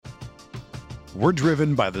We're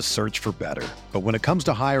driven by the search for better. But when it comes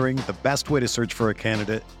to hiring, the best way to search for a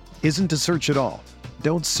candidate isn't to search at all.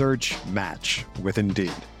 Don't search, match with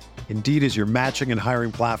Indeed. Indeed is your matching and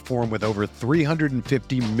hiring platform with over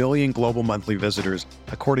 350 million global monthly visitors,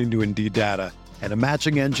 according to Indeed data, and a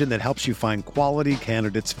matching engine that helps you find quality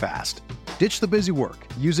candidates fast. Ditch the busy work.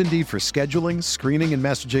 Use Indeed for scheduling, screening, and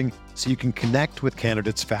messaging so you can connect with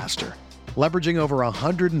candidates faster. Leveraging over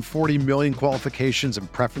 140 million qualifications and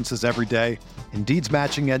preferences every day, Indeed's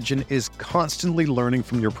matching engine is constantly learning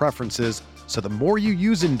from your preferences, so the more you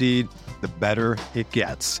use Indeed, the better it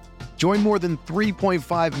gets. Join more than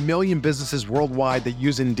 3.5 million businesses worldwide that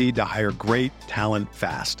use Indeed to hire great talent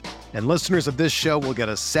fast. And listeners of this show will get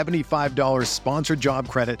a $75 sponsored job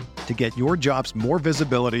credit to get your jobs more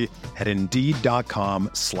visibility at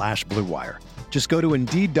Indeed.com/Blue Wire. Just go to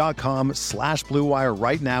Indeed.com/Blue Wire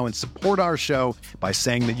right now and support our show by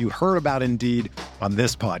saying that you heard about Indeed on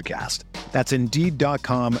this podcast. That's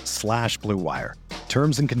Indeed.com/Blue Wire.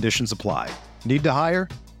 Terms and conditions apply. Need to hire?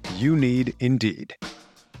 You need Indeed.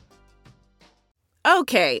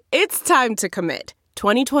 Okay, it's time to commit.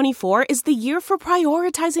 2024 is the year for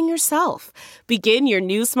prioritizing yourself. Begin your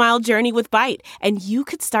new smile journey with Byte, and you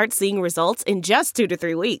could start seeing results in just 2 to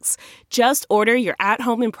 3 weeks. Just order your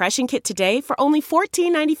at-home impression kit today for only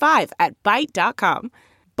 $14.95 at Byte.com.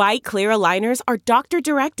 Byte Clear aligners are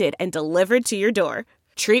doctor-directed and delivered to your door.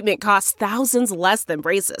 Treatment costs thousands less than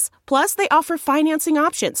braces. Plus, they offer financing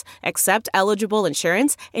options, accept eligible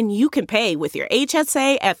insurance, and you can pay with your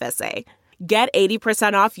HSA, FSA. Get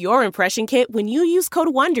 80% off your impression kit when you use code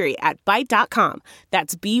WONDERY at Byte.com.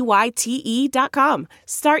 That's BYTE.com.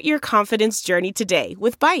 Start your confidence journey today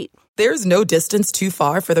with Byte. There's no distance too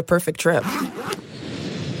far for the perfect trip.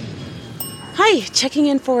 Hi, checking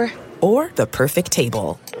in for... Or the perfect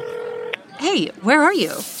table. Hey, where are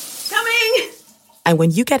you? Coming! And when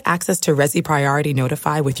you get access to Resi Priority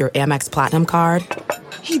Notify with your Amex Platinum card...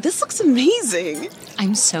 Hey, this looks amazing.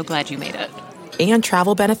 I'm so glad you made it. And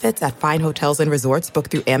travel benefits at fine hotels and resorts booked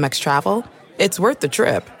through Amex Travel, it's worth the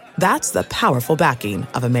trip. That's the powerful backing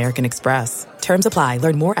of American Express. Terms apply.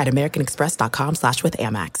 Learn more at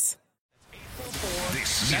americanexpress.com/withAmex.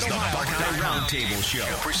 This is the Buckeye Roundtable Show,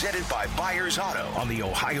 presented by Byers Auto on the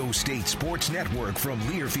Ohio State Sports Network from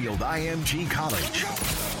Learfield IMG College.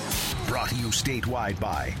 Brought to you statewide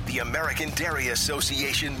by the American Dairy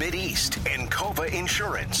Association Mideast and Cova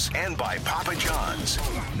Insurance, and by Papa John's.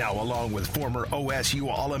 Now, along with former OSU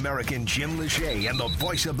All-American Jim Lachey and the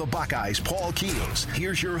voice of the Buckeyes, Paul Keels,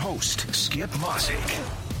 here's your host, Skip Mosic.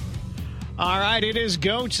 All right, it is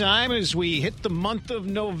go time as we hit the month of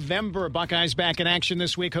November. Buckeyes back in action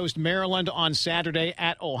this week. Host Maryland on Saturday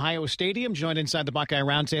at Ohio Stadium. Joined inside the Buckeye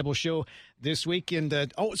Roundtable show this week. And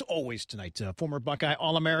as always tonight, former Buckeye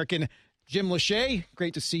All-American Jim Lachey.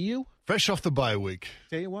 Great to see you. Fresh off the bye week.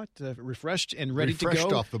 Tell you what, refreshed and ready to Refreshed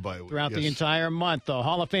go off the bye week, throughout the entire month. The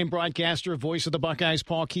Hall of Fame broadcaster, voice of the Buckeyes,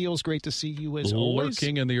 Paul Keels. Great to see you as always.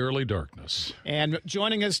 Lurking in the early darkness. And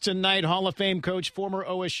joining us tonight, Hall of Fame coach, former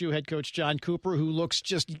OSU head coach John Cooper, who looks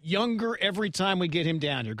just younger every time we get him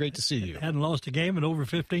down here. Great to see you. Hadn't lost a game in over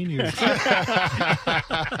 15 years.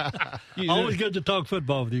 Always good to talk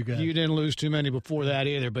football with you guys. You didn't lose too many before that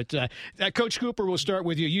either. But Coach Cooper, we'll start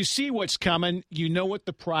with you. You see what's coming. You know what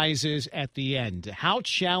the prize is at the end. How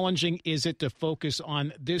challenging is it to focus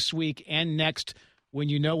on this week and next when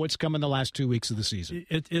you know what's coming the last 2 weeks of the season?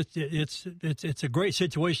 It's a great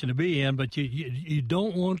situation to be in, but you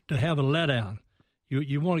don't want to have a letdown.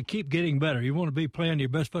 You want to keep getting better. You want to be playing your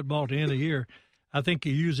best football at the end of the year. I think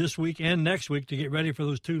you use this week and next week to get ready for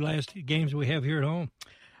those 2 last games we have here at home.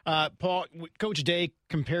 Paul, Coach Day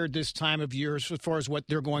compared this time of year as far as what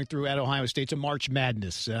they're going through at Ohio State to March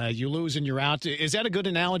Madness. You lose and you're out. Is that a good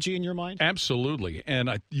analogy in your mind? Absolutely. And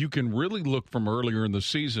you can really look from earlier in the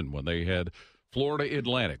season when they had Florida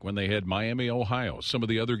Atlantic, when they had Miami, Ohio, some of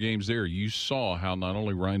the other games there. You saw how not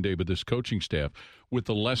only Ryan Day but this coaching staff, with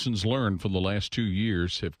the lessons learned from the last 2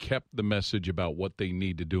 years, have kept the message about what they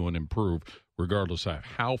need to do and improve, regardless of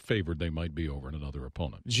how favored they might be over another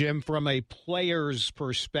opponent. Jim, from a player's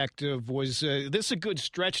perspective, was this a good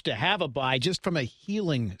stretch to have a bye just from a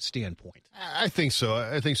healing standpoint? I think so.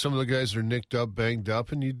 I think some of the guys are nicked up, banged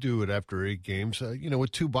up, and you do it after 8 games.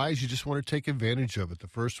 With 2 byes, you just want to take advantage of it. The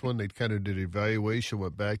first one, they kind of did evaluation,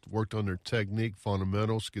 went back, worked on their technique,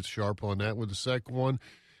 fundamentals, get sharp on that. With the second one,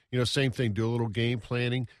 same thing, do a little game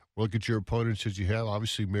planning, look at your opponents as you have,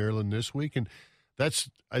 obviously Maryland this week, and that's,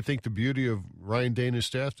 I think, the beauty of Ryan Day and his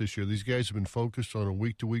staff this year. These guys have been focused on a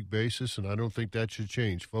week-to-week basis, and I don't think that should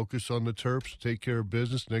change. Focus on the Terps, take care of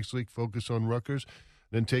business. Next week, focus on Rutgers,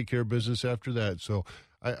 then take care of business after that. So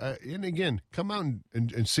And again, come out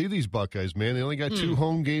and see these Buckeyes, man. They only got 2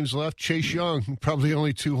 home games left. Chase Young, probably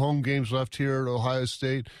only 2 home games left here at Ohio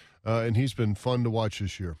State, and he's been fun to watch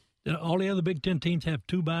this year. All the other Big Ten teams have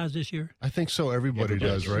 2 byes this year? I think so. Everybody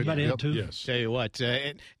does, right? Everybody had 2? Yes. Tell you what,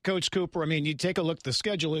 Coach Cooper, I mean, you take a look, the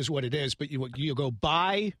schedule is what it is, but you go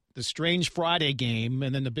bye the strange Friday game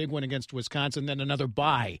and then the big one against Wisconsin, then another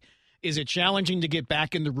bye. Is it challenging to get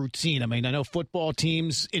back in the routine? I mean, I know football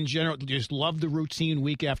teams in general just love the routine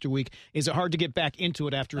week after week. Is it hard to get back into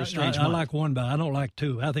it after a strange month? I like 1 bye. I don't like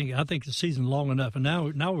 2. I think the season's long enough. And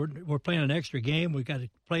now we're playing an extra game. We've got a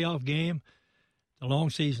playoff game. A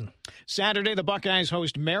long season. Saturday, the Buckeyes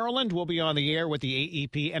host Maryland. We'll be on the air with the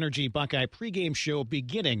AEP Energy Buckeye pregame show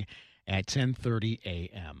beginning at 10:30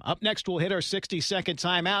 a.m. Up next, we'll hit our 60-second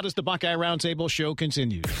timeout as the Buckeye Roundtable show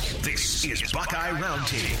continues. This is Buckeye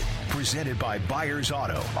Roundtable, presented by Byers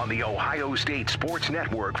Auto on the Ohio State Sports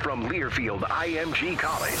Network from Learfield IMG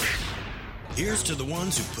College. Here's to the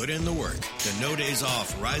ones who put in the work, the no days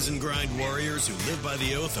off, rise and grind warriors who live by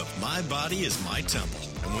the oath of my body is my temple.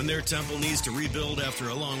 And when their temple needs to rebuild after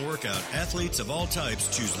a long workout, athletes of all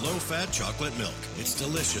types choose low-fat chocolate milk. It's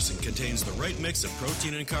delicious and contains the right mix of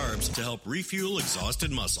protein and carbs to help refuel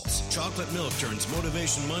exhausted muscles. Chocolate milk turns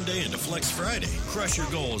Motivation Monday into Flex Friday. Crush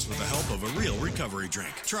your goals with the help of a real recovery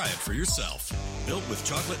drink. Try it for yourself. Built with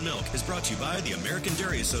Chocolate Milk is brought to you by the American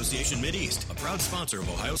Dairy Association Mideast, a proud sponsor of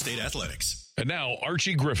Ohio State Athletics. And now,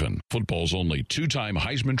 Archie Griffin, football's only 2-time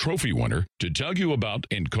Heisman Trophy winner, to tell you about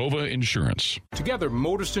Encova Insurance. Together,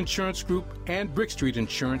 Motorist Insurance Group and Brick Street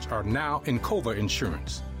Insurance are now Encova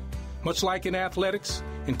Insurance. Much like in athletics,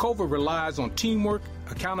 Encova relies on teamwork,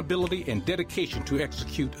 accountability, and dedication to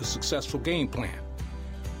execute a successful game plan.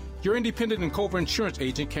 Your independent Encova insurance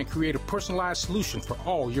agent can create a personalized solution for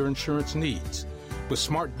all your insurance needs. With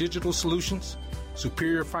smart digital solutions,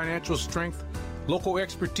 superior financial strength, local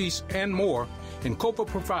expertise, and more, Encova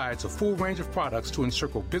provides a full range of products to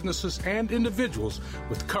encircle businesses and individuals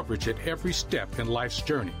with coverage at every step in life's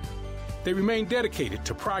journey. They remain dedicated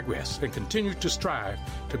to progress and continue to strive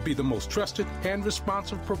to be the most trusted and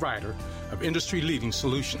responsive provider of industry-leading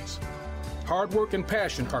solutions. Hard work and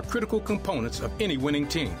passion are critical components of any winning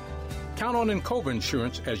team. Count on Encova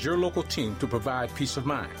Insurance as your local team to provide peace of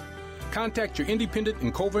mind. Contact your independent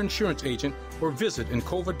Encova insurance agent or visit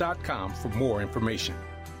Encova.com for more information.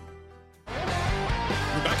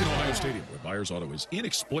 We're back in Ohio Stadium, where Byers Auto is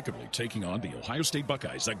inexplicably taking on the Ohio State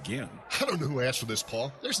Buckeyes again. I don't know who asked for this,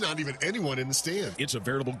 Paul. There's not even anyone in the stand. It's a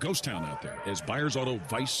veritable ghost town out there, as Byers Auto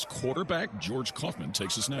vice quarterback George Kaufman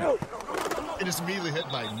takes a snap. And is immediately hit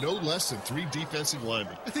by no less than 3 defensive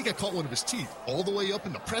linemen. I think I caught one of his teeth all the way up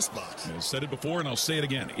in the press box. I've said it before, and I'll say it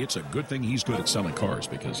again. It's a good thing he's good at selling cars,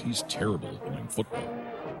 because he's terrible in football.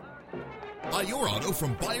 Buy your auto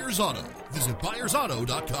from Byers Auto. Visit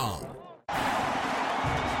ByersAuto.com.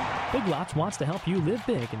 Big Lots wants to help you live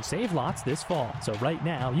big and save lots this fall. So right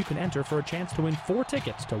now, you can enter for a chance to win 4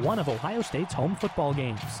 tickets to one of Ohio State's home football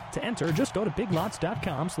games. To enter, just go to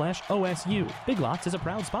BigLots.com/OSU. Big Lots is a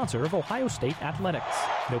proud sponsor of Ohio State Athletics.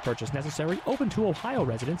 No purchase necessary. Open to Ohio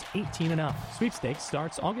residents 18 and up. Sweepstakes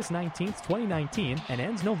starts August 19th, 2019 and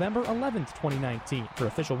ends November 11th, 2019. For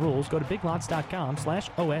official rules, go to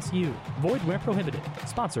BigLots.com/OSU. Void where prohibited.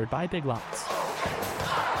 Sponsored by Big Lots.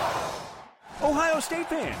 Ohio State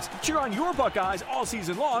fans, cheer on your Buckeyes all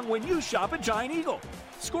season long when you shop at Giant Eagle.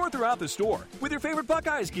 Score throughout the store with your favorite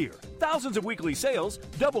Buckeyes gear, thousands of weekly sales,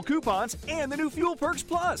 double coupons, and the new Fuel Perks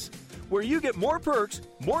Plus, where you get more perks,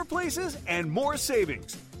 more places, and more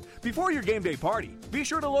savings. Before your game day party, be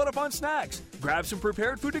sure to load up on snacks, grab some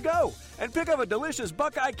prepared food to go, and pick up a delicious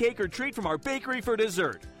Buckeye cake or treat from our bakery for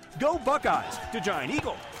dessert. Go Buckeyes to Giant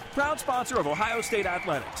Eagle, proud sponsor of Ohio State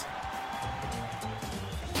Athletics.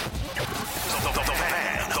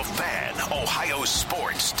 The Fan, Ohio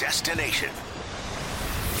sports destination.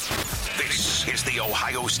 This is the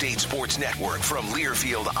Ohio State Sports Network from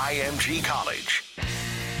Learfield IMG College.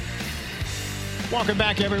 Welcome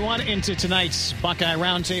back, everyone, into tonight's Buckeye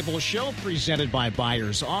Roundtable show presented by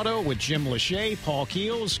Byers Auto with Jim Lachey, Paul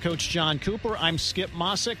Keels, Coach John Cooper. I'm Skip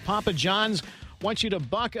Mosic. Papa John's wants you to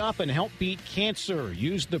buck up and help beat cancer.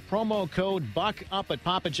 Use the promo code BUCKUP at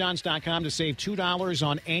papajohns.com to save $2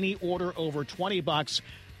 on any order over $20.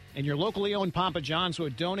 And your locally owned Papa John's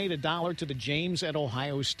would donate $1 to the James at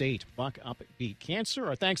Ohio State. Buck up, beat cancer.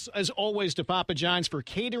 Our thanks, as always, to Papa John's for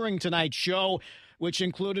catering tonight's show, which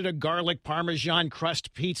included a garlic Parmesan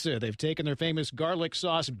crust pizza. They've taken their famous garlic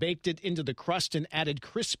sauce, baked it into the crust, and added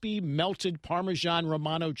crispy, melted Parmesan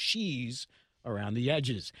Romano cheese around the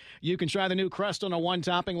edges. You can try the new crust on a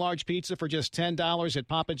one-topping large pizza for just $10 at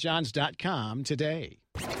papajohns.com today.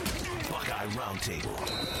 Buckeye Buckeye Roundtable.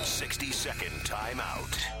 60-second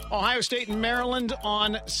timeout. Ohio State and Maryland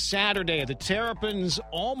on Saturday. The Terrapins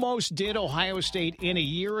almost did Ohio State in a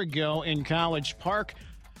year ago in College Park.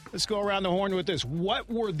 Let's go around the horn with this. What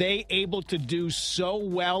were they able to do so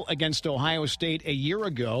well against Ohio State a year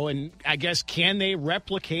ago? And I guess, can they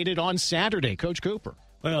replicate it on Saturday? Coach Cooper.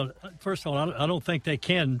 Well, first of all, I don't think they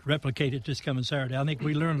can replicate it this coming Saturday. I think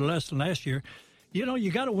we learned a lesson last year. You know,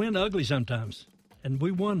 you got to win ugly sometimes. And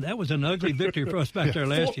we won. That was an ugly victory for us back there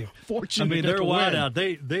last year. Fortunate. I mean, their wideout.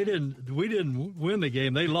 We didn't win the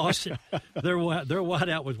game. They lost it. Their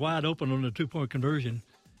wideout was wide open on the 2-point conversion,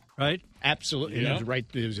 right? Absolutely. Yeah. It was right.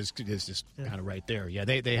 It was just kind of right there. Yeah,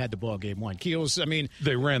 they had the ball game won. Keels. I mean,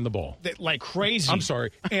 they ran the ball like crazy. I'm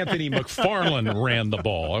sorry, Anthony McFarland ran the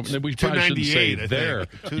ball. I mean, we probably shouldn't say there.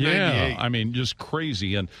 Yeah, I mean, just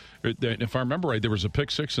crazy. And if I remember right, there was a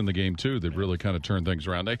pick six in the game too that really kind of turned things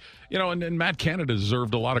around. And Matt Canada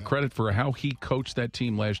deserved a lot of credit for how he coached that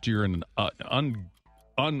team last year in a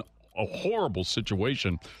horrible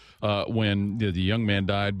situation when the young man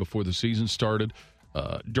died before the season started.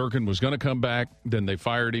 Durkin was going to come back, then they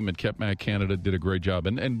fired him and kept Matt Canada, did a great job.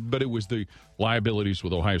 But it was the liabilities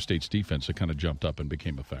with Ohio State's defense that kind of jumped up and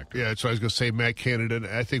became a factor. Yeah, that's what I was going to say. Matt Canada,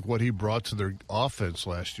 I think what he brought to their offense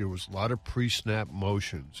last year was a lot of pre-snap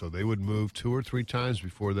motion. So they would move 2 or 3 times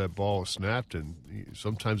before that ball was snapped, and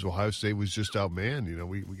sometimes Ohio State was just outmanned.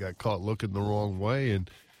 We got caught looking the wrong way, and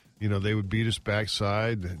they would beat us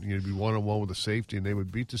backside, and you'd be one-on-one with the safety, and they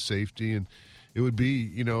would beat the safety, and it would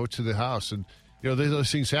be, to the house. And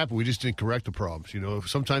those things happen. We just didn't correct the problems.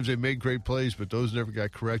 Sometimes they made great plays, but those never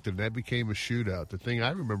got corrected, and that became a shootout. The thing I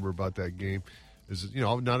remember about that game is,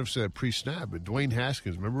 I would not have said pre-snap, but Dwayne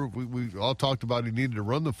Haskins, remember we all talked about he needed to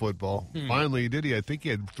run the football. Finally, he did. I think he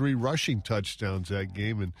had 3 rushing touchdowns that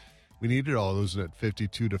game, and we needed all those in that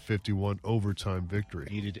 52-51 overtime victory.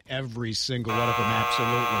 Needed every single one of them,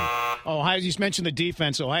 absolutely. You just mentioned the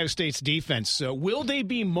defense, Ohio State's defense. Will they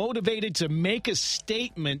be motivated to make a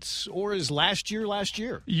statement, or is last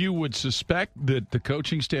year? You would suspect that the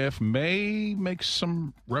coaching staff may make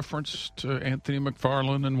some reference to Anthony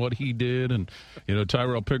McFarland and what he did, and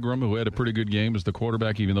Tyrell Pigram, who had a pretty good game as the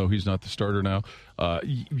quarterback, even though he's not the starter now.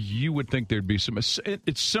 You would think there'd be some.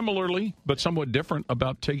 It's similarly, but somewhat different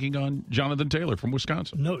about taking on Jonathan Taylor from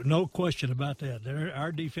Wisconsin. No question about that.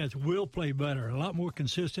 Our defense will play better, a lot more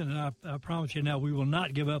consistent, and I promise you now we will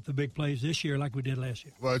not give up the big plays this year like we did last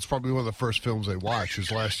year. Well, it's probably one of the first films they watch is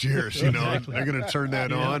last year's. Exactly. They're going to turn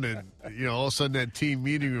that on, and all of a sudden that team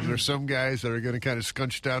meeting room, there's some guys that are going to kind of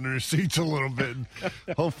scunch down in their seats a little bit, and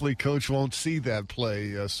hopefully Coach won't see that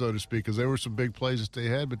play, so to speak, because there were some big plays that they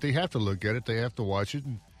had, but they have to look at it, they have to watch it,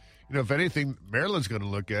 and if anything, Maryland's going to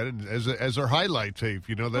look at it as their highlight tape.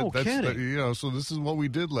 So this is what we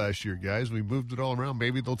did last year, guys. We moved it all around.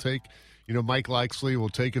 Maybe they'll take, Mike Likely will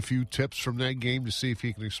take a few tips from that game to see if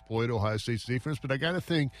he can exploit Ohio State's defense. But I got to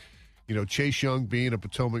think, Chase Young being a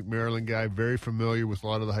Potomac, Maryland guy, very familiar with a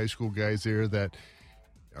lot of the high school guys there that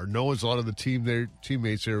knows a lot of the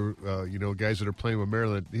teammates there, guys that are playing with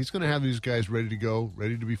Maryland. He's going to have these guys ready to go,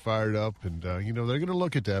 ready to be fired up, and they're going to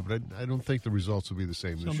look at that. But I don't think the results will be the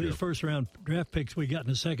same this year. Some of the first-round draft picks we got in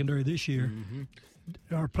the secondary this year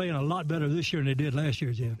are playing a lot better this year than they did last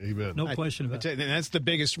year, Jim. Amen. No question about it. And that's the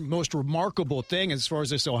biggest, most remarkable thing as far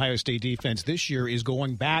as this Ohio State defense this year is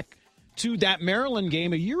going back to that Maryland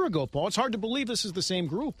game a year ago, Paul. It's hard to believe this is the same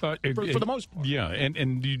group for the most part. Yeah,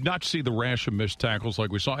 and you not see the rash of missed tackles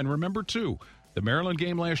like we saw. And remember, too, the Maryland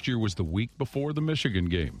game last year was the week before the Michigan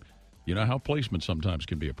game. You know how placement sometimes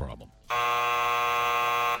can be a problem.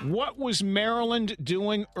 What was Maryland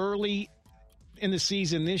doing early in the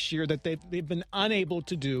season this year that they've been unable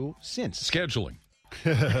to do since? Scheduling.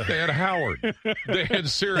 They had Howard. They had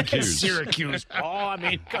Syracuse. Syracuse. Oh, I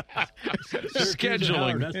mean,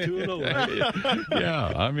 scheduling. That's 2-0. Yeah,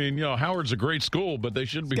 I mean, Howard's a great school, but they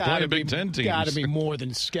shouldn't be playing Big Ten teams. Got to be more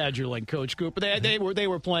than scheduling, Coach Cooper. They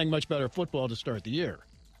were playing much better football to start the year.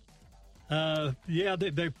 Yeah,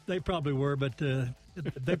 they probably were, but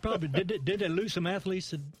they probably did they lose some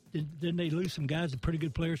athletes? Didn't they lose some guys, pretty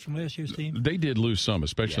good players from last year's team? They did lose some,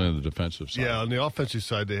 especially on the defensive side. Yeah, on the offensive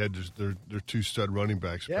side, they had just their 2 stud running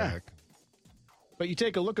backs back. But you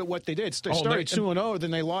take a look at what they did. They started 2-0,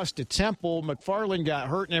 then they lost to Temple. McFarland got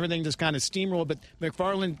hurt and everything just kind of steamrolled. But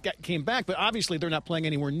McFarland came back. But obviously they're not playing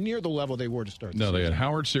anywhere near the level they were to start the season. They had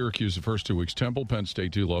Howard, Syracuse the first 2 weeks. Temple, Penn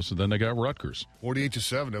State 2 losses. Then they got Rutgers.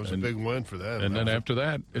 48-7. That was a big win for them. And then after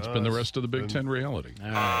that, it's been the rest of the Big Ten reality.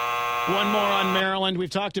 All right. One more on Maryland.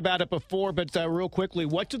 We've talked about it before, but real quickly,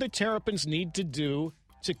 what do the Terrapins need to do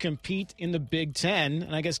to compete in the Big Ten?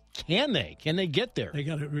 And I guess, can they? Can they get there? They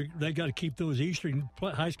got to keep those Eastern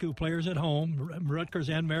high school players at home, Rutgers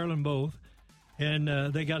and Maryland both. And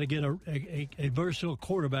they got to get a versatile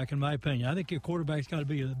quarterback, in my opinion. I think your quarterback's got to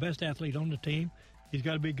be the best athlete on the team. He's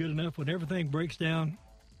got to be good enough when everything breaks down,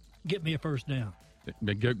 get me a first down.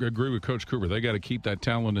 I agree with Coach Cooper. They got to keep that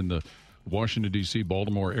talent in the Washington, D.C.,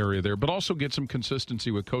 Baltimore area there, but also get some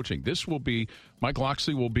consistency with coaching. Mike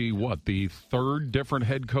Locksley will be, the third different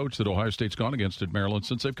head coach that Ohio State's gone against at Maryland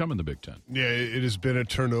since they've come in the Big Ten. Yeah, it has been a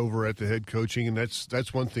turnover at the head coaching, and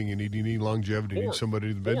that's one thing you need. You need longevity. You need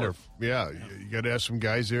somebody that's been there. Yeah, you got to have some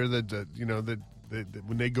guys there that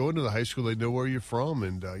when they go into the high school, they know where you're from,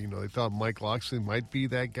 and they thought Mike Locksley might be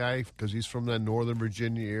that guy because he's from that Northern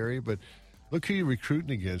Virginia area, but look who you're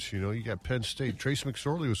recruiting against. You got Penn State. Trace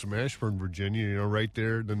McSorley was from Ashburn, Virginia, right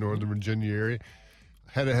there in the Northern Virginia area.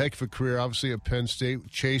 Had a heck of a career, obviously, at Penn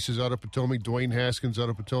State. Chase is out of Potomac. Dwayne Haskins out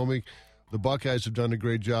of Potomac. The Buckeyes have done a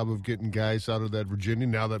great job of getting guys out of that Virginia.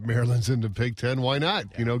 Now that Maryland's in the Big Ten, why not?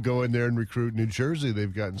 Yeah. Go in there and recruit. New Jersey,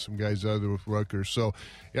 they've gotten some guys out of there with Rutgers. So,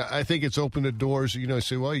 yeah, I think it's opened the doors.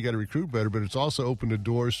 Say, well, you got to recruit better, but it's also opened the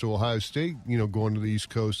doors to Ohio State, going to the East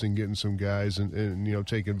Coast and getting some guys and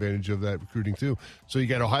taking advantage of that recruiting too. So you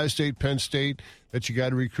got Ohio State, Penn State that you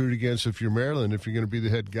got to recruit against if you're Maryland, if you're going to be the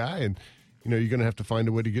head guy. And you're going to have to find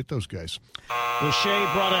a way to get those guys.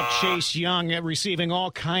 Lachey brought up Chase Young, receiving all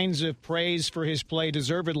kinds of praise for his play,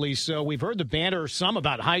 deservedly so. We've heard the banter some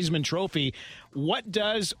about Heisman Trophy. What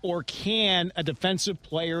does or can a defensive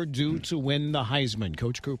player do to win the Heisman?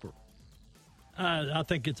 Coach Cooper. I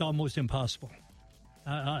think it's almost impossible.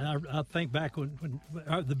 I think back when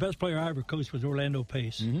the best player I ever coached was Orlando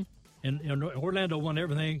Pace. Mm-hmm. And Orlando won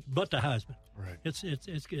everything but the Heisman. Right. It's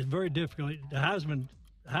very difficult. The Heisman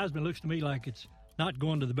looks to me like it's not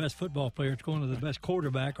going to the best football player. It's going to the best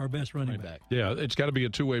quarterback or best running back. Yeah, it's got to be a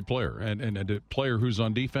two-way player. And a player who's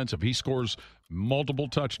on defense, if he scores multiple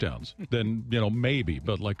touchdowns, then, maybe.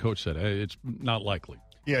 But like Coach said, it's not likely.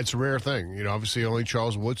 Yeah, it's a rare thing. Obviously only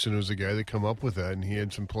Charles Woodson was the guy that come up with that, and he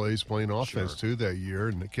had some plays playing offense, too, that year,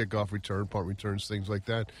 and the kickoff return, punt returns, things like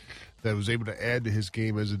that was able to add to his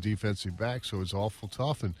game as a defensive back. So it's awful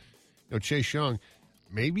tough. And, Chase Young,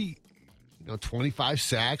 maybe – 25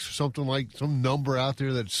 sacks or something, like some number out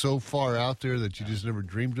there that's so far out there that you just never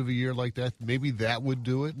dreamed of a year like that. Maybe that would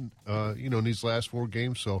do it, in these last 4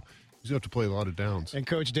 games. So he's going to have to play a lot of downs. And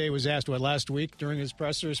Coach Day was asked last week during his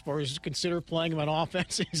presser as far as consider playing him on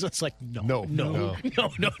offense. He's just like, no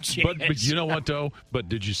chance. But you know what, though? But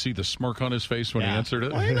did you see the smirk on his face when he answered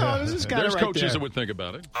it? Well, this is There's right coaches there. that would think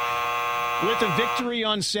about it. With a victory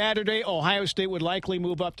on Saturday, Ohio State would likely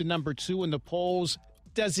move up to number 2 in the polls.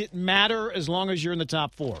 Does it matter as long as you're in the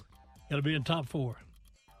top 4? Got to be in top 4.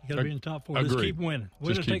 You got to be in top 4. Agreed. Just keep winning.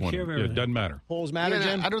 Winning takes care of everything. It doesn't matter. Polls matter,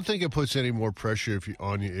 Jim? I don't think it puts any more pressure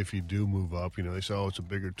if you do move up. They say, it's a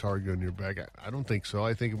bigger target on your back. I don't think so.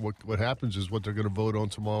 I think what happens is what they're going to vote on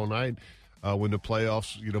tomorrow night when the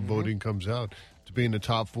playoffs, voting comes out. To be in the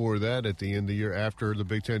top 4 of that at the end of the year after the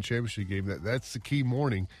Big Ten championship game, that's the key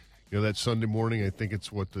morning. That Sunday morning, I think it's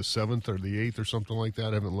the 7th or the 8th or something like that.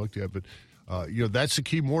 I haven't looked yet, but that's the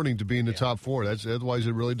key morning to be in the top 4. Otherwise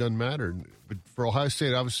it really doesn't matter. But for Ohio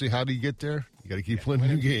State, obviously, how do you get there? You got to keep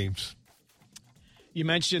winning games. You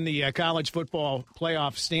mentioned the college football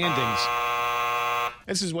playoff standings.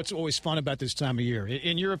 This is what's always fun about this time of year.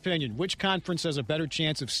 In your opinion, which conference has a better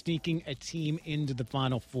chance of sneaking a team into the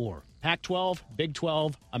Final Four? Pac-12, Big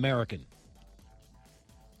 12, American?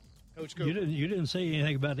 Coach Cooper. You didn't say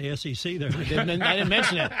anything about the SEC there. I didn't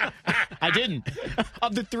mention it. I didn't.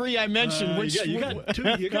 Of the 3 I mentioned, which you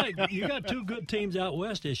got 2 good teams out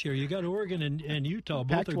west this year. You got Oregon and Utah.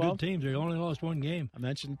 Both Pac-12? are good teams. They only lost 1 game. I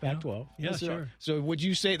mentioned Pac-12. Yeah, sure. So would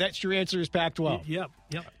you say that's your answer is Pac-12? Yep.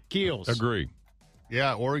 Keels. Agree.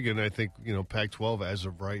 Yeah, Oregon, I think, Pac-12 as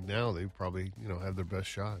of right now, they probably, have their best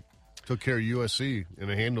shot. Took care of USC in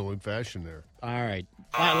a handling fashion there. All right,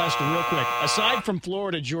 Lester, real quick. Aside from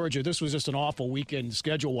Florida, Georgia, this was just an awful weekend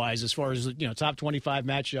schedule-wise as far as, top 25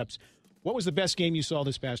 matchups. What was the best game you saw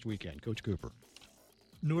this past weekend, Coach Cooper?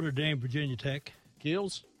 Notre Dame, Virginia Tech.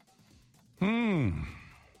 Keels? That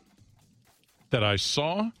I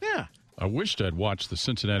saw? Yeah. I wished I'd watched the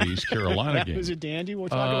Cincinnati-East Carolina game. Was it dandy? We'll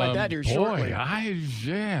talk about that here shortly.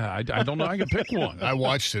 I don't know. I can pick one. I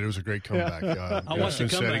watched it. It was a great comeback. I watched the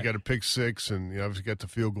Cincinnati comeback. got a pick 6, and obviously got the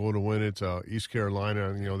field goal to win it. East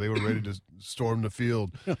Carolina, they were ready to storm the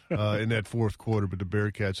field in that fourth quarter, but the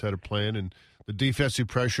Bearcats had a plan, and the defensive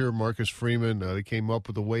pressure, Marcus Freeman, they came up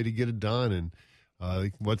with a way to get it done, and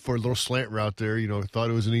Went for a little slant route there.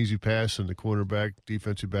 Thought it was an easy pass, and the cornerback,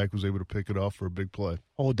 defensive back, was able to pick it off for a big play.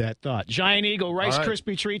 Hold that thought. Giant Eagle, Rice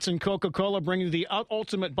Krispie Treats, and Coca-Cola bring you the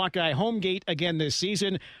ultimate Buckeye home gate again this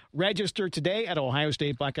season. Register today at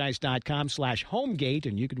ohiostatebuckeyes.com/homegate,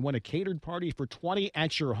 and you can win a catered party for 20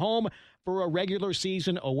 at your home for a regular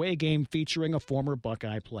season away game featuring a former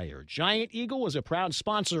Buckeye player. Giant Eagle is a proud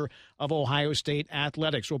sponsor of Ohio State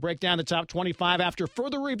Athletics. We'll break down the top 25 after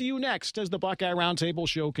further review next as the Buckeye Roundtable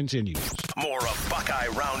show continues. More of Buckeye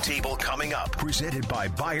Roundtable coming up. Presented by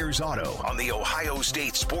Byers Auto on the Ohio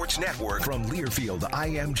State Sports Network from Learfield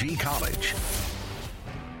IMG College.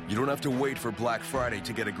 You don't have to wait for Black Friday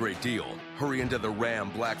to get a great deal. Hurry into the Ram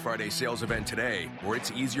Black Friday sales event today, where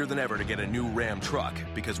it's easier than ever to get a new Ram truck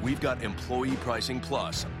because we've got Employee Pricing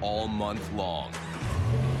Plus all month long.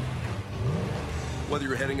 Whether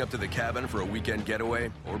you're heading up to the cabin for a weekend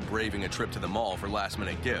getaway or braving a trip to the mall for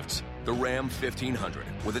last-minute gifts, the Ram 1500,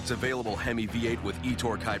 with its available Hemi V8 with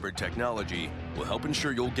e-torque hybrid technology, will help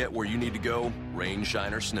ensure you'll get where you need to go, rain,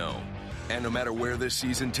 shine, or snow. And no matter where this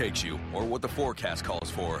season takes you or what the forecast calls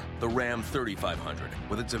for, the Ram 3500,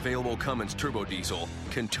 with its available Cummins turbo diesel,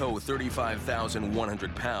 can tow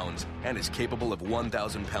 35,100 pounds and is capable of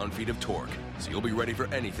 1,000 pound-feet of torque, so you'll be ready for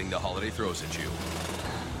anything the holiday throws at you.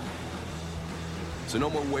 So no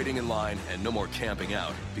more waiting in line and no more camping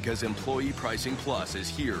out, because Employee Pricing Plus is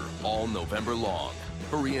here all November long.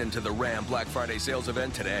 Hurry into the Ram Black Friday sales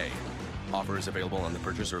event today. Offer is available on the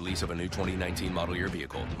purchase or lease of a new 2019 model year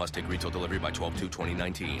vehicle. Must take retail delivery by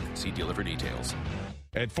 12/2/2019. See dealer for details.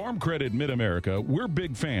 At Farm Credit Mid-America, we're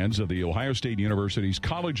big fans of the Ohio State University's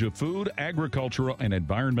College of Food, Agricultural, and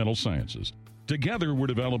Environmental Sciences. Together, we're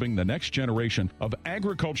developing the next generation of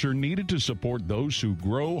agriculture needed to support those who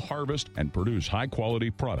grow, harvest, and produce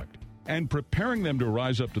high-quality product, and preparing them to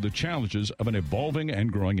rise up to the challenges of an evolving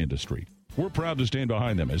and growing industry. We're proud to stand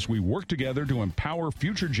behind them as we work together to empower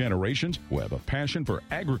future generations who have a passion for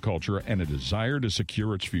agriculture and a desire to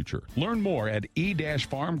secure its future. Learn more at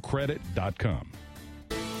e-farmcredit.com.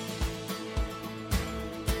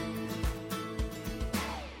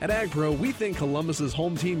 At AgPro, we think Columbus's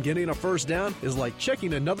home team getting a first down is like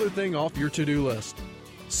checking another thing off your to-do list.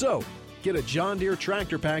 So, get a John Deere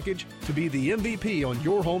tractor package to be the MVP on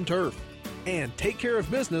your home turf. And take care of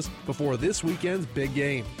business before this weekend's big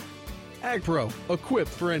game. AgPro,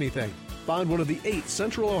 equipped for anything. Find one of the 8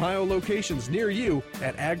 Central Ohio locations near you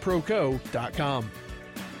at agproco.com.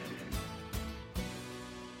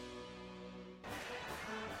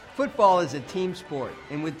 Football is a team sport,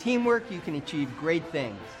 and with teamwork, you can achieve great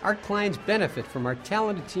things. Our clients benefit from our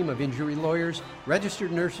talented team of injury lawyers,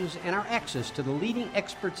 registered nurses, and our access to the leading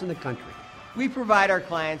experts in the country. We provide our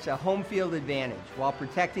clients a home field advantage while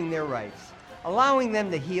protecting their rights, allowing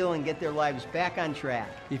them to heal and get their lives back on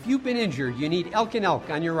track. If you've been injured, you need Elk &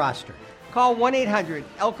 Elk on your roster. Call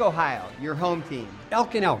 1-800-ELK-OHIO, your home team.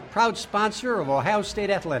 Elk & Elk, proud sponsor of Ohio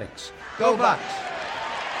State Athletics. Go Bucks!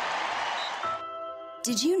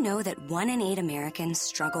 Did you know that 1 in 8 Americans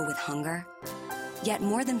struggle with hunger? Yet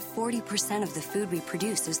more than 40% of the food we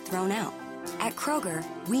produce is thrown out. At Kroger,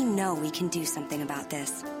 we know we can do something about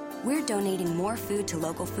this. We're donating more food to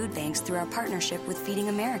local food banks through our partnership with Feeding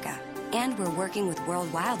America. And we're working with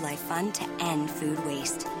World Wildlife Fund to end food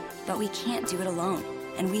waste. But we can't do it alone,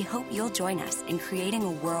 and we hope you'll join us in creating a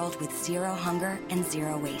world with zero hunger and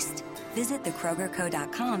zero waste. Visit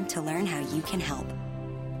thekrogerco.com to learn how you can help.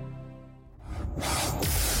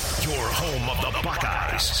 Your home of the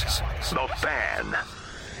Buckeyes, the Fan.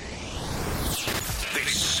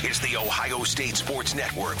 This is the Ohio State Sports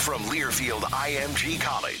Network from Learfield IMG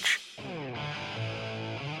College.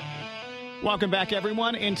 Welcome back,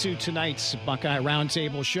 everyone, into tonight's Buckeye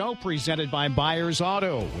Roundtable show presented by Byers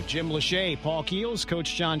Auto. With Jim Lachey, Paul Keels,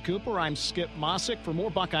 Coach John Cooper, I'm Skip Mosic. For more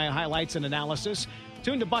Buckeye highlights and analysis,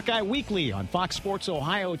 tune to Buckeye Weekly on Fox Sports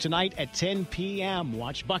Ohio tonight at 10 p.m.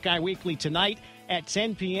 Watch Buckeye Weekly tonight at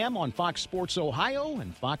 10 p.m. on Fox Sports Ohio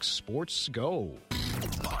and Fox Sports Go.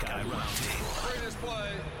 Buckeye Roundtable. Greatest play,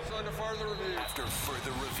 so under further review. After further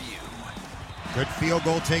review. Good field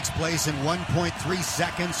goal takes place in 1.3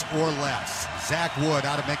 seconds or less. Zach Wood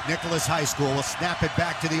out of McNicholas High School will snap it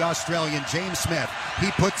back to the Australian James Smith.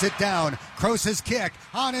 He puts it down. Krosa's kick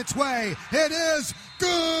on its way. It is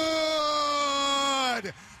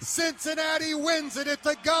good! Cincinnati wins it at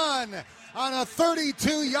the gun on a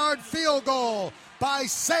 32-yard field goal by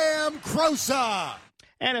Sam Krosa.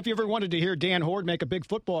 And if you ever wanted to hear Dan Horde make a big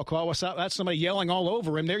football call, that's somebody yelling all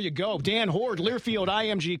over him. There you go. Dan Horde, Learfield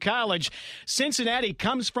IMG College. Cincinnati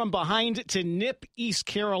comes from behind to nip East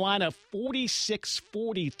Carolina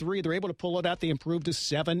 46-43. They're able to pull it out. They improved to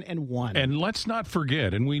 7-1. And let's not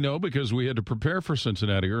forget, and we know because we had to prepare for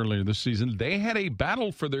Cincinnati earlier this season, they had a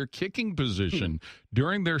battle for their kicking position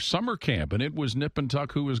during their summer camp, and it was nip and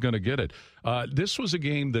tuck who was going to get it. This was a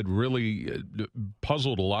game that really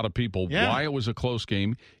puzzled a lot of people why it was a close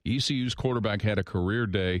game. ECU's quarterback had a career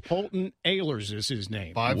day. Holton Ahlers is his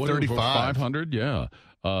name. 535. 500, yeah.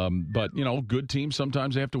 But, good teams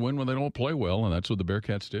sometimes have to win when they don't play well, and that's what the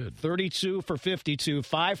Bearcats did. 32 for 52,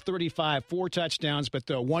 535, 4 touchdowns, but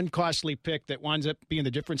the one costly pick that winds up being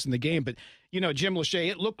the difference in the game. But, Jim Lachey,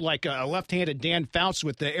 it looked like a left-handed Dan Fouts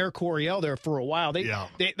with the Air Coryell there for a while.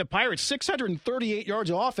 The Pirates, 638 yards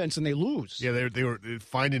of offense, and they lose. Yeah, they were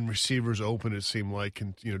finding receivers open, it seemed like,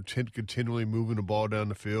 and, continually moving the ball down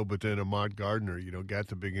the field. But then Ahmad Gardner, got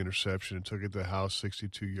the big interception and took it to the house,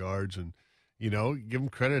 62 yards, and give them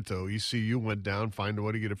credit, though. ECU went down, find a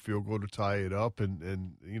way to get a field goal to tie it up. And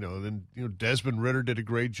then Desmond Ritter did a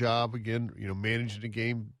great job again, managing the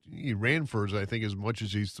game. He ran for, I think, as much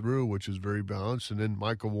as he's threw, which is very balanced. And then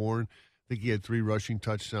Michael Warren, I think he had 3 rushing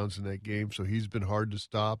touchdowns in that game, so he's been hard to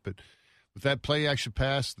stop. But with that play-action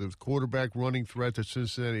pass, the quarterback running threat that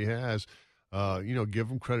Cincinnati has, give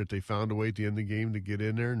them credit. They found a way at the end of the game to get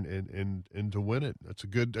in there and to win it. That's a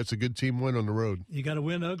good team win on the road. You got to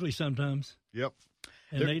win ugly sometimes. Yep.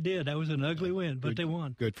 And they did. That was an ugly win, but they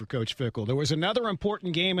won. Good for Coach Fickle. There was another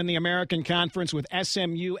important game in the American Conference with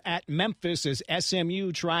SMU at Memphis as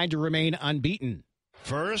SMU tried to remain unbeaten.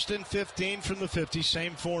 1st and 15 from the 50,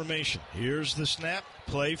 same formation. Here's the snap.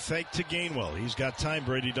 Play fake to Gainwell. He's got time,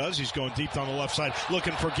 Brady does. He's going deep on the left side,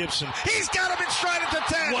 looking for Gibson. He's got him in stride at the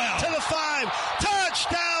 10, to the 5.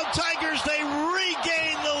 Touchdown, Tigers. They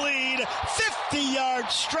regain the lead.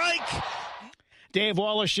 50-yard strike. Dave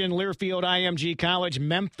Wallish in Learfield IMG College.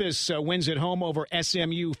 Memphis wins at home over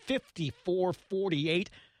SMU 54-48.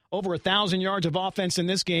 Over 1,000 yards of offense in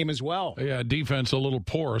this game as well. Yeah, defense a little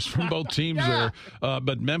porous from both teams there.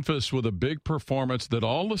 But Memphis with a big performance that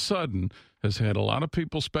all of a sudden has had a lot of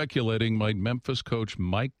people speculating might Memphis coach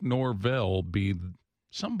Mike Norvell be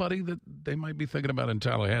somebody that they might be thinking about in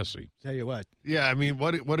Tallahassee. Tell you what. Yeah, I mean,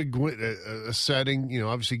 what a setting.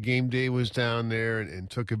 Obviously game day was down there and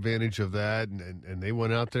took advantage of that, and they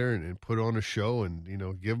went out there and put on a show, and,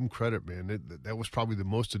 give them credit, man. That was probably the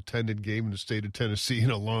most attended game in the state of Tennessee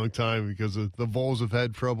in a long time because the Vols have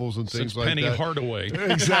had troubles and things like Penny that. Hardaway.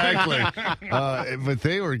 Exactly. But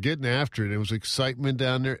they were getting after it. It was excitement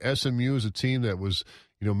down there. SMU is a team that was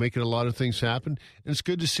making a lot of things happen. And it's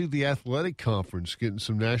good to see the athletic conference getting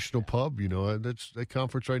some national pub. That's that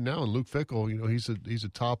conference right now. And Luke Fickle, he's a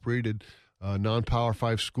top-rated non-Power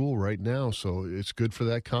 5 school right now. So it's good for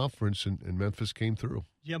that conference, and Memphis came through.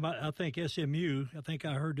 Jim, I think SMU,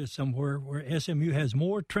 I heard this somewhere, where SMU has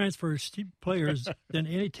more transfer players than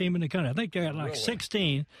any team in the country. I think they got like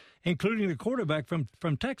 16, including the quarterback from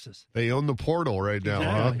Texas. They own the portal right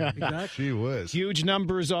now, Exactly. huh? Exactly. Gee whiz. Huge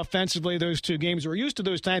numbers offensively, those two games. We're used to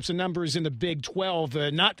those types of numbers in the Big 12.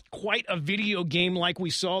 Not quite a video game like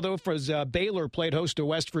we saw, though, as Baylor played host to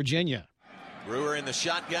West Virginia. Brewer in the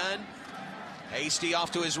shotgun. Hasty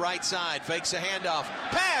off to his right side, fakes a handoff,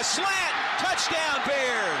 pass, slant, touchdown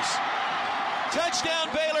Bears. Touchdown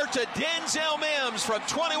Baylor to Denzel Mims from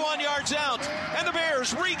 21 yards out, and the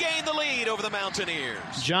Bears regain the lead over the Mountaineers.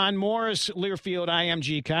 John Morris, Learfield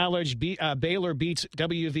IMG College. Baylor beats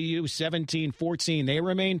WVU 17-14. They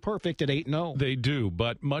remain perfect at 8-0. They do,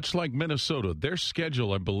 but much like Minnesota, their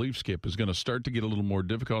schedule, I believe, Skip, is going to start to get a little more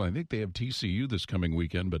difficult. I think they have TCU this coming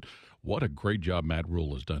weekend, but what a great job Matt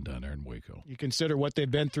Rule has done down there in Waco. You consider what they've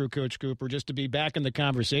been through, Coach Cooper, just to be back in the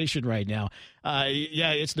conversation right now.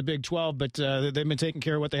 It's the Big 12, but they've been taking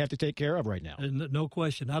care of what they have to take care of right now. No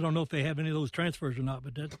question. I don't know if they have any of those transfers or not,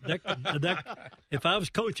 but if I was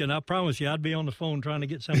coaching, I promise you I'd be on the phone trying to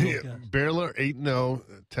get some of those guys. Baylor 8-0,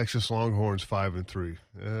 Texas Longhorns 5-3.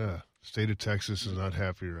 Yeah. State of Texas is not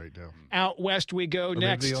happy right now. Out west we go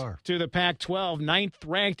next to the Pac-12.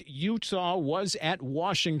 9th-ranked Utah was at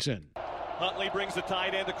Washington. Huntley brings the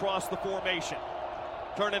tight end across the formation.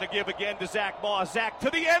 Turning a give again to Zach Moss. Zach to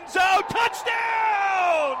the end zone.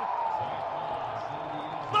 Touchdown!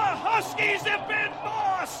 The Huskies have been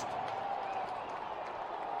bossed!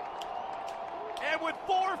 And with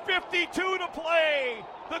 4:52 to play,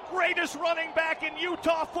 the greatest running back in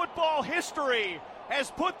Utah football history has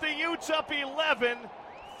put the Utes up 11,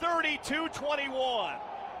 32-21.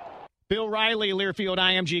 Bill Riley, Learfield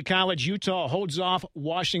IMG College. Utah holds off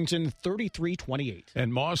Washington 33-28.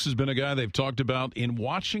 And Moss has been a guy they've talked about in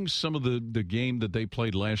watching some of the game that they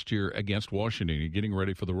played last year against Washington and getting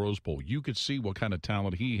ready for the Rose Bowl. You could see what kind of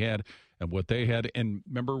talent he had and what they had. And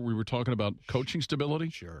remember, we were talking about coaching stability?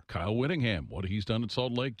 Sure. Kyle Whittingham, what he's done at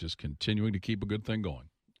Salt Lake, just continuing to keep a good thing going.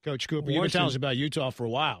 Coach Cooper, you've been telling us about Utah for a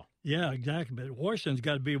while. Yeah, exactly. But Washington's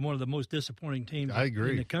got to be one of the most disappointing teams I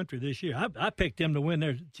agree. in the country this year. I picked them to win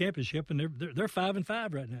their championship, and they're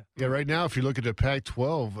 5-5 right now. Yeah, right now, if you look at the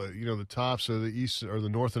Pac-12, the tops of the East or the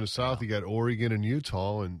North and the South, you got Oregon and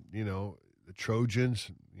Utah, and the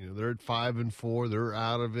Trojans. They're at 5-4. They're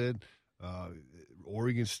out of it.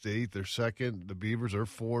 Oregon State, they're second. The Beavers are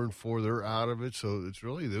 4-4. They're out of it. So it's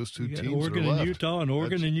really those two teams. Oregon and Utah, and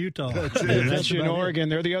Oregon and Utah. That's it. That's in Oregon.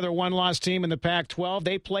 They're the other one-loss team in the Pac-12.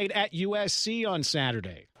 They played at USC on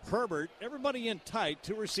Saturday. Herbert, everybody in tight,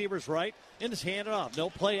 2 receivers right, and is handed off. No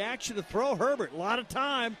play action to throw. Herbert, a lot of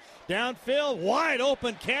time. Downfield, wide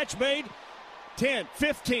open catch made. 10,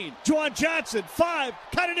 15, Juwan Johnson, 5,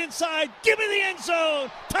 cut it inside. Give me the end zone.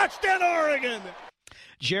 Touchdown, Oregon.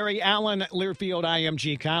 Jerry Allen, Learfield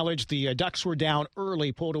IMG College. The Ducks were down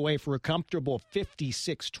early, pulled away for a comfortable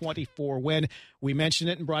 56-24 win. We mentioned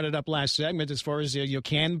it and brought it up last segment as far as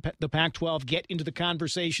can the Pac-12 get into the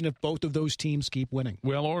conversation if both of those teams keep winning?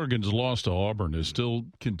 Well, Oregon's loss to Auburn is still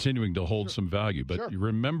continuing to hold some value. But you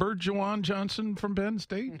remember Juwan Johnson from Penn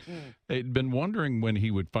State? Mm-hmm. They'd been wondering when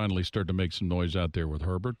he would finally start to make some noise out there with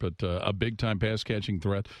Herbert, but a big-time pass-catching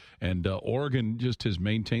threat. And Oregon just has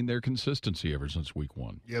maintained their consistency ever since week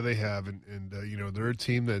 1. Yeah, they have. And they're a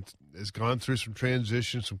team that has gone through some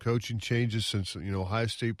transitions, some coaching changes since, Ohio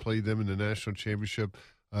State played them in the national championship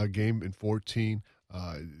game in 2014.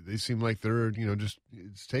 They seem like they're, just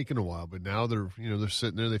it's taken a while, but now they're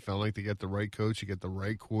sitting there. They found like they got the right coach, you get the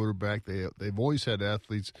right quarterback. They've always had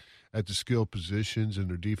athletes at the skill positions, and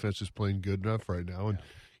their defense is playing good enough right now,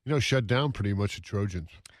 and shut down pretty much the Trojans.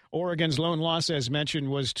 Oregon's lone loss, as mentioned,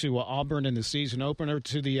 was to Auburn in the season opener.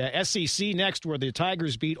 To the SEC next, where the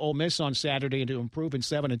Tigers beat Ole Miss on Saturday to improve in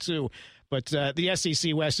 7-2. But the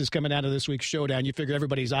SEC West is coming out of this week's showdown. You figure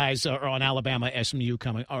everybody's eyes are on Alabama, SMU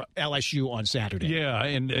coming, or LSU on Saturday. Yeah,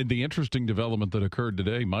 and the interesting development that occurred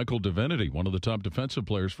today, Michael Divinity, one of the top defensive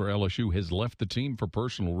players for LSU, has left the team for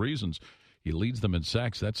personal reasons. He leads them in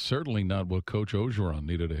sacks. That's certainly not what Coach Orgeron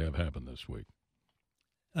needed to have happen this week.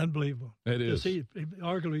 Unbelievable. It is.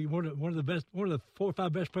 Arguably one of the 4 or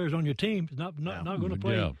 5 best players on your team is not going to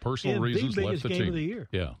play. Yeah, personal reasons the left biggest the game team. of the year.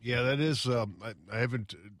 Yeah, that is. I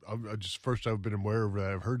haven't. I've been aware of it.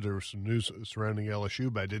 I've heard there was some news surrounding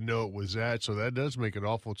LSU, but I didn't know it was that. So that does make it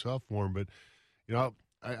awful tough for him. But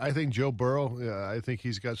I think Joe Burrow. I think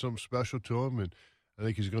he's got something special to him, and I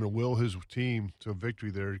think he's going to will his team to a victory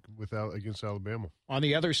there against Alabama. On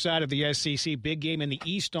the other side of the SEC, big game in the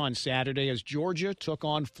East on Saturday as Georgia took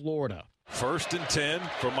on Florida. 1st and 10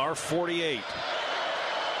 from our 48.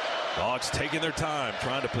 Dogs taking their time,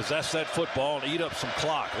 trying to possess that football and eat up some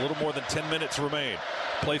clock. A little more than 10 minutes remain.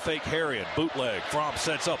 Play fake Harrion, bootleg. Fromm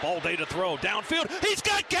sets up all day to throw. Downfield, he's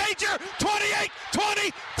got Gager! 28,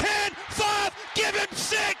 20, 10, 5, give him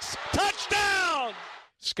 6! Touchdown!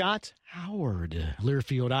 Scott Howard,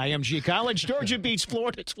 Learfield IMG College. Georgia beats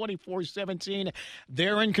Florida 24-17.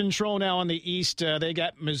 They're in control now in the East. They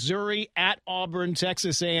got Missouri at Auburn,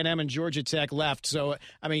 Texas A&M, and Georgia Tech left. So,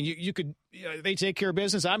 I mean, you could they take care of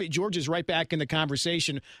business. I mean, Georgia's right back in the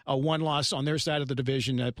conversation. One loss on their side of the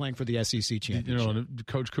division, playing for the SEC championship.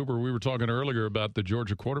 Coach Cooper, we were talking earlier about the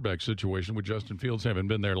Georgia quarterback situation with Justin Fields having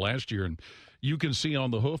been there last year, and you can see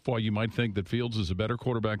on the hoof why you might think that Fields is a better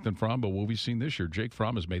quarterback than Fromm, but what we've seen this year, Jake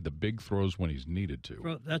Fromm has made the big throws when he's needed to.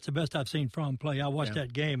 Well, that's the best I've seen Fromm play. I watched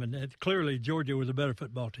that game, and clearly Georgia was a better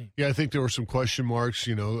football team. Yeah, I think there were some question marks,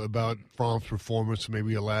 about Fromm's performance,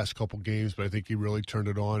 maybe the last couple games, but I think he really turned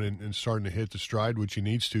it on and starting to hit the stride, which he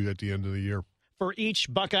needs to at the end of the year. For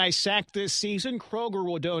each Buckeye sack this season, Kroger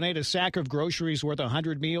will donate a sack of groceries worth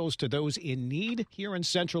 100 meals to those in need here in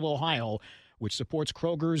Central Ohio, which supports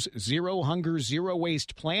Kroger's Zero Hunger, Zero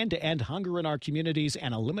Waste plan to end hunger in our communities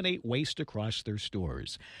and eliminate waste across their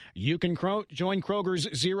stores. You can join Kroger's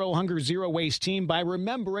Zero Hunger, Zero Waste team by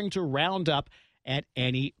remembering to round up at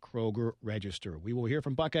any Kroger register. We will hear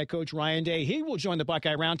from Buckeye coach Ryan Day. He will join the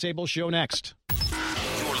Buckeye Roundtable show next.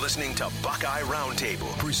 You're listening to Buckeye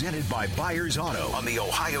Roundtable, presented by Byers Auto on the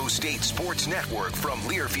Ohio State Sports Network from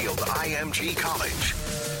Learfield IMG College.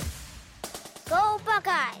 Go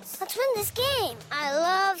Buckeyes! Let's win this game! I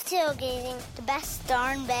love tailgating. The best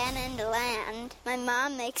darn band in the land. My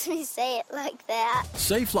mom makes me say it like that.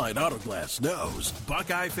 Safelite Auto Glass knows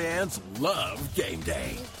Buckeye fans love game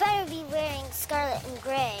day. You better be wearing scarlet and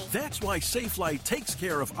gray. That's why Safelite takes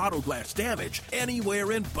care of auto glass damage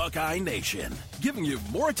anywhere in Buckeye Nation, giving you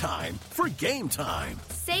more time for game time.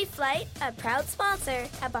 Safelite, a proud sponsor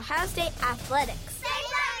of Ohio State Athletics.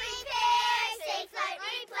 Safelite Repair, Safelite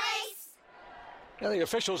Replace. Now, the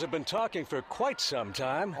officials have been talking for quite some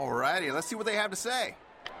time. All righty, let's see what they have to say.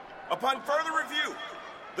 Upon further review,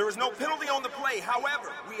 there is no penalty on the play. However,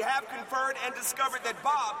 we have conferred and discovered that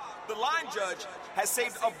Bob, the line judge, has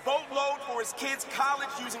saved a boatload for his kids' college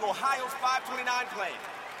using Ohio's 529 plan.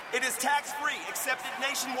 It is tax-free, accepted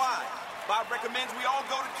nationwide. Bob recommends we all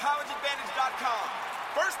go to collegeadvantage.com.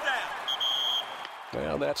 First down.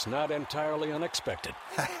 Well, that's not entirely unexpected.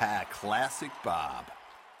 Classic Bob.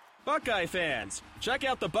 Buckeye fans, check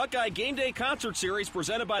out the Buckeye Game Day Concert Series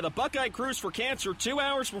presented by the Buckeye Cruise for Cancer 2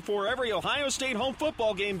 hours before every Ohio State home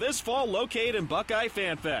football game this fall located in Buckeye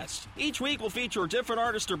Fan Fest. Each week will feature a different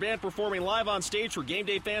artist or band performing live on stage for game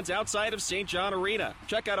day fans outside of St. John Arena.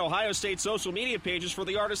 Check out Ohio State's social media pages for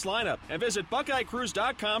the artist lineup and visit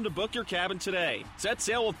BuckeyeCruise.com to book your cabin today. Set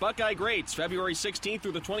sail with Buckeye Greats February 16th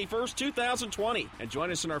through the 21st, 2020, and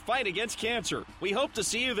join us in our fight against cancer. We hope to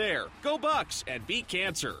see you there. Go Bucks and beat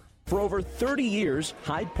cancer. For over 30 years,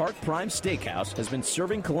 Hyde Park Prime Steakhouse has been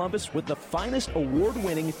serving Columbus with the finest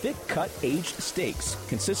award-winning thick-cut aged steaks.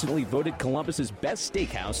 Consistently voted Columbus's best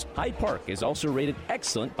steakhouse, Hyde Park is also rated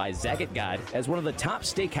excellent by Zagat Guide as one of the top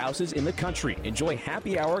steakhouses in the country. Enjoy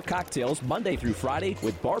happy hour cocktails Monday through Friday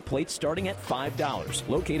with bar plates starting at $5.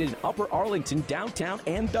 Located in Upper Arlington, downtown,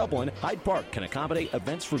 and Dublin, Hyde Park can accommodate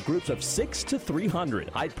events for groups of 6 to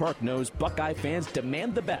 300. Hyde Park knows Buckeye fans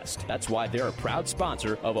demand the best. That's why they're a proud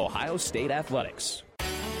sponsor of Ohio State Athletics.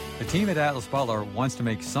 The team at Atlas Butler wants to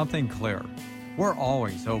make something clear. We're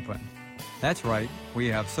always open. That's right, we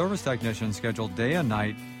have service technicians scheduled day and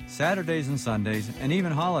night, Saturdays and Sundays, and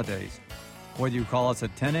even holidays. Whether you call us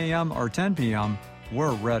at 10 a.m. or 10 p.m.,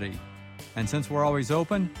 we're ready. And since we're always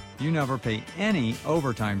open, you never pay any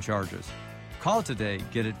overtime charges. Call today,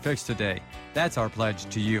 get it fixed today. That's our pledge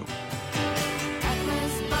to you.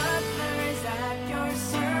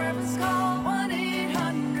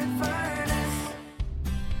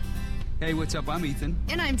 Hey, what's up? I'm Ethan.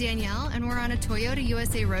 And I'm Danielle, and we're on a Toyota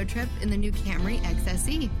USA road trip in the new Camry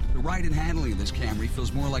XSE. The ride and handling of this Camry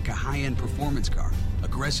feels more like a high-end performance car.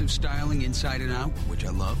 Aggressive styling inside and out, which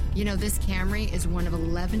I love. You know, this Camry is one of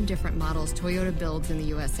 11 different models Toyota builds in the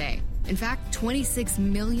USA. In fact, 26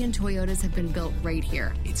 million Toyotas have been built right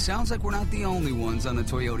here. It sounds like we're not the only ones on the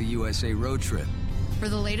Toyota USA road trip. For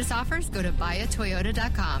the latest offers, go to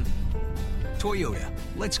buyatoyota.com. Toyota,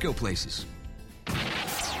 let's go places.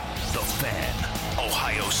 The Fan,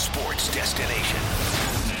 Ohio sports destination.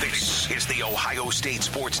 This is the Ohio State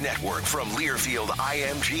Sports Network from Learfield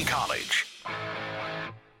IMG College.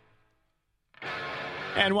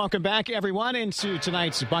 And welcome back, everyone, into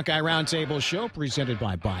tonight's Buckeye Roundtable show presented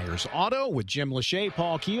by Byers Auto with Jim Lachey,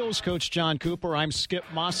 Paul Keels, Coach John Cooper. I'm Skip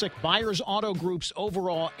Mosic. Byers Auto Group's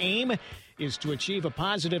overall aim is to achieve a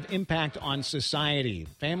positive impact on society.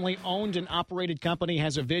 Family-owned and operated company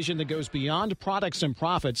has a vision that goes beyond products and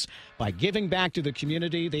profits. By giving back to the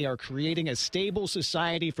community, they are creating a stable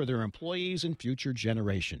society for their employees and future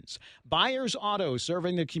generations. Byers Auto,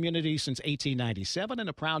 serving the community since 1897 and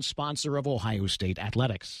a proud sponsor of Ohio State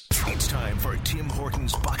Athletics. It's time for Tim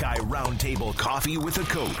Hortons Buckeye Roundtable Coffee with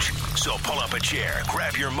a Coach. So pull up a chair,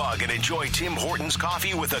 grab your mug, and enjoy Tim Hortons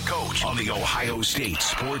Coffee with a Coach on the Ohio State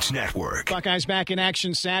Sports Network. Buckeyes back in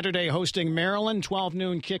action Saturday, hosting Maryland. 12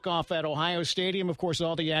 noon kickoff at Ohio Stadium. Of course,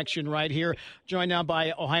 all the action right here. Joined now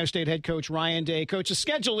by Ohio State head coach Ryan Day. Coach, the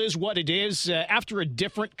schedule is what it is. After a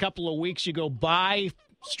different couple of weeks, you go bye,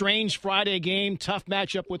 strange Friday game, tough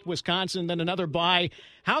matchup with Wisconsin, then another bye.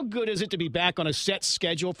 How good is it to be back on a set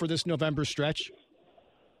schedule for this November stretch?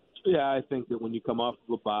 Yeah, I think that when you come off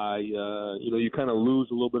of a bye, you kind of lose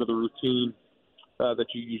a little bit of the routine that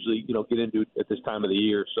you usually, get into at this time of the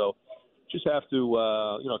year. So just have to,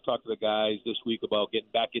 talk to the guys this week about getting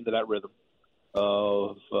back into that rhythm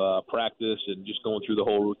of practice and just going through the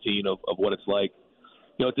whole routine of what it's like,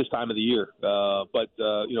 at this time of the year. But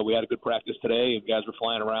we had a good practice today, and guys were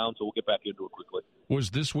flying around, so we'll get back into it quickly.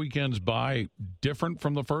 Was this weekend's bye different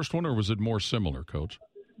from the first one, or was it more similar, Coach?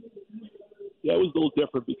 Yeah, it was a little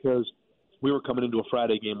different because we were coming into a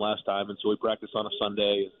Friday game last time, and so we practiced on a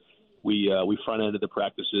Sunday. We front-ended the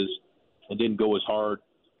practices and didn't go as hard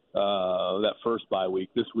that first bye week.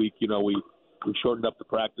 This week, we shortened up the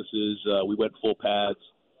practices. We went full pads,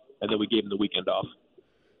 and then we gave them the weekend off.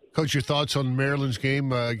 Coach, your thoughts on Maryland's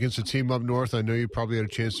game against the team up north? I know you probably had a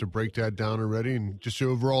chance to break that down already, and just your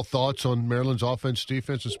overall thoughts on Maryland's offense,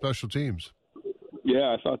 defense, and special teams.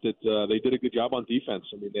 Yeah, I thought that they did a good job on defense.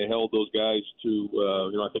 I mean, they held those guys to,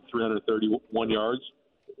 I think 331 yards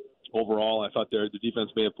overall. I thought the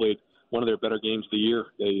defense may have played one of their better games of the year.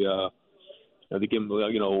 They gave them,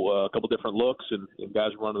 a couple different looks, and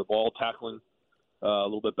guys were running the ball, tackling a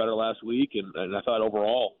little bit better last week. And I thought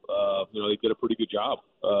overall, they did a pretty good job.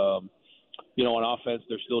 On offense,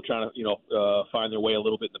 they're still trying to, find their way a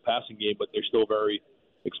little bit in the passing game, but they're still very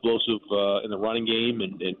explosive in the running game,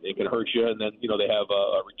 and it can hurt you. And then, they have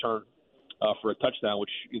a return for a touchdown,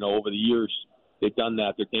 which, over the years they've done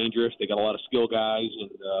that. They're dangerous. They got a lot of skill guys, and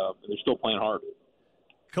they're still playing hard.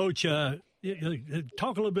 Coach,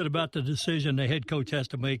 talk a little bit about the decision the head coach has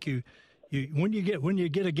to make. When you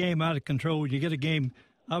get a game out of control, you get a game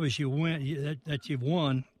obviously that you've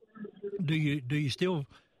won.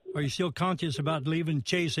 Are you still conscious about leaving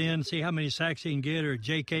Chase in, see how many sacks he can get, or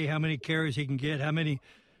J.K. how many carries he can get, how many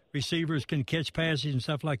receivers can catch passes and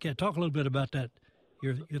stuff like that? Talk a little bit about that.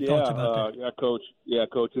 Your thoughts about that. Yeah,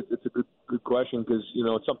 Coach. It's a good question because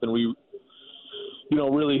it's something we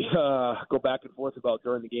really go back and forth about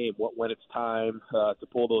during the game. When it's time to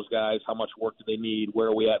pull those guys, how much work do they need? Where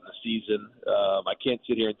are we at in the season? I can't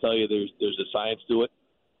sit here and tell you there's a science to it,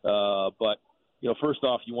 but. First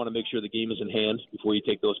off, you want to make sure the game is in hand before you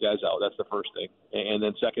take those guys out. That's the first thing. And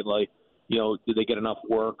then secondly, do they get enough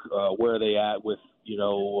work? Where are they at with,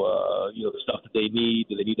 the stuff that they need?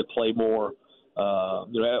 Do they need to play more?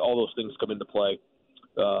 All those things come into play.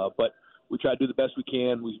 But we try to do the best we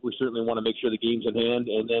can. We certainly want to make sure the game's in hand.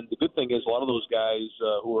 And then the good thing is a lot of those guys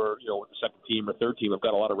who are, with the second team or third team have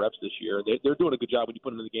got a lot of reps this year. They're doing a good job when you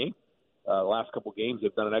put them in the game. The last couple of games,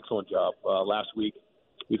 they've done an excellent job. Last week,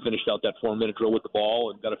 we finished out that 4-minute drill with the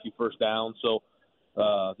ball and got a few first downs. So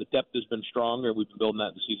the depth has been stronger. We've been building that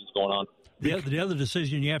as the season's going on. The other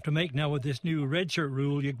decision you have to make now with this new redshirt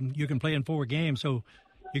rule, you can play in 4 games. So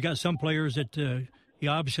you got some players that you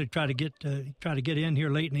obviously try to get in here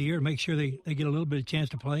late in the year, make sure they get a little bit of chance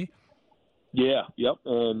to play. Yeah, yep.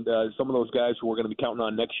 And some of those guys who we're going to be counting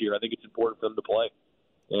on next year, I think it's important for them to play.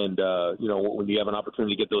 And when you have an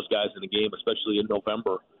opportunity to get those guys in the game, especially in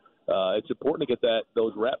November. It's important to get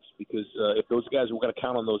those reps because if those guys, we're going to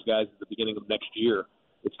count on those guys at the beginning of next year,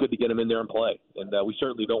 it's good to get them in there and play. And we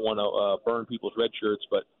certainly don't want to burn people's red shirts,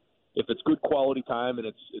 but if it's good quality time and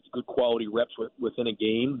it's good quality reps within a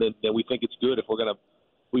game, then we think it's good. If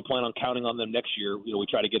we plan on counting on them next year, we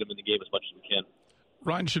try to get them in the game as much as we can.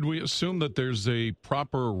 Ryan, should we assume that there's a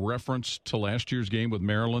proper reference to last year's game with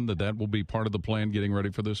Maryland, that will be part of the plan getting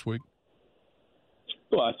ready for this week?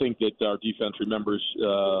 Well, I think that our defense remembers,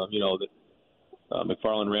 that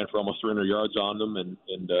McFarland ran for almost 300 yards on them, and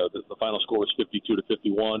the final score was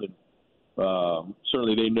 52-51. And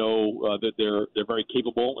certainly they know that they're very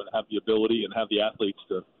capable and have the ability and have the athletes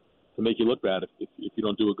to make you look bad if you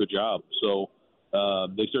don't do a good job. So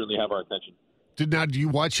they certainly have our attention. Do you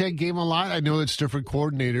watch that game a lot? I know it's different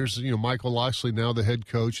coordinators. Michael Loxley now the head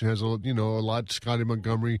coach and has a lot. Scotty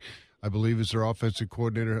Montgomery, I believe, is their offensive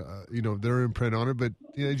coordinator. Their imprint on it. But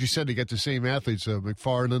as you said, they got the same athletes.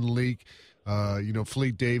 McFarland, Leak,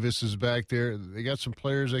 Fleet Davis is back there. They got some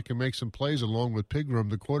players that can make some plays along with Pigram,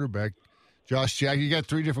 the quarterback. Josh Jack, you got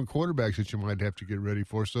 3 different quarterbacks that you might have to get ready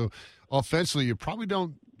for. So offensively, you probably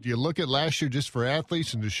don't. Do you look at last year just for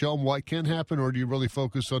athletes and to show them what can happen, or do you really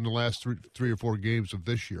focus on the last three or four games of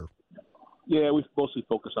this year? Yeah, we mostly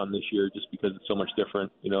focus on this year just because it's so much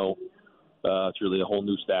different. It's really a whole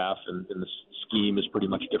new staff, and the scheme is pretty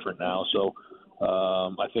much different now. So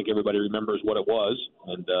I think everybody remembers what it was,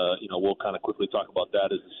 and we'll kind of quickly talk about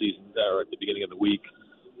that as the season or at the beginning of the week.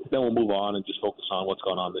 Then we'll move on and just focus on what's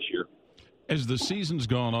going on this year. As the season's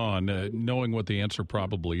gone on, knowing what the answer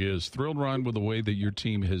probably is, thrilled, Ron, with the way that your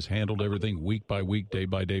team has handled everything week by week, day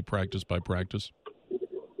by day, practice by practice?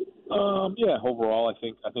 Yeah, overall, I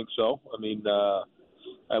think so. I mean,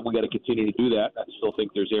 we got to continue to do that. I still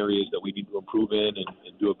think there's areas that we need to improve in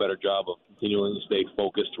and do a better job of continuing to stay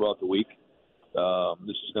focused throughout the week.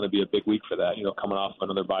 This is going to be a big week for that, coming off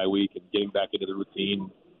another bye week and getting back into the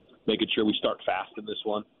routine, making sure we start fast in this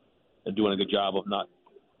one and doing a good job of not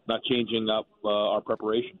changing up our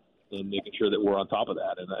preparation and making sure that we're on top of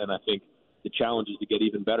that. And I think the challenge is to get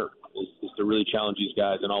even better, is to really challenge these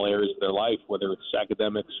guys in all areas of their life, whether it's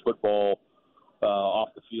academics, football, off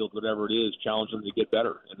the field, whatever it is, challenge them to get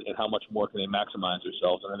better and how much more can they maximize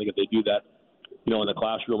themselves. And I think if they do that, in the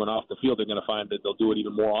classroom and off the field, they're going to find that they'll do it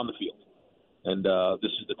even more on the field. And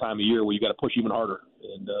this is the time of year where you got to push even harder.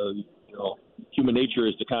 And, human nature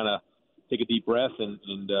is to kind of take a deep breath and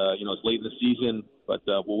it's late in the season, but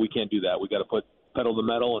we can't do that. We got to put pedal to the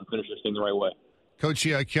metal and finish this thing the right way. Coach,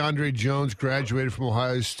 Keandre Jones graduated from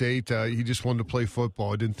Ohio State. He just wanted to play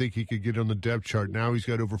football. I didn't think he could get on the depth chart. Now he's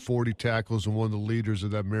got over 40 tackles and one of the leaders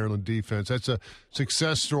of that Maryland defense. That's a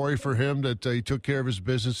success story for him that he took care of his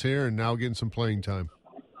business here and now getting some playing time.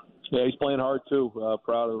 Yeah, he's playing hard too.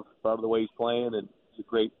 Proud of the way he's playing, and he's a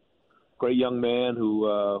great young man who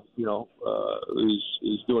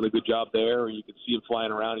is doing a good job there. You can see him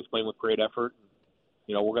flying around. He's playing with great effort.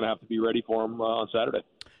 We're going to have to be ready for him on Saturday.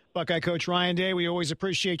 Buckeye Coach Ryan Day, we always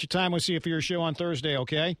appreciate your time. We'll see you for your show on Thursday,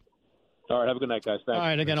 okay? All right, have a good night, guys. Thanks. All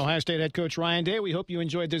right, again, Ohio State head coach Ryan Day. We hope you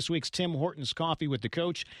enjoyed this week's Tim Hortons Coffee with the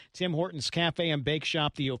Coach. Tim Hortons Cafe and Bake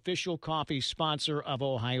Shop, the official coffee sponsor of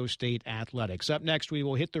Ohio State Athletics. Up next, we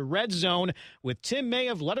will hit the red zone with Tim May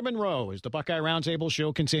of Letterman Row as the Buckeye Roundtable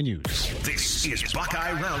show continues. This is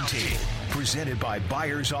Buckeye Roundtable, presented by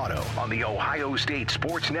Byers Auto on the Ohio State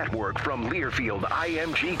Sports Network from Learfield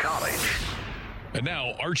IMG College. And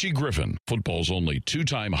now, Archie Griffin, football's only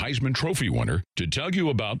two-time Heisman Trophy winner, to tell you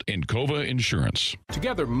about Encova Insurance.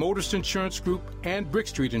 Together, Motorist Insurance Group and Brick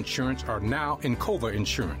Street Insurance are now Encova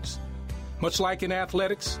Insurance. Much like in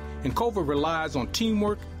athletics, Encova relies on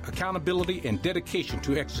teamwork, accountability, and dedication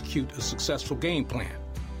to execute a successful game plan.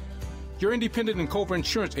 Your independent Encova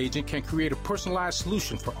insurance agent can create a personalized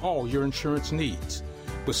solution for all your insurance needs.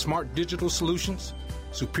 With smart digital solutions,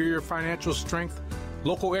 superior financial strength,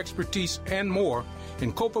 local expertise, and more,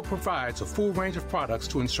 Encova provides a full range of products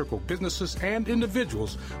to encircle businesses and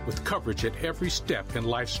individuals with coverage at every step in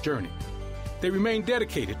life's journey. They remain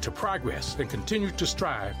dedicated to progress and continue to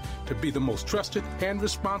strive to be the most trusted and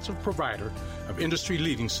responsive provider of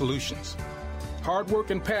industry-leading solutions. Hard work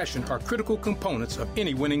and passion are critical components of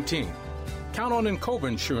any winning team. Count on Encova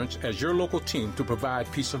Insurance as your local team to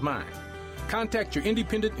provide peace of mind. Contact your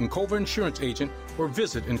independent Encova insurance agent or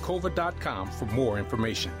visit Encova.com for more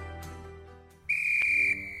information.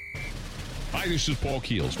 Hi, this is Paul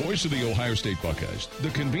Keels, voice of the Ohio State Buckeyes. The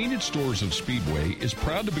convenience stores of Speedway is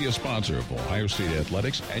proud to be a sponsor of Ohio State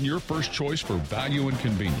Athletics and your first choice for value and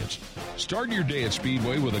convenience. Start your day at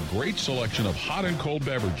Speedway with a great selection of hot and cold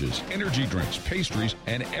beverages, energy drinks, pastries,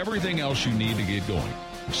 and everything else you need to get going.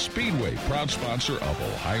 Speedway, proud sponsor of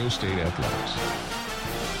Ohio State Athletics.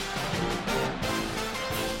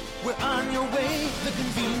 We're on your way, the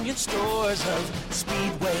convenience stores of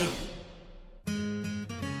Speedway.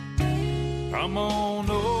 Come on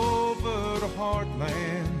over to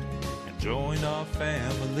Heartland and join our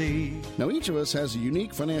family. Now, each of us has a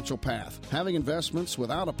unique financial path. Having investments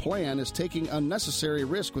without a plan is taking unnecessary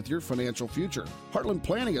risk with your financial future. Heartland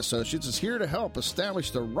Planning Associates is here to help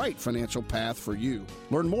establish the right financial path for you.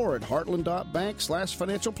 Learn more at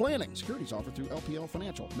heartland.bank/financial planning. Securities offered through LPL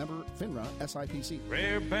Financial. Member FINRA SIPC.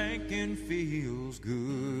 Rare banking feels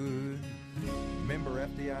good. Member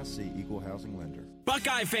FDIC, Equal Housing Lender.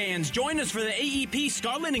 Buckeye fans, join us for the AEP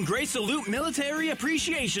Scarlet and Gray Salute Military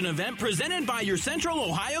Appreciation Event presented by your Central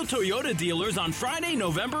Ohio Toyota dealers on Friday,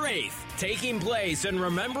 November 8th. Taking place in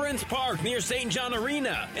Remembrance Park near St. John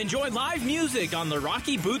Arena. Enjoy live music on the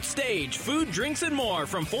Rocky Boot stage, food, drinks, and more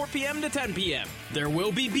from 4 p.m. to 10 p.m. There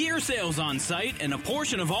will be beer sales on site, and a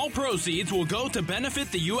portion of all proceeds will go to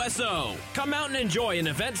benefit the USO. Come out and enjoy an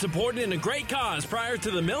event supporting a great cause prior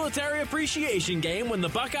to the Military Appreciation Game when the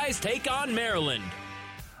Buckeyes take on Maryland.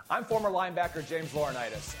 I'm former linebacker James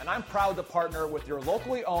Laurinaitis, and I'm proud to partner with your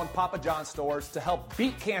locally owned Papa John's stores to help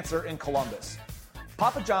beat cancer in Columbus.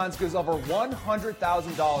 Papa John's gives over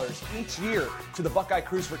 $100,000 each year to the Buckeye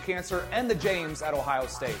Cruise for Cancer and the James at Ohio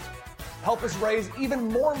State. Help us raise even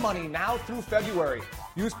more money now through February.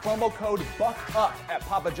 Use promo code BUCKUP at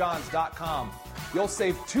papajohns.com. You'll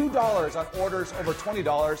save $2 on orders over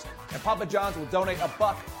 $20, and Papa John's will donate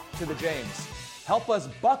 $1 to the James. Help us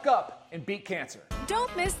buck up and beat cancer.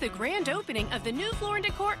 Don't miss the grand opening of the new Floor &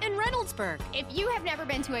 Decor in Reynoldsburg. If you have never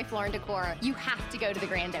been to a Floor & Decor, you have to go to the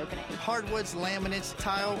grand opening. Hardwoods, laminates,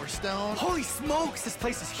 tile, or stone. Holy smokes, this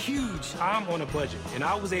place is huge. I'm on a budget, and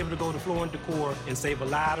I was able to go to Floor & Decor and save a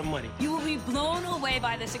lot of money. You will be blown away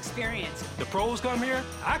by this experience. The pros come here,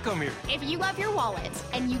 I come here. If you love your wallet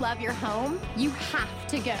and you love your home, you have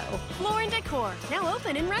to go. Floor & Decor, now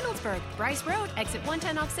open in Reynoldsburg. Bryce Road, exit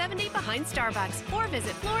 110 off 70 behind Starbucks, or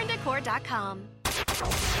visit flooranddecor.com.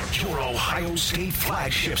 Your Ohio State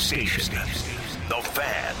flagship station, The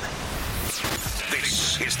Fan.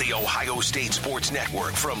 This is the Ohio State Sports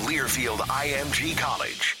Network from Learfield IMG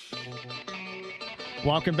College.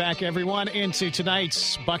 Welcome back, everyone, into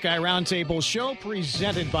tonight's Buckeye Roundtable show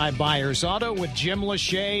presented by Byers Auto with Jim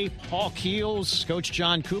Lachey, Paul Keels, Coach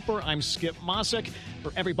John Cooper. I'm Skip Mosic.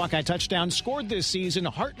 For every Buckeye touchdown scored this season,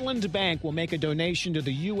 Heartland Bank will make a donation to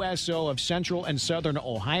the USO of Central and Southern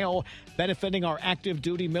Ohio, benefiting our active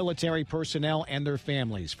duty military personnel and their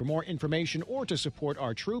families. For more information or to support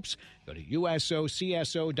our troops, go to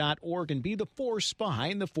usocso.org and be the force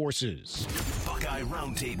behind the forces. Buckeye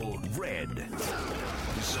Roundtable Red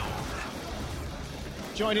Zone.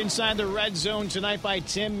 Joined inside the Red Zone tonight by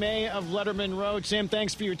Tim May of Letterman Row. Tim,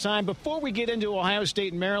 thanks for your time. Before we get into Ohio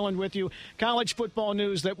State and Maryland with you, college football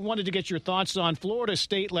news that wanted to get your thoughts on. Florida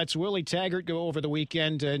State lets Willie Taggart go over the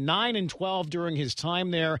weekend, 9-12 during his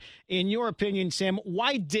time there. In your opinion, Tim,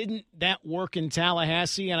 why didn't that work in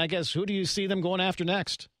Tallahassee? And I guess who do you see them going after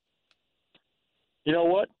next? You know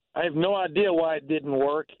what? I have no idea why it didn't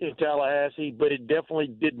work in Tallahassee, but it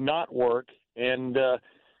definitely did not work. And,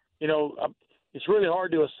 it's really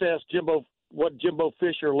hard to assess what Jimbo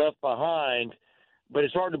Fisher left behind, but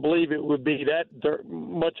it's hard to believe it would be that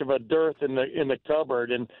much of a dearth in the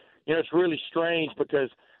cupboard. And it's really strange because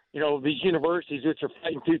these universities, which are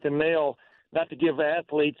fighting tooth and nail, not to give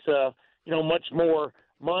athletes much more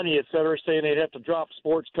money, et cetera, saying they'd have to drop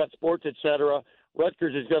sports, cut sports, et cetera.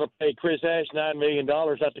 Rutgers is going to pay Chris Ash $9 million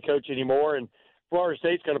not to coach anymore, and Florida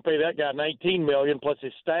State's going to pay that guy $19 million plus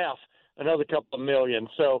his staff another couple of million.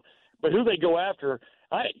 So. But who they go after,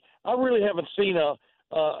 I really haven't seen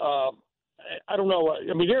I don't know.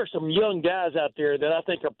 I mean, there are some young guys out there that I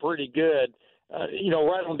think are pretty good,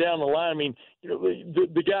 right on down the line. I mean,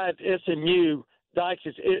 the guy at SMU, Dykes,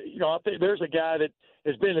 I think there's a guy that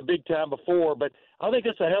has been a big time before, but I think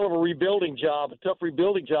it's a hell of a rebuilding job, a tough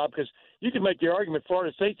rebuilding job, because you can make the argument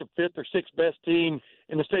Florida State's the fifth or sixth best team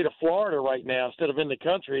in the state of Florida right now instead of in the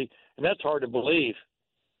country, and that's hard to believe.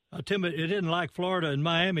 Tim, it isn't like Florida and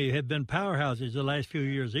Miami have been powerhouses the last few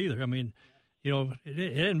years either. I mean,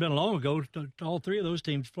 it hadn't been long ago. All three of those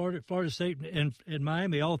teams, Florida State and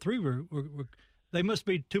Miami, all three were they must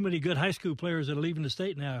be too many good high school players that are leaving the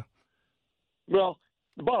state now. Well,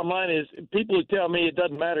 the bottom line is people who tell me it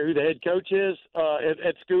doesn't matter who the head coach is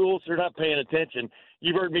at schools, they're not paying attention.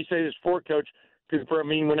 You've heard me say this before, Coach Cooper. I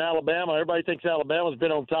mean, when Alabama, everybody thinks Alabama's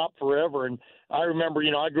been on top forever, and I remember,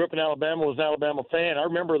 I grew up in Alabama, was an Alabama fan. I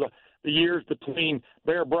remember the years between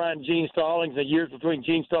Bear Bryant and Gene Stallings, the years between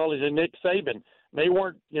Gene Stallings and Nick Saban. They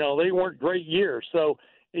weren't great years. So,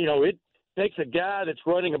 it takes a guy that's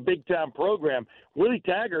running a big-time program. Willie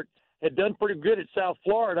Taggart had done pretty good at South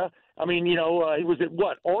Florida. I mean, he was at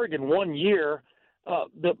Oregon 1 year.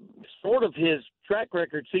 The sort of his track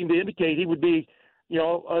record seemed to indicate he would be,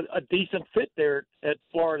 a decent fit there at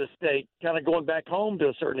Florida State, kind of going back home to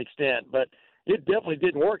a certain extent. But it definitely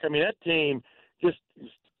didn't work. I mean, that team just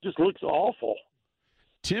looks awful.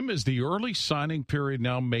 Tim, is the early signing period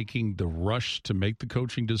now making the rush to make the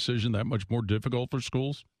coaching decision that much more difficult for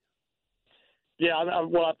schools? Yeah,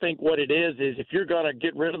 I think what it is if you're going to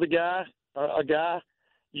get rid of a guy,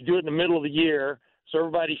 you do it in the middle of the year so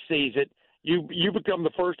everybody sees it. You become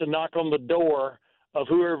the first to knock on the door of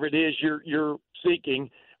whoever it is you're seeking.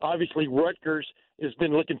 Obviously, Rutgers has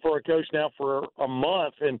been looking for a coach now for a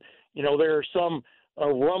month, and there are some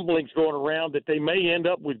rumblings going around that they may end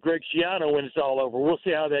up with Greg Schiano when it's all over. We'll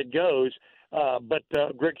see how that goes. But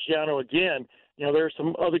Greg Schiano, again, there are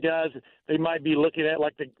some other guys they might be looking at,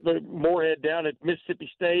 like the Moorhead down at Mississippi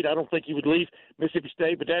State. I don't think he would leave Mississippi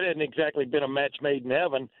State, but that hasn't exactly been a match made in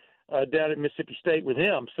heaven down at Mississippi State with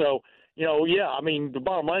him. So, I mean, the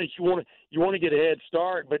bottom line is you want to get a head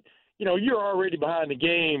start, but you're already behind the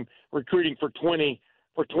game recruiting for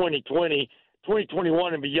 2020.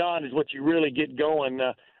 2021 and beyond is what you really get going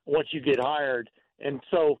once you get hired. And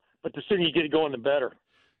so, but the sooner you get it going, the better.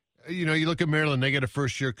 You look at Maryland, they got a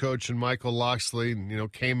first-year coach in Michael Locksley,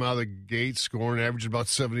 and, came out of the gate scoring, averaging about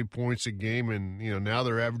 70 points a game, and, now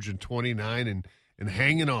they're averaging 29 and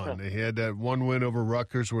hanging on. They had that one win over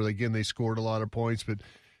Rutgers where, again, they scored a lot of points. But,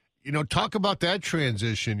 talk about that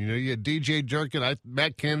transition. You had DJ Durkin,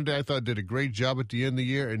 Matt Canada, I thought, did a great job at the end of the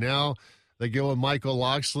year, and now they go with Michael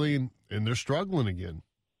Locksley, and they're struggling again.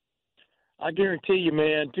 I guarantee you,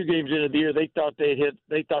 man, 2 games into the year, they thought they'd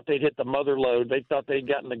hit the mother lode. They thought they'd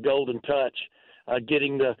gotten the golden touch,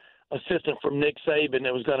 getting the assistant from Nick Saban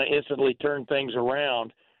that was going to instantly turn things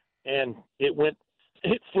around. And it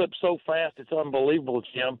flipped so fast, it's unbelievable,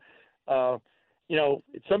 Jim.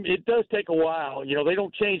 It does take a while. They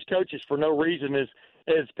don't change coaches for no reason,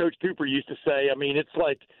 as Coach Cooper used to say. I mean, it's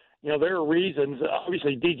like, there are reasons.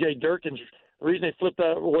 Obviously, DJ Durkin's the reason they flipped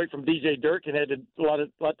away from DJ Durkin had a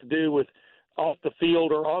lot to do with off the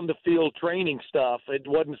field or on the field training stuff. It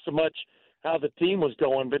wasn't so much how the team was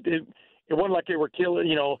going, but it wasn't like they were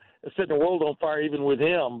killing, setting the world on fire even with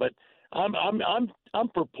him. But I'm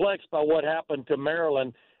perplexed by what happened to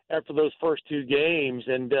Maryland after those first two games.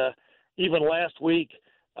 And even last week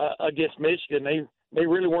against Michigan, they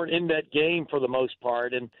really weren't in that game for the most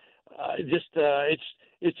part. And it's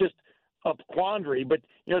just a quandary. But,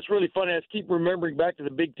 it's really funny. I keep remembering back to the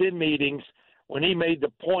Big Ten meetings when he made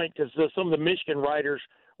the point, because some of the Michigan writers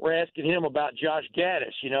were asking him about Josh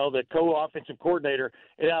Gaddis, the co-offensive coordinator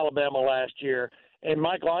at Alabama last year. And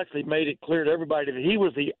Mike Locksley made it clear to everybody that he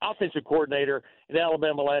was the offensive coordinator at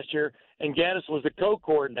Alabama last year, and Gaddis was the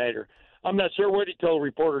co-coordinator. I'm not sure what he told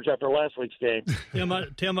reporters after last week's game.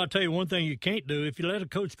 Tim, I'll tell you one thing you can't do. If you let a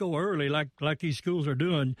coach go early, like these schools are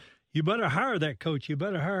doing, you better hire that coach. You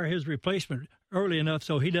better hire his replacement early enough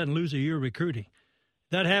so he doesn't lose a year recruiting.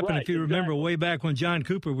 That happened, if you remember, way back when John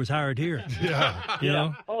Cooper was hired here. Yeah. You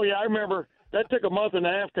know? Oh, yeah, I remember. That took a month and a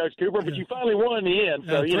half, Coach Cooper, but you finally won in the end.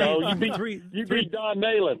 So, you beat Don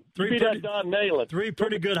Nalen. Don Nalen. Three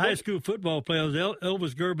pretty good high school football players,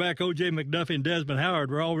 Elvis Gerback, O.J. McDuffie, and Desmond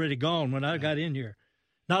Howard, were already gone when I got in here.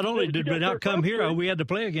 Not only did we not come here, we had to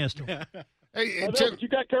play against them. Hey, but you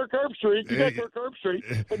got Kirk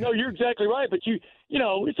Herbstreit. But no, you're exactly right. But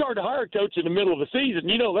it's hard to hire a coach in the middle of the season.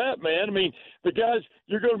 You know that, man. I mean, the guys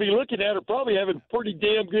you're going to be looking at are probably having pretty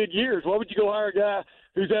damn good years. Why would you go hire a guy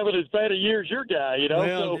who's having as bad a year as your guy?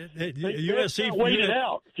 Well, so USC, wait it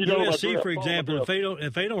out. USC, for example,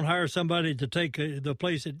 if they don't hire somebody to take the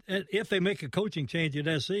place, if they make a coaching change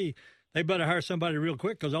at SC, they better hire somebody real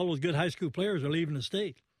quick because all those good high school players are leaving the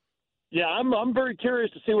state. Yeah, I'm very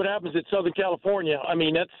curious to see what happens at Southern California. I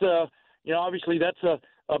mean, that's obviously that's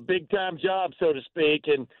a big time job, so to speak,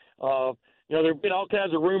 and there have been all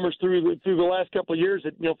kinds of rumors through the last couple of years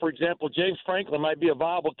that for example, James Franklin might be a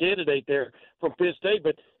viable candidate there from Penn State,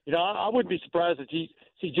 but I wouldn't be surprised to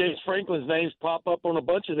see James Franklin's names pop up on a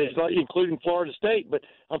bunch of these, including Florida State. But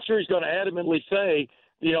I'm sure he's going to adamantly say,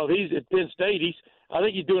 he's at Penn State. I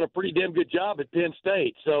think he's doing a pretty damn good job at Penn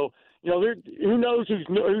State. So who knows whose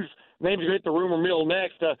name's going to hit the rumor mill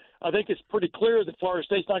next. I think it's pretty clear that Florida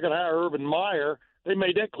State's not going to hire Urban Meyer. They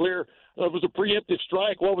made that clear. It was a preemptive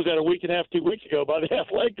strike. What was that, a week and a half, 2 weeks ago by the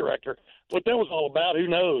athletic director? What that was all about, who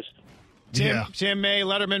knows? Tim May,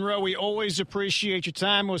 Letterman Row, we always appreciate your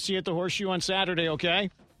time. We'll see you at the Horseshoe on Saturday, okay?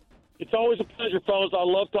 It's always a pleasure, fellas. I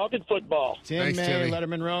love talking football. Thanks, May, Timmy.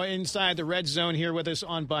 Letterman Row, inside the red zone here with us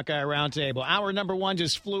on Buckeye Roundtable. Hour number 1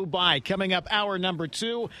 just flew by. Coming up, hour number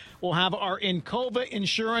 2, we'll have our Encova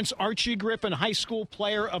Insurance Archie Griffin High School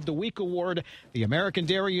Player of the Week Award, the American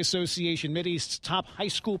Dairy Association Mid-East's top high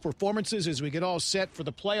school performances as we get all set for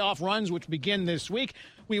the playoff runs, which begin this week.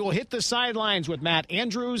 We will hit the sidelines with Matt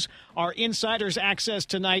Andrews. Our insiders access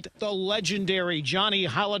tonight, the legendary Johnny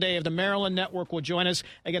Holiday of the Maryland Network will join us.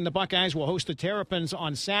 Again, the Buckeyes will host the Terrapins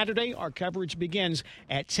on Saturday. Our coverage begins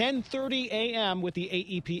at 10:30 a.m. with the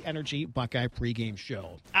AEP Energy Buckeye pregame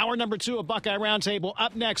show. Hour number 2 of Buckeye Roundtable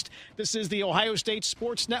up next. This is the Ohio State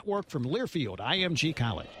Sports Network from Learfield IMG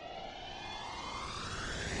College.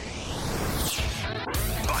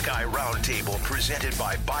 Buckeye Roundtable, presented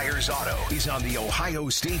by Byers Auto, is on the Ohio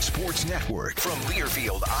State Sports Network from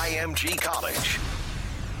Learfield IMG College.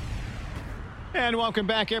 And welcome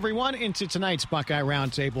back, everyone, into tonight's Buckeye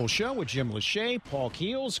Roundtable show with Jim Lachey, Paul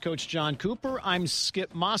Keels, Coach John Cooper. I'm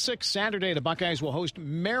Skip Mosic. Saturday, the Buckeyes will host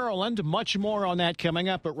Maryland. Much more on that coming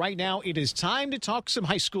up. But right now, it is time to talk some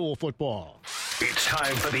high school football. It's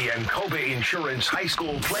time for the Encova Insurance High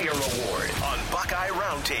School Player Award on Buckeye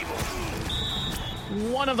Roundtable.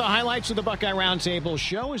 One of the highlights of the Buckeye Roundtable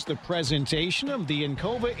show is the presentation of the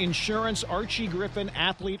Encova Insurance Archie Griffin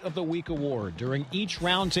Athlete of the Week Award. During each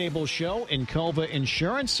Roundtable show, Encova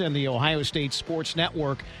Insurance and the Ohio State Sports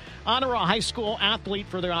Network honor a high school athlete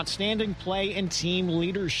for their outstanding play and team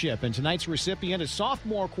leadership. And tonight's recipient is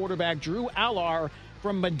sophomore quarterback Drew Allar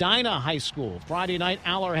from Medina High School. Friday night,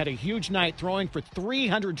 Allar had a huge night, throwing for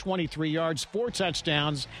 323 yards, 4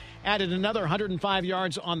 touchdowns, added another 105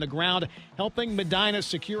 yards on the ground, helping Medina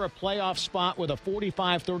secure a playoff spot with a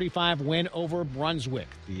 45-35 win over Brunswick.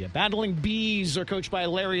 The Battling Bees are coached by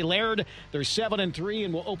Larry Laird. They're 7-3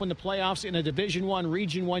 and will open the playoffs in a Division I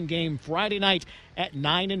Region I game Friday night at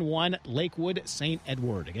 9-1 Lakewood St.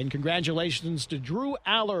 Edward. Again, congratulations to Drew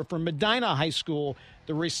Allar from Medina High School,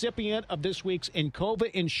 the recipient of this week's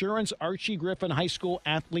Encova Insurance Archie Griffin High School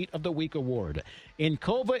Athlete of the Week Award.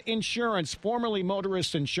 Encova Insurance, formerly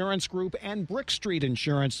Motorist Insurance Group, and Brick Street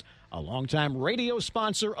Insurance, a longtime radio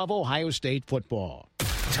sponsor of Ohio State football.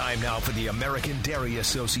 Time now for the American Dairy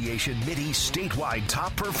Association Mid-East statewide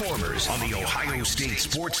top performers on the Ohio State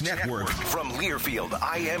Sports Network from Learfield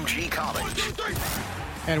IMG College.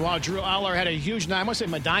 And while Drew Aller had a huge night, I must say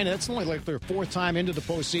Medina, that's only like their fourth time into the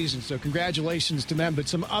postseason, so congratulations to them. But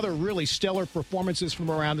some other really stellar performances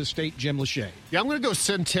from around the state, Jim Lachey. Yeah, I'm going to go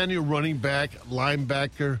Centennial running back,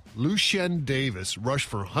 linebacker Lucien Davis. Rushed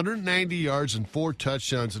for 190 yards and 4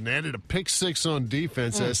 touchdowns and added a pick 6 on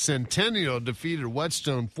defense as Centennial defeated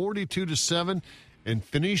Whetstone 42-7. And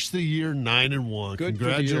finished the year 9-1. Good.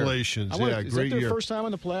 Congratulations. Great year. Is that their first time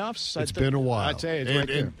in the playoffs? It's been a while. I tell you, it's right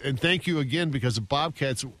there. And thank you again, because the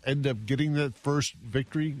Bobcats end up getting that first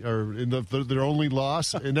victory, or in their only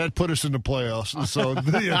loss, and that put us in the playoffs. So,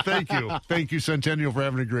 yeah, thank you. Thank you, Centennial, for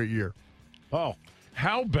having a great year. Oh,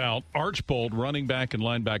 how about Archbold running back and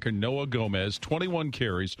linebacker Noah Gomez, 21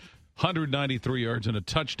 carries, 193 yards, and a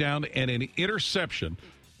touchdown and an interception,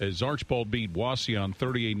 as Archbold beat Wauseon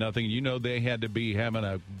 38-0. You know they had to be having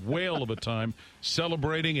a whale of a time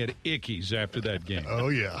celebrating at Ickey's after that game. Oh,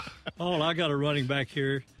 yeah. Oh, I got a running back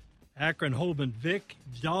here. Akron Holman Vic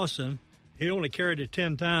Dawson. He only carried it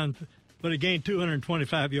 10 times, but he gained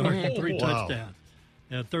 225 yards and 3 touchdowns.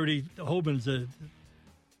 30 Holman's a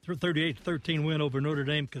 38-13 win over Notre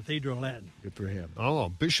Dame Cathedral Latin. Good for him. Oh,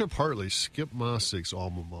 Bishop Hartley, Skip Mosic's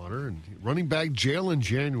alma mater, and running back Jalen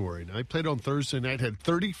January. Now, he played on Thursday night, had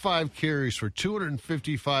 35 carries for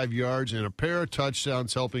 255 yards and a pair of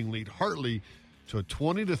touchdowns, helping lead Hartley to a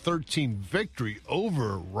 20-13 victory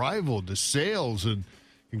over rival DeSales. And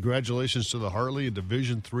congratulations to the Hartley in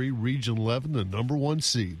Division III, Region 11, the number 1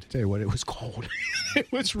 seed. Tell you what, it was cold. It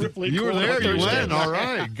was really cold. You were there, you went. All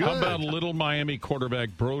right, good. How about Little Miami quarterback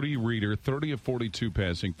Brody Reeder, 30 of 42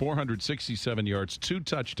 passing, 467 yards,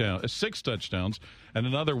 6 touchdowns, and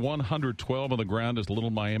another 112 on the ground as Little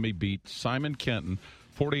Miami beat Simon Kenton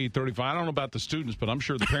 48-35. I don't know about the students, but I'm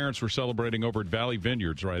sure the parents were celebrating over at Valley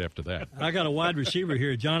Vineyards right after that. I got a wide receiver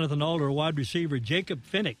here, Jonathan Alder, a wide receiver, Jacob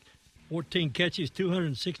Finnick. 14 catches,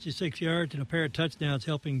 266 yards, and a pair of touchdowns,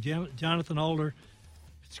 helping Jonathan Alder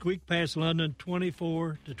squeak past London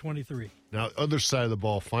 24-23. Now, other side of the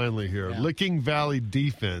ball finally here. Yeah. Licking Valley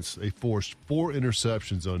defense. They forced 4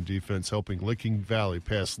 interceptions on defense, helping Licking Valley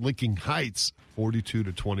pass Licking Heights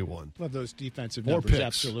 42-21. Love those defensive More numbers, picks.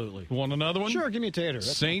 absolutely. Want another one? Sure, give me a tater.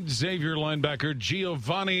 St. Xavier linebacker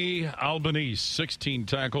Giovanni Albanese, 16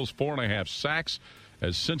 tackles, 4.5 sacks,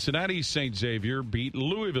 as Cincinnati St. Xavier beat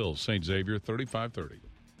Louisville St. Xavier 35-30.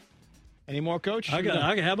 Any more, Coach? How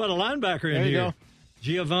about a linebacker in here? There you go.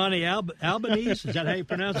 Giovanni Albanese, is that how you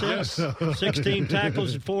pronounce that? Yes. 16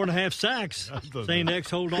 tackles and 4.5 sacks. St. X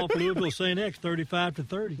hold off Louisville St. X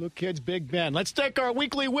 35-30. Look, kids, Big Ben. Let's take our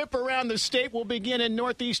weekly whip around the state. We'll begin in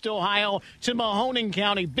Northeast Ohio to Mahoning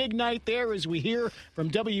County. Big night there as we hear from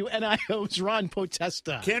WNIO's Ron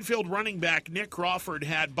Potesta. Canfield running back Nick Crawford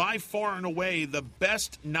had by far and away the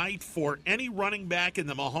best night for any running back in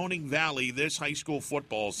the Mahoning Valley this high school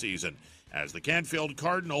football season, as the Canfield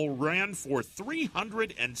Cardinal ran for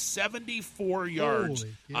 374 yards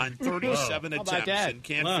on 37 attempts in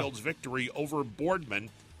Canfield's victory over Boardman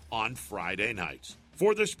on Friday night.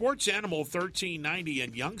 For the Sports Animal 1390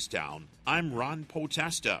 in Youngstown, I'm Ron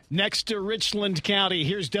Potesta. Next to Richland County,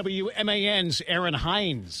 here's WMAN's Aaron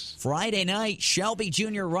Hines. Friday night, Shelby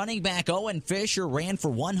Junior running back Owen Fisher ran for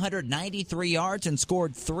 193 yards and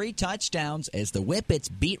scored 3 touchdowns as the Whippets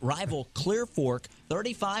beat rival Clear Fork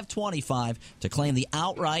 35-25 to claim the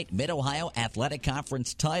outright Mid-Ohio Athletic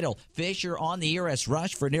Conference title. Fisher on the year has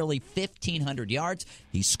rushed for nearly 1,500 yards.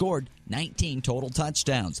 He scored 19 total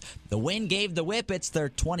touchdowns. The win gave the Whippets their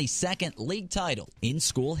 22nd league title in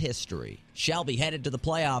school history. Shelby headed to the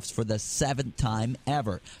playoffs for the 7th time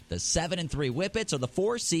ever. The 7-3 Whippets are the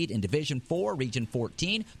 4 seed in Division 4, Region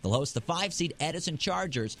 14. They'll host the 5 seed Edison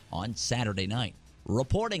Chargers on Saturday night.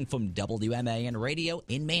 Reporting from WMAN Radio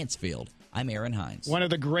in Mansfield, I'm Aaron Hines. One of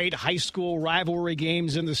the great high school rivalry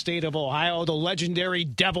games in the state of Ohio, the legendary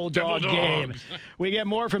Devil Dog game. We get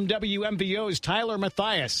more from WMVO's Tyler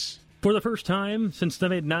Mathias. For the first time since the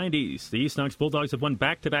mid-'90s, the East Knox Bulldogs have won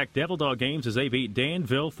back-to-back Devil Dog games as they beat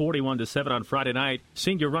Danville 41-7 on Friday night.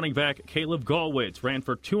 Senior running back Caleb Galwitz ran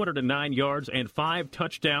for 209 yards and 5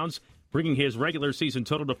 touchdowns, bringing his regular season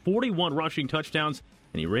total to 41 rushing touchdowns,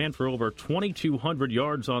 and he ran for over 2,200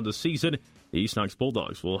 yards on the season. The East Knox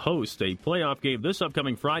Bulldogs will host a playoff game this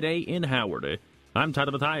upcoming Friday in Howard. I'm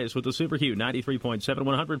Tyler Mathias with the Super Q 93.7,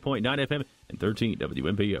 100.9 FM, and 13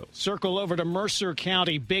 WMPO. Circle over to Mercer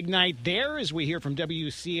County. Big night there as we hear from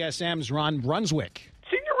WCSM's Ron Brunswick.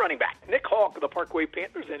 Senior running back Nick Hawk of the Parkway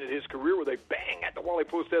Panthers ended his career with a bang at the Wally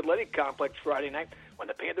Post Athletic Complex Friday night when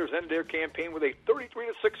the Panthers ended their campaign with a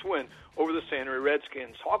 33-6 win over the San Jose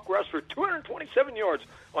Redskins. Hawk rushed for 227 yards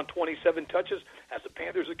on 27 touches as the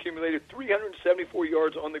Panthers accumulated 374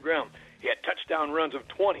 yards on the ground. He had touchdown runs of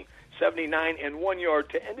 20, 79 and 1 yard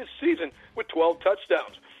to end his season with 12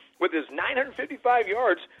 touchdowns. With his 955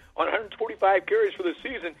 yards on 145 carries for the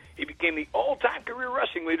season, he became the all-time career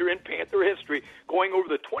rushing leader in Panther history, going over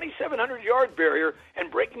the 2,700-yard barrier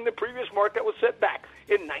and breaking the previous mark that was set back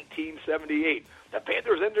in 1978. The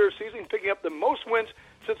Panthers ended their season picking up the most wins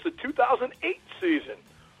since the 2008 season.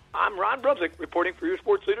 I'm Ron Brunswick, reporting for your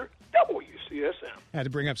sports leader, WCSM. Had to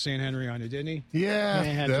bring up St. Henry on you, didn't he?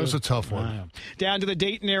 Yeah, that was a tough one. Wow. Down to the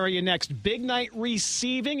Dayton area next. Big night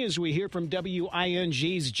receiving as we hear from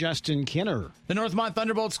WING's Justin Kinner. The Northmont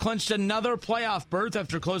Thunderbolts clinched another playoff berth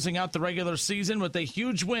after closing out the regular season with a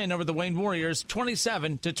huge win over the Wayne Warriors,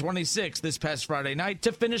 27-26 this past Friday night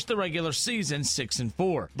to finish the regular season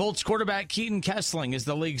 6-4. Bolts quarterback Keaton Kessling is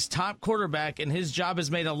the league's top quarterback, and his job is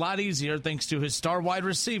made a lot easier thanks to his star wide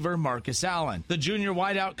receiver, Marcus Allen. The junior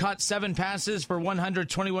wideout caught 7 passes for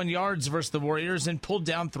 121 yards versus the Warriors and pulled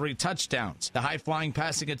down 3 touchdowns. The high-flying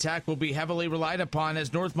passing attack will be heavily relied upon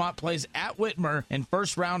as Northmont plays at Whitmer in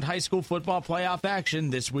first-round high school football playoff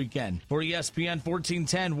action this weekend. For ESPN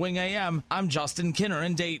 1410 Wing AM, I'm Justin Kinner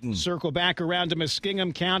in Dayton. Circle back around to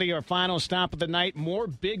Muskingum County, our final stop of the night. More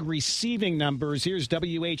big receiving numbers. Here's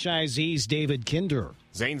WHIZ's David Kinder.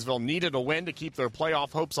 Zanesville needed a win to keep their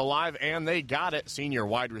playoff hopes alive, and they got it. Senior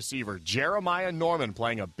wide receiver Jeremiah Norman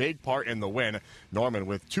playing a big part in the win. Norman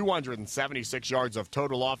with 276 yards of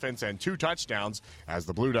total offense and 2 touchdowns as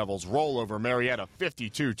the Blue Devils roll over Marietta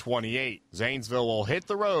 52-28. Zanesville will hit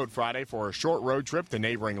the road Friday for a short road trip to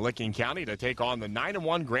neighboring Licking County to take on the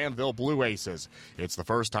 9-1 Granville Blue Aces. It's the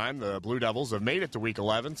first time the Blue Devils have made it to Week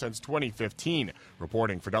 11 since 2015.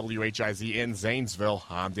 Reporting for WHIZ in Zanesville,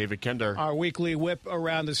 I'm David Kinder. Our weekly whip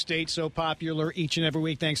around the state, so popular each and every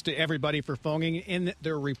week. Thanks to everybody for phoning in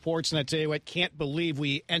their reports. And I tell you what, can't believe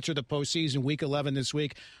we enter the postseason Week 11 this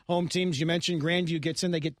week. Home teams, you mentioned Grandview gets in.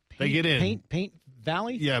 They get Paint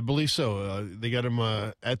Valley? Yeah, I believe so. They got them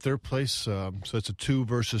at their place, so it's a 2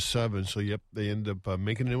 versus 7. So, yep, they end up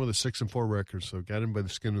making it in with a 6-4 record. So, got them by the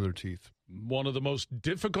skin of their teeth. One of the most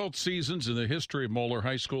difficult seasons in the history of Moeller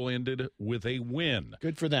High School ended with a win.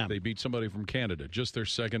 Good for them. They beat somebody from Canada, just their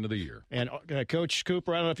second of the year. And Coach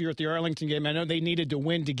Cooper, I don't know if you were at the Arlington game. I know they needed to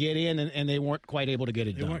win to get in, and they weren't quite able to get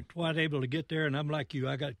it done. They weren't quite able to get there, and I'm like you.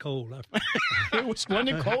 I got cold. It was cold.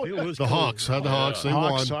 It was the cold. Hawks. How the Hawks? They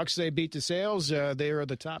won. Hawks, they beat the Sails. They are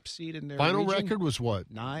the top seed in their final region. record was what?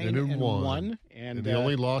 9-1. And the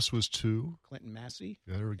only loss was 2. Clinton Massey.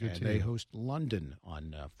 Yeah, they're a good team. They host London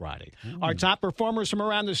on Friday. Our top performers from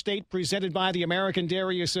around the state, presented by the American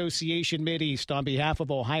Dairy Association Mideast. On behalf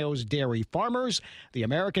of Ohio's dairy farmers, the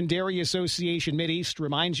American Dairy Association Mideast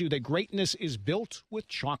reminds you that greatness is built with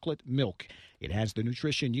chocolate milk. It has the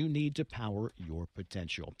nutrition you need to power your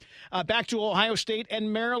potential. Back to Ohio State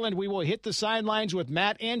and Maryland. We will hit the sidelines with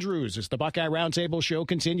Matt Andrews as the Buckeye Roundtable show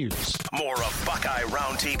continues. More of Buckeye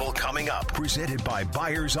Roundtable coming up. Presented by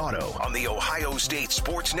Byers Auto on the Ohio State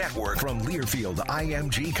Sports Network from Learfield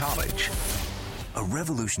IMG College. A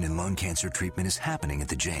revolution in lung cancer treatment is happening at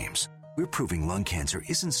the James. We're proving lung cancer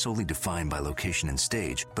isn't solely defined by location and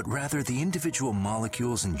stage, but rather the individual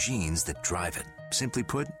molecules and genes that drive it. Simply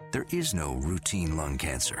put, there is no routine lung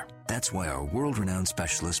cancer. That's why our world-renowned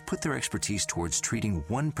specialists put their expertise towards treating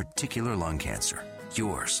one particular lung cancer,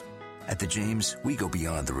 yours. At the James, we go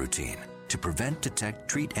beyond the routine to prevent, detect,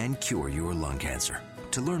 treat, and cure your lung cancer.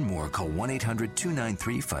 To learn more, call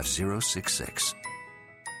 1-800-293-5066.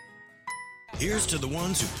 Here's to the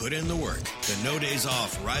ones who put in the work, the no days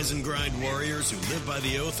off, rise and grind warriors who live by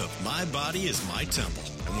the oath of my body is my temple.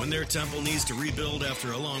 And when their temple needs to rebuild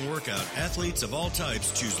after a long workout, athletes of all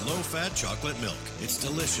types choose low-fat chocolate milk. It's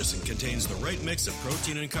delicious and contains the right mix of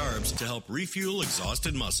protein and carbs to help refuel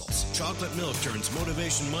exhausted muscles. Chocolate milk turns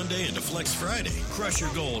Motivation Monday into Flex Friday. Crush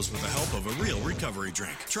your goals with the help of a real recovery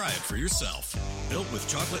drink. Try it for yourself. Built with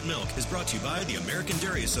chocolate milk is brought to you by the American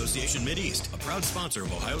Dairy Association Mideast, a proud sponsor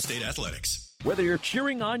of Ohio State Athletics. Whether you're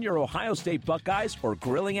cheering on your Ohio State Buckeyes or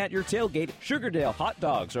grilling at your tailgate, Sugardale hot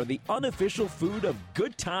dogs are the unofficial food of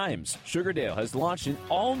good times. Sugardale has launched an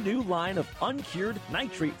all-new line of uncured,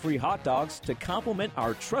 nitrate-free hot dogs to complement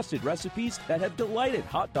our trusted recipes that have delighted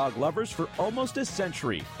hot dog lovers for almost a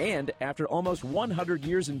century. And after almost 100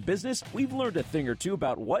 years in business, we've learned a thing or two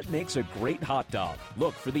about what makes a great hot dog.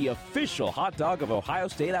 Look for the official hot dog of Ohio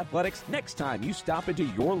State Athletics next time you stop into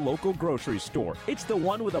your local grocery store. It's the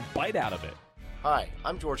one with a bite out of it. Hi,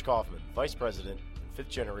 I'm George Kaufman, Vice President and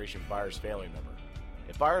fifth-generation Byers family member.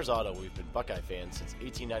 At Byers Auto, we've been Buckeye fans since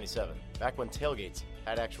 1897, back when tailgates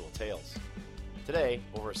had actual tails. Today,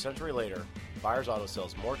 over a century later, Byers Auto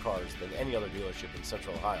sells more cars than any other dealership in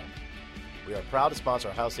Central Ohio. We are proud to sponsor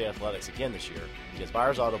Ohio State Athletics again this year because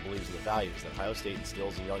Byers Auto believes in the values that Ohio State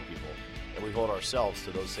instills in young people, and we hold ourselves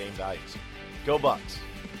to those same values. Go Bucks!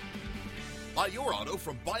 Buy your auto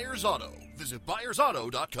from Byers Auto. Visit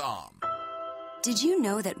ByersAuto.com. Did you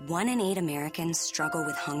know that 1 in 8 Americans struggle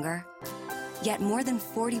with hunger? Yet more than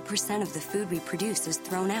 40% of the food we produce is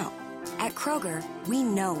thrown out. At Kroger, we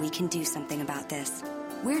know we can do something about this.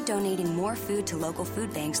 We're donating more food to local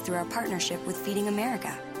food banks through our partnership with Feeding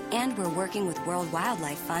America. And we're working with World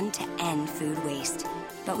Wildlife Fund to end food waste.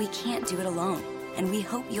 But we can't do it alone, and we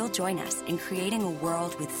hope you'll join us in creating a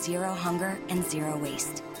world with zero hunger and zero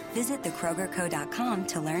waste. Visit thekrogerco.com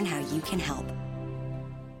to learn how you can help.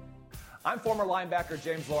 I'm former linebacker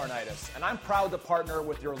James Laurinaitis, and I'm proud to partner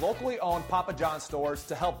with your locally owned Papa John's stores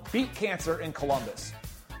to help beat cancer in Columbus.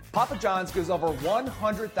 Papa John's gives over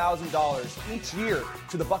 $100,000 each year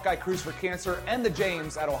to the Buckeye Cruise for Cancer and the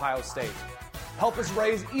James at Ohio State. Help us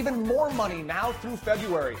raise even more money now through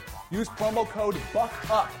February. Use promo code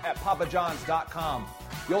BUCKUP at papajohns.com.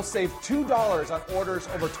 You'll save $2 on orders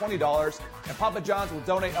over $20, and Papa John's will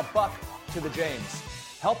donate $1 to the James.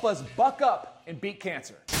 Help us buck up and beat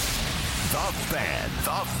cancer. The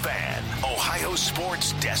Fan, Ohio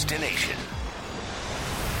sports destination.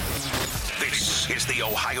 This is the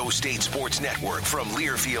Ohio State Sports Network from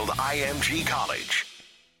Learfield IMG College.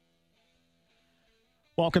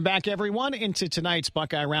 Welcome back, everyone, into tonight's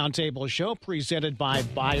Buckeye Roundtable show presented by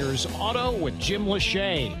Byers Auto with Jim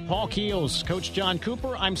Lachey, Paul Keels, Coach John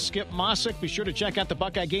Cooper. I'm Skip Mosic. Be sure to check out the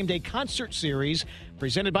Buckeye Game Day concert series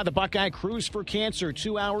presented by the Buckeye Cruise for Cancer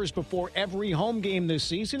 2 hours before every home game this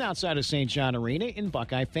season outside of St. John Arena in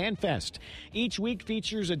Buckeye Fan Fest. Each week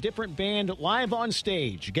features a different band live on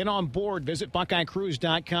stage. Get on board. Visit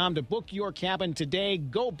BuckeyeCruise.com to book your cabin today.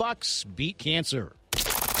 Go Bucks, beat cancer.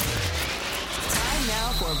 Now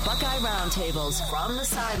for Buckeye Roundtables from the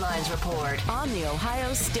Sidelines Report on the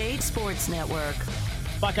Ohio State Sports Network.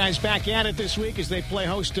 Buckeyes back at it this week as they play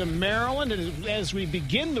host to Maryland. And as we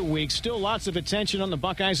begin the week, still lots of attention on the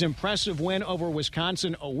Buckeyes' impressive win over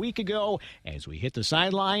Wisconsin a week ago as we hit the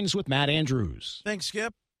sidelines with Matt Andrews. Thanks,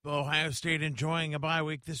 Skip. Ohio State enjoying a bye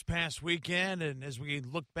week this past weekend. And as we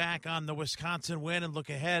look back on the Wisconsin win and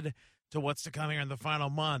look ahead to what's to come here in the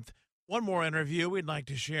final month, one more interview we'd like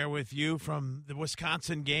to share with you from the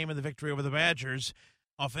Wisconsin game and the victory over the Badgers.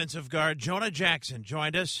 Offensive guard Jonah Jackson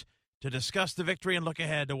joined us to discuss the victory and look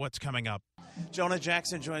ahead to what's coming up. Jonah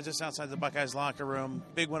Jackson joins us outside the Buckeyes locker room.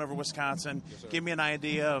 Big win over Wisconsin. Yes, give me an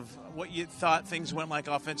idea of what you thought things went like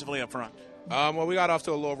offensively up front. Well, we got off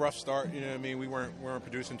to a little rough start. You know what I mean? We weren't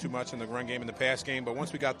producing too much in the run game and the pass game, but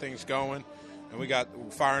once we got things going and we got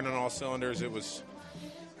firing on all cylinders, it was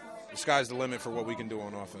the sky's the limit for what we can do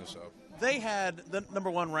on offense. So. They had the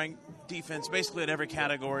number one ranked defense basically in every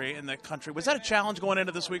category in the country. Was that a challenge going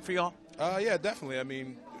into this week for y'all? Yeah, definitely. I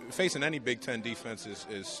mean, facing any Big Ten defense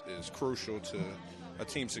is crucial to a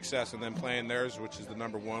team's success, and then playing theirs, which is the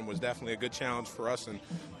number one, was definitely a good challenge for us and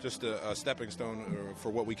just a stepping stone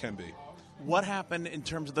for what we can be. What happened in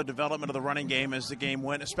terms of the development of the running game as the game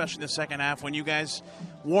went, especially in the second half when you guys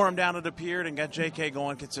wore them down, it appeared, and got J.K.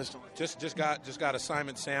 going consistently? Just got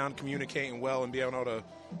assignment sound, communicating well, and being able to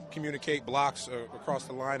communicate blocks across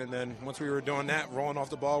the line. And then once we were doing that, rolling off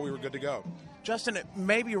the ball, we were good to go. Justin, it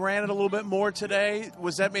maybe ran it a little bit more today.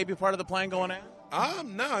 Was that maybe part of the plan going out?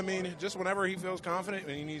 No. I mean, just whenever he feels confident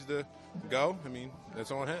and he needs to go, I mean, that's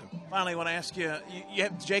on him. Finally, I want to ask you,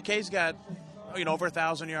 J.K.'s got over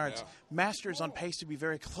 1,000 yards. Yeah. Master's on pace to be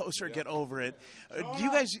very close or get over it. Do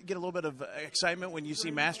you guys get a little bit of excitement when you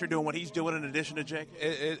see Master doing what he's doing in addition to Jake?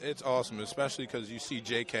 It's awesome, especially because you see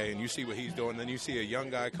J.K. and you see what he's doing. Then you see a young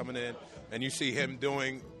guy coming in and you see him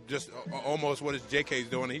doing just almost what J.K.'s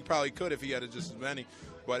doing. He probably could if he had just as many.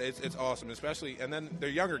 But it's awesome, especially. And then there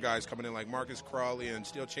are younger guys coming in like Marcus Crawley and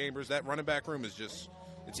Steele Chambers. That running back room is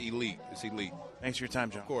it's elite. It's elite. Thanks for your time,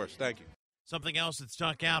 John. Of course. Thank you. Something else that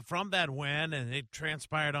stuck out from that win, and it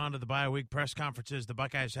transpired onto the bye week press conferences the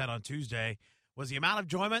Buckeyes had on Tuesday, was the amount of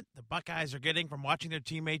enjoyment the Buckeyes are getting from watching their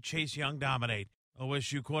teammate Chase Young dominate.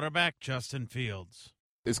 OSU quarterback Justin Fields.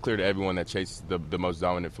 It's clear to everyone that Chase is the most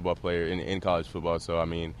dominant football player in college football. So, I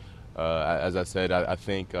mean, as I said, I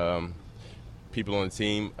think people on the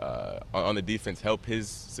team, on the defense, help his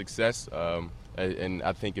success. And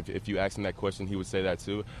I think if you ask him that question, he would say that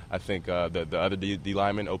too. I think the other D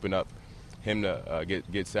linemen open up him to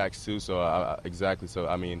get sacks too. So exactly. So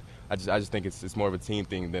I mean, I just think it's more of a team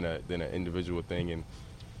thing than an individual thing. And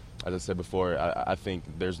as I said before, I think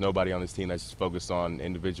there's nobody on this team that's focused on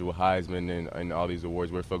individual Heisman and all these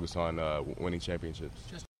awards. We're focused on winning championships.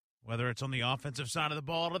 Whether it's on the offensive side of the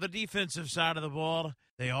ball or the defensive side of the ball,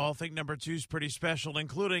 they all think number 2 is pretty special,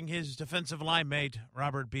 including his defensive line mate,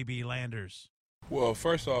 Robert B.B. Landers. Well,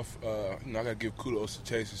 first off, I got to give kudos to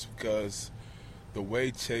Chase just because the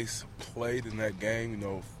way Chase played in that game,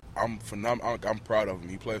 I'm proud of him.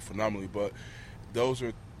 He played phenomenally, but those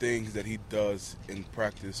are things that he does in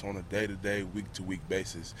practice on a day-to-day, week-to-week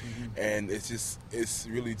basis. And it's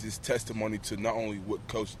really just testimony to not only what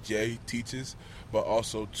Coach Jay teaches, but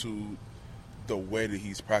also to the way that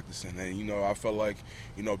he's practicing. And, I felt like,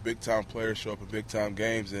 big-time players show up in big-time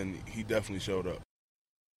games, and he definitely showed up.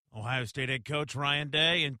 Ohio State head coach Ryan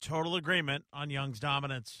Day in total agreement on Young's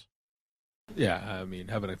dominance. Yeah, I mean,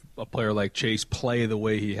 having a player like Chase play the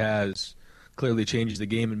way he has clearly changes the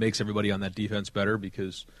game and makes everybody on that defense better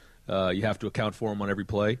because you have to account for him on every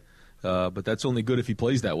play. But that's only good if he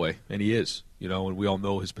plays that way, and he is. And we all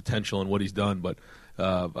know his potential and what he's done. But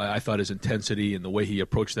I thought his intensity and the way he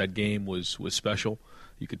approached that game was special.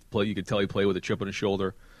 You could tell he played with a chip on his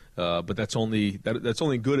shoulder. But that's only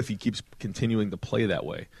good if he keeps continuing to play that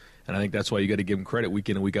way. And I think that's why you got to give him credit. Week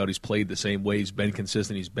in and week out, he's played the same way. He's been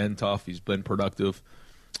consistent. He's been tough. He's been productive.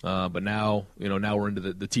 But now we're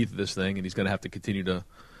into the teeth of this thing, and he's going to have to continue to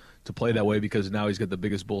play that way because now he's got the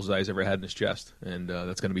biggest bullseye he's ever had in his chest, and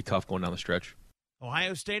that's going to be tough going down the stretch.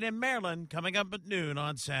 Ohio State and Maryland coming up at noon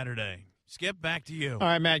on Saturday. Skip, back to you. All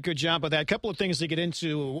right, Matt, good job with that. A couple of things to get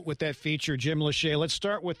into with that feature, Jim Lachey. Let's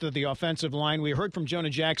start with the offensive line. We heard from Jonah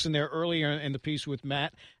Jackson there earlier in the piece with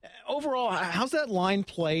Matt. Overall, how's that line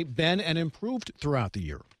play been and improved throughout the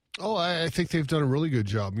year? Oh, I think they've done a really good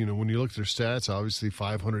job. When you look at their stats, obviously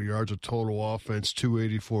 500 yards of total offense,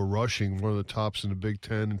 284 rushing, one of the tops in the Big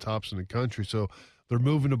Ten and tops in the country. So they're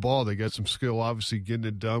moving the ball. They got some skill, obviously, getting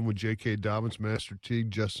it done with J.K. Dobbins, Master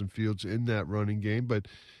Teague, Justin Fields in that running game. But,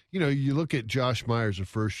 you look at Josh Myers, a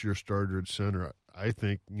first-year starter at center. I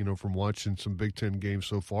think, from watching some Big Ten games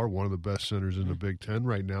so far, one of the best centers in the Big Ten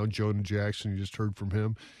right now. Jonah Jackson, you just heard from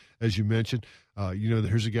him, as you mentioned.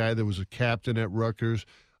 Here's a guy that was a captain at Rutgers.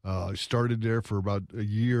 Started there for about a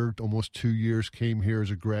year, almost 2 years, came here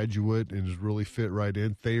as a graduate and has really fit right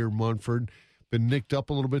in. Thayer Munford, been nicked up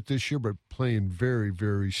a little bit this year, but playing very,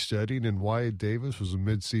 very steady. And then Wyatt Davis was a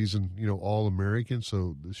midseason, All-American,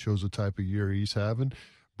 so this shows the type of year he's having.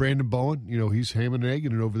 Brandon Bowen, he's hamming and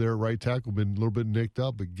egging it over there at right tackle, been a little bit nicked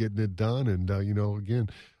up, but getting it done. And, again,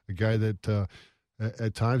 a guy that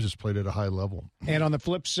at times has played at a high level. And on the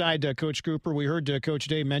flip side, Coach Cooper, we heard Coach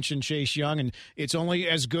Day mention Chase Young, and it's only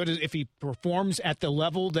as good as if he performs at the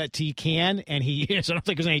level that he can, and he is. I don't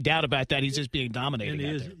think there's any doubt about that. He's just being dominating.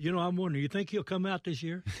 And he is. I'm wondering, you think he'll come out this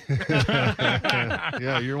year?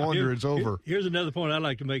 Yeah, you're wondering it's over. Here's another point I'd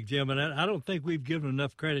like to make, Jim, and I don't think we've given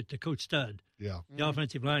enough credit to Coach Stud. Yeah, the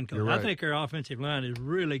offensive line coach. Right. I think our offensive line has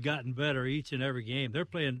really gotten better each and every game. They're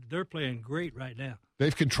playing great right now.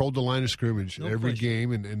 They've controlled the line of scrimmage every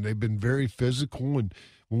game, and they've been very physical. And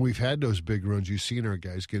when we've had those big runs, you've seen our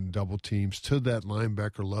guys getting double teams to that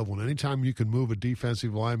linebacker level. And anytime you can move a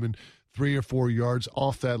defensive lineman 3 or 4 yards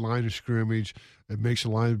off that line of scrimmage, it makes the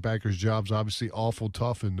linebackers' jobs obviously awful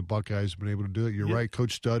tough, and the Buckeyes have been able to do it. You're right.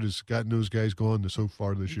 Coach Stud has gotten those guys going so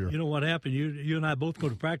far this year. You know what happened? You and I both go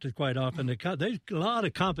to practice quite often. There's a lot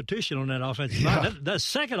of competition on that offensive line. That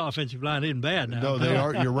second offensive line isn't bad now. No, they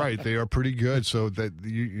are. You're right. They are pretty good. So that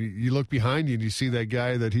you look behind you and you see that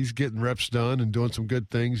guy that he's getting reps done and doing some good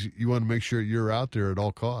things. You want to make sure you're out there at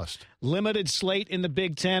all costs. Limited slate in the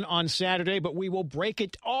Big Ten on Saturday, but we will break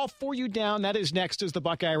it all for you down. That is next as the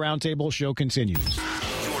Buckeye Roundtable show continues.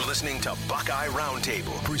 You're listening to Buckeye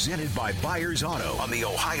Roundtable, presented by Byers Auto on the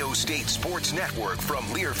Ohio State Sports Network from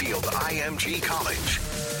Learfield IMG College.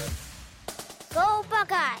 Go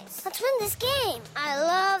Buckeyes! Let's win this game. I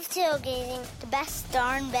love tailgating. The best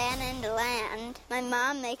darn band in the land. My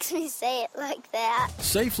mom makes me say it like that.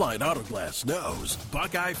 Safelite Auto Glass knows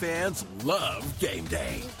Buckeye fans love game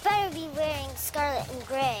day. You better be wearing scarlet and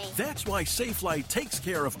gray. That's why Safelite takes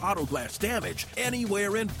care of auto glass damage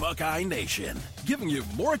anywhere in Buckeye Nation, giving you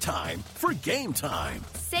more time for game time.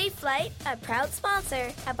 Safelite, a proud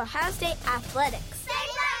sponsor of Ohio State Athletics.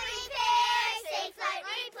 Safelite Repair, Safelite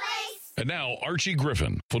Replace. And now, Archie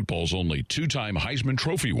Griffin, football's only two-time Heisman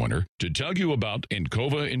Trophy winner, to tell you about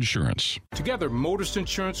Encova Insurance. Together, Motorist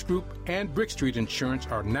Insurance Group and Brick Street Insurance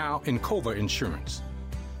are now Encova Insurance.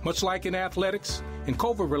 Much like in athletics,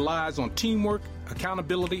 Encova relies on teamwork,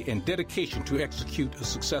 accountability, and dedication to execute a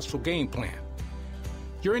successful game plan.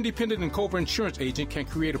 Your independent Encova insurance agent can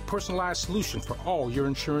create a personalized solution for all your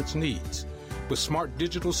insurance needs. With smart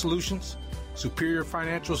digital solutions, superior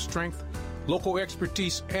financial strength, local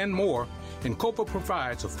expertise, and more, Encova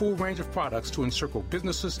provides a full range of products to encircle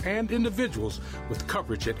businesses and individuals with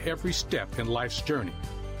coverage at every step in life's journey.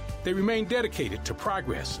 They remain dedicated to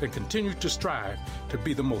progress and continue to strive to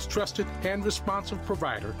be the most trusted and responsive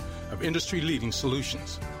provider of industry-leading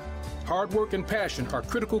solutions. Hard work and passion are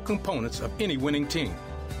critical components of any winning team.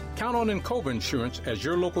 Count on Encova Insurance as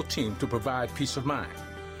your local team to provide peace of mind.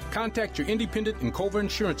 Contact your independent Encova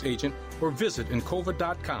insurance agent or visit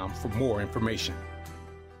Encova.com for more information.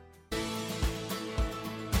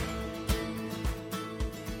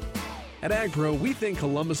 At AgPro, we think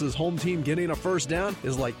Columbus's home team getting a first down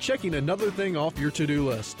is like checking another thing off your to-do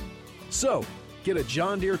list. So, get a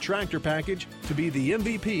John Deere tractor package to be the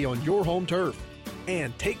MVP on your home turf.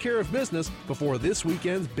 And take care of business before this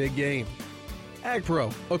weekend's big game.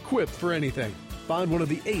 AgPro, equipped for anything. Find one of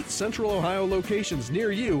the 8 Central Ohio locations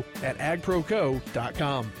near you at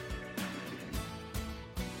agproco.com.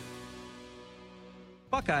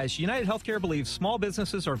 Buckeyes, United Healthcare believes small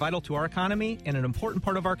businesses are vital to our economy and an important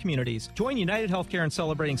part of our communities. Join United Healthcare in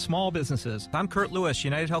celebrating small businesses. I'm Kurt Lewis,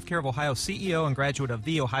 United Healthcare of Ohio CEO and graduate of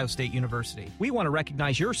The Ohio State University. We want to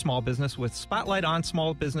recognize your small business with Spotlight on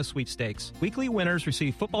Small Business Sweepstakes. Weekly winners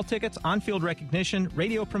receive football tickets, on-field recognition,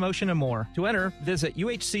 radio promotion, and more. To enter, visit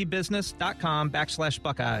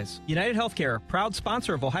uhcbusiness.com/Buckeyes. United Healthcare, proud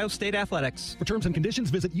sponsor of Ohio State Athletics. For terms and conditions,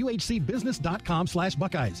 visit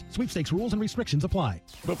uhcbusiness.com/Buckeyes. Sweepstakes rules and restrictions apply.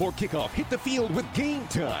 Before kickoff, hit the field with Game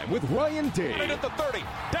Time with Ryan Day. At the 30,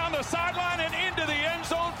 down the sideline and into the end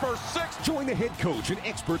zone for 6. Join the head coach and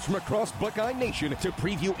experts from across Buckeye Nation to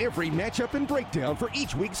preview every matchup and breakdown for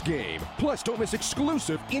each week's game. Plus, don't miss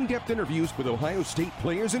exclusive, in-depth interviews with Ohio State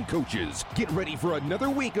players and coaches. Get ready for another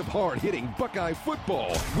week of hard-hitting Buckeye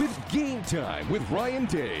football with Game Time with Ryan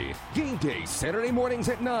Day. Game Day, Saturday mornings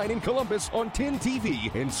at 9 in Columbus on 10 TV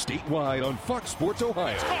and statewide on Fox Sports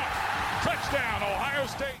Ohio. Touchdown, Ohio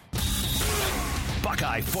State.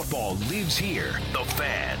 Buckeye football lives here. The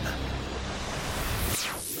Fan.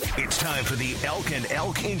 It's time for the Elk and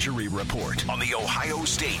Elk Injury Report on the Ohio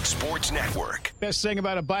State Sports Network. Best thing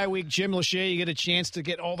about a bye week, Jim Lachey, you get a chance to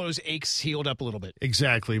get all those aches healed up a little bit.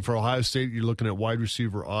 Exactly. For Ohio State, you're looking at wide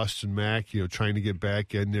receiver Austin Mack, trying to get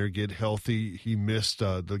back in there, get healthy. He missed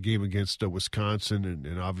the game against Wisconsin,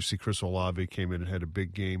 and obviously Chris Olave came in and had a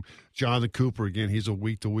big game. Jonathan Cooper, again, he's a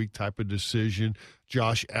week-to-week type of decision.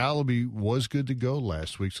 Josh Allaby was good to go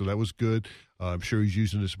last week, so that was good. I'm sure he's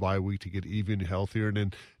using this bye week to get even healthier. And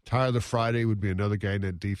then Tyler Friday would be another guy in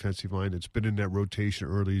that defensive line that's been in that rotation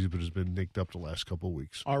early, but has been nicked up the last couple of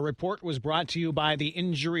weeks. Our report was brought to you by the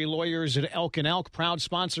injury lawyers at Elk and Elk, proud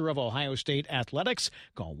sponsor of Ohio State Athletics.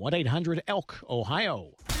 Call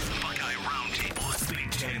 1-800-ELK-OHIO. Buckeye Roundtable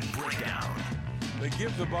Big Ten Breakdown. They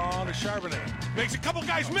give the ball to Charbonnet. Makes a couple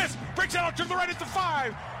guys miss. Breaks out to the right at the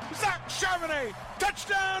 5. Zach Charbonnet.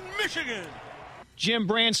 Touchdown, Michigan. Jim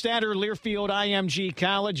Brandstatter, Learfield IMG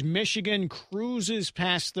College. Michigan cruises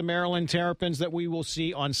past the Maryland Terrapins that we will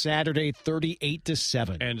see on Saturday,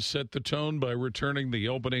 38-7. And set the tone by returning the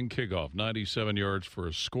opening kickoff, 97 yards for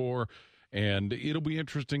a score. And it'll be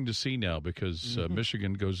interesting to see now because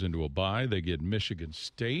Michigan goes into a bye. They get Michigan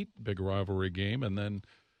State, big rivalry game, and then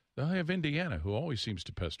they'll have Indiana, who always seems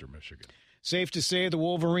to pester Michigan. Safe to say the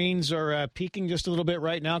Wolverines are peaking just a little bit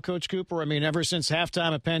right now, Coach Cooper. I mean, ever since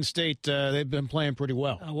halftime at Penn State, they've been playing pretty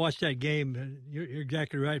well. I watched that game. You're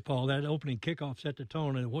exactly right, Paul. That opening kickoff set the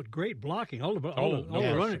tone, and what great blocking. All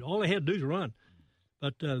they had to do is run.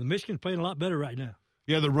 But Michigan's playing a lot better right now.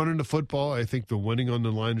 Yeah, they're running the football. I think the winning on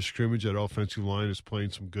the line of scrimmage, that offensive line is playing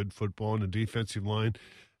some good football, and the defensive line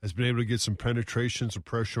has been able to get some penetrations and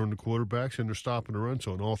pressure on the quarterbacks, and they're stopping the run.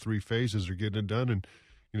 So in all three phases, they're getting it done. And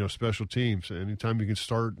special teams. Anytime you can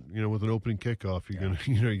start, with an opening kickoff, you're gonna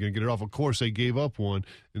get it off. Of course, they gave up one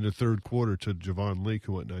in the third quarter to Javon Leake,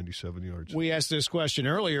 who went 97 yards. We asked this question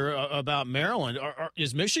earlier about Maryland.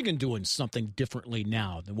 Is Michigan doing something differently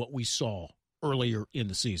now than what we saw earlier in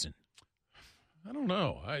the season? I don't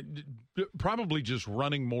know. Probably just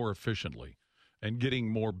running more efficiently and getting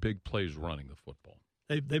more big plays running the football.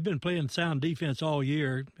 They've been playing sound defense all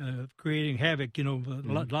year, creating havoc. A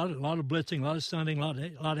lot of blitzing, a lot of stunting, a lot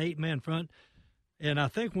of 8-man front. And I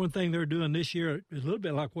think one thing they're doing this year is a little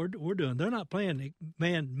bit like we're doing. They're not playing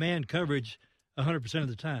man coverage 100% of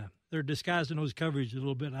the time. They're disguising those coverage a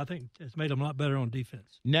little bit. I think it's made them a lot better on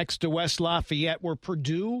defense. Next to West Lafayette, where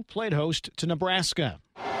Purdue played host to Nebraska.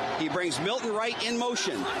 He brings Milton Wright in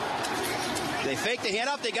motion. They fake the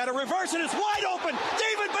handoff. They got a reverse, and it's wide open.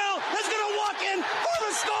 David Bell is going to walk in for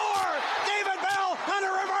the score. David Bell on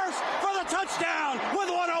a reverse for the touchdown with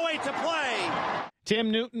 1:08 to play. Tim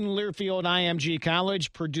Newton, Learfield IMG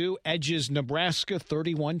College. Purdue edges Nebraska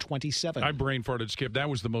 31-27. I brain farted, Skip. That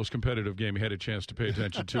was the most competitive game you had a chance to pay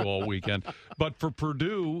attention to all weekend. But for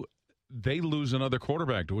Purdue, they lose another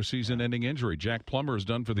quarterback to a season-ending injury. Jack Plummer is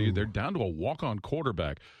done for the year. They're down to a walk-on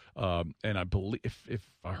quarterback. And I believe, if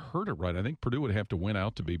I heard it right, I think Purdue would have to win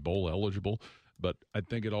out to be bowl eligible. But I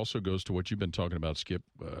think it also goes to what you've been talking about, Skip.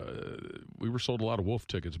 We were sold a lot of wolf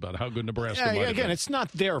tickets about how good Nebraska might have been. It's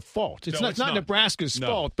not their fault. It's not Nebraska's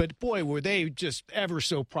fault. But, boy, were they just ever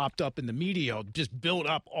so propped up in the media, just built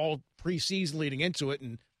up all preseason leading into it,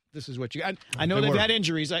 and this is what you got. I know they've had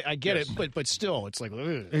injuries. I get it, but still, it's like,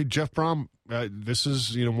 ugh. Hey, Jeff Brom, this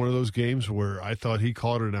is one of those games where I thought he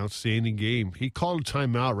called an outstanding game. He called a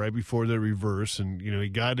timeout right before the reverse, and he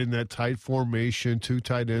got in that tight formation, 2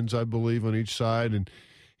 tight ends, I believe, on each side, and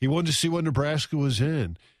he wanted to see what Nebraska was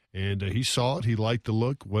in. And he saw it. He liked the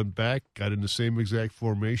look, went back, got in the same exact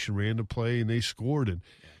formation, ran the play, and they scored. And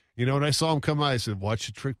when I saw him come out, I said, "Watch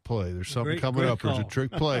the trick play. There's something coming up. There's a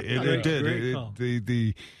trick play." And it did.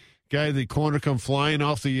 The guy, the corner come flying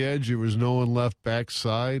off the edge. There was no one left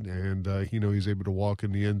backside, and he's able to walk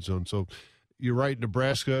in the end zone. So you're right,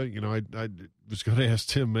 Nebraska. I was going to ask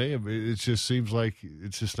Tim May. It just seems like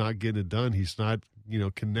it's just not getting it done. He's not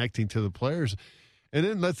connecting to the players. And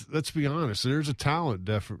then let's be honest. There's a talent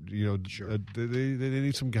deficit. Sure. They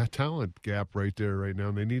need some talent gap right there right now.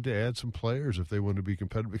 And they need to add some players if they want to be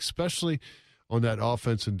competitive, especially on that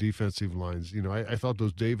offense and defensive lines. I thought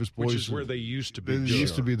those Davis boys, which is where they used to be. They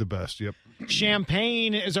used to be the best. Yep.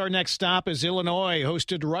 Champaign is our next stop as Illinois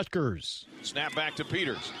hosted Rutgers. Snap back to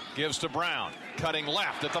Peters. Gives to Brown. Cutting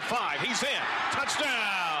left at the 5. He's in.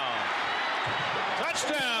 Touchdown.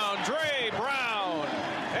 Touchdown, Dre Brown.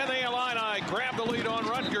 And the Illini grab the lead on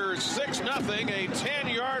Rutgers 6-0. A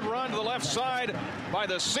 10-yard run to the left side by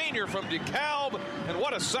the senior from DeKalb. And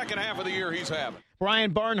what a second half of the year he's having.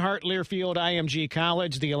 Brian Barnhart, Learfield IMG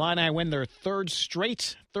College. The Illini win their 3rd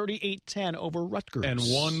straight, 38-10 over Rutgers. And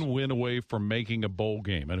 1 win away from making a bowl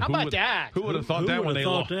game. And how about that? Who would have thought that when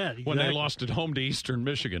they lost at home to Eastern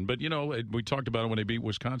Michigan? But, we talked about it when they beat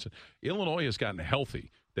Wisconsin. Illinois has gotten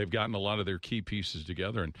healthy. They've gotten a lot of their key pieces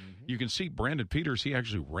together. And you can see Brandon Peters, he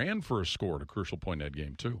actually ran for a score at a crucial point in that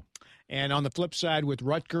game, too. And on the flip side with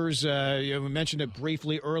Rutgers, we mentioned it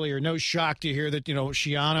briefly earlier. No shock to hear that,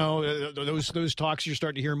 Schiano, those talks, you're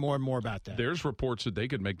starting to hear more and more about that. There's reports that they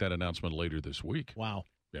could make that announcement later this week. Wow.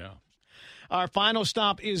 Yeah. Our final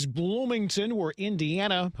stop is Bloomington, where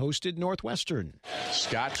Indiana hosted Northwestern.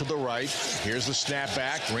 Scott to the right. Here's the snap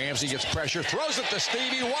back. Ramsey gets pressure, throws it to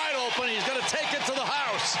Stevie, wide open. He's going to take it to the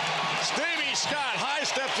house. Stevie Scott high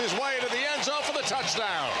steps his way to the end zone for the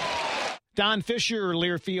touchdown. Don Fisher,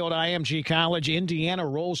 Learfield IMG College. Indiana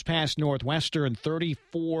rolls past Northwestern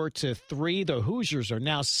 34-3. The Hoosiers are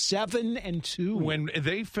now 7-2. When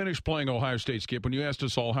they finished playing Ohio State, Skip, when you asked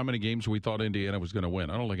us all how many games we thought Indiana was going to win,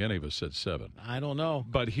 I don't think any of us said 7. I don't know.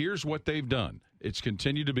 But here's what they've done. It's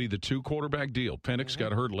continued to be the 2-quarterback deal. Penix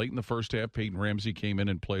got hurt late in the first half. Peyton Ramsey came in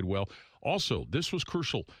and played well. Also, this was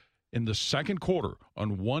crucial. In the second quarter,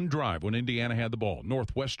 on one drive when Indiana had the ball,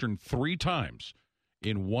 Northwestern 3 times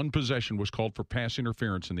in one possession was called for pass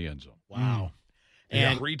interference in the end zone. Wow.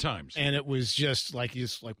 And 3 times. And it was just like you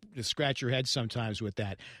scratch your head sometimes with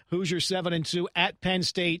that. Hoosiers 7-2 at Penn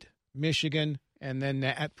State, Michigan, and then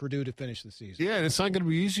at Purdue to finish the season. Yeah, and it's not going to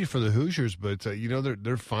be easy for the Hoosiers, but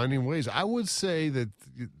they're finding ways. I would say that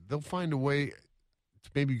they'll find a way to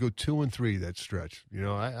maybe go 2-3 that stretch.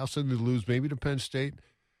 I'll say they lose maybe to Penn State.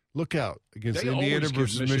 Look out against Indiana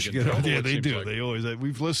versus Michigan. Yeah, they do. They always.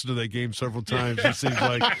 We've listened to that game several times. It seems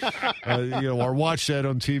like, or watched that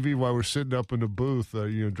on TV while we're sitting up in the booth,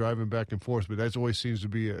 driving back and forth. But that always seems to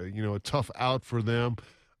be a tough out for them.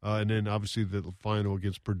 And then obviously the final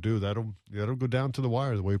against Purdue, that'll go down to the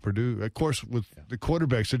wire the way Purdue. Of course, with the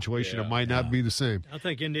quarterback situation, it might not be the same. I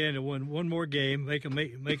think Indiana won one more game, make them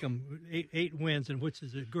 8 wins, and which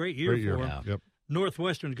is a great year for them. Yep.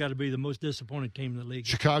 Northwestern's got to be the most disappointing team in the league.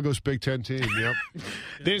 Chicago's Big Ten team, yep.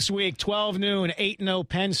 This week, 12 noon, 8-0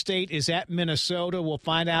 Penn State is at Minnesota. We'll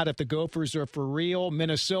find out if the Gophers are for real.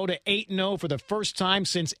 Minnesota 8-0 for the first time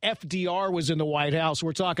since FDR was in the White House.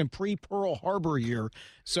 We're talking pre-Pearl Harbor year.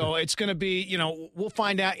 So it's going to be, we'll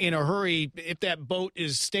find out in a hurry if that boat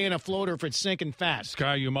is staying afloat or if it's sinking fast.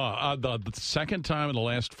 Sky Yuma, the second time in the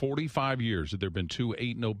last 45 years that there have been 2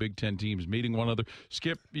 8-0 Big Ten teams meeting one another.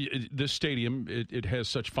 Skip, this stadium, it has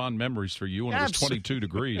such fond memories for you, and it was 22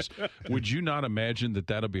 degrees. Would you not imagine that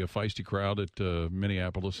that'll be a feisty crowd at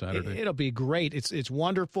Minneapolis Saturday? It'll be great. It's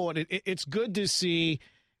wonderful, and it's good to see.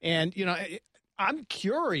 And, I'm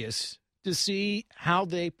curious to see how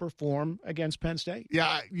they perform against Penn State.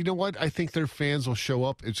 Yeah, you know what? I think their fans will show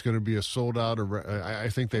up. It's going to be a sold-out. I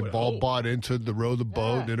think they've all bought into the row the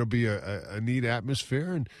boat, and it'll be a neat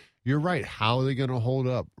atmosphere. And you're right. How are they going to hold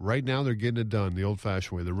up? Right now, they're getting it done the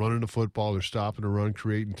old-fashioned way. They're running the football. They're stopping the run,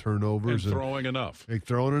 creating turnovers. And throwing enough. They're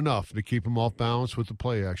throwing enough to keep them off balance with the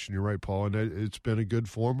play action. You're right, Paul. And it's been a good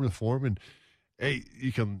form. And, hey,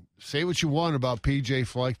 you can say what you want about P.J.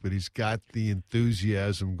 Fleck, but he's got the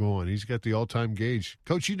enthusiasm going. He's got the all-time gauge.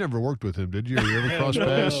 Coach, you never worked with him, did you? You ever cross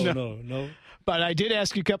paths? No. But I did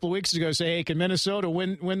ask you a couple of weeks ago, say, hey, can Minnesota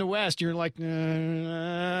win the West? You're like, I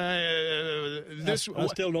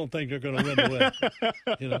still don't think they're going to win the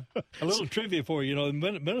West. A little trivia for you.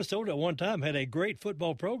 Minnesota at one time had a great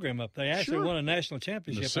football program up there. They actually won a national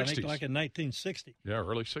championship, I think, like in 1960. Yeah,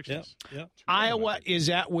 early 60s. Yeah. Iowa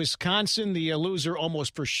is at Wisconsin. The loser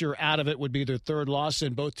almost for sure out of it would be their third loss,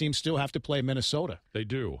 and both teams still have to play Minnesota. They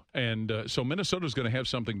do. And so Minnesota's going to have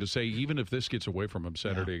something to say, even if this gets away from them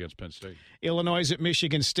Saturday against Penn State. Illinois at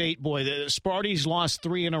Michigan State. Boy, the Sparty's lost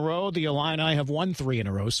 3 in a row. The Illini have won 3 in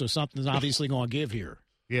a row, so something's obviously going to give here.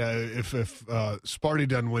 Yeah, if Sparty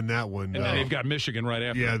doesn't win that one, and then they've got Michigan right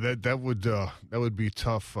after. Yeah, that would be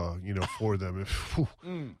tough, for them if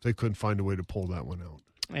they couldn't find a way to pull that one out.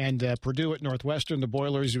 And Purdue at Northwestern, the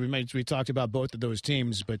Boilers. We talked about both of those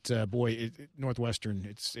teams, but Northwestern,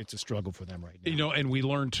 it's a struggle for them right now. And we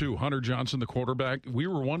learned too. Hunter Johnson, the quarterback. We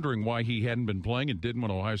were wondering why he hadn't been playing and didn't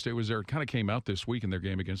when Ohio State was there. It kind of came out this week in their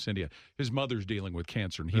game against India. His mother's dealing with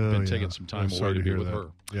cancer, and he'd been taking some time away to be with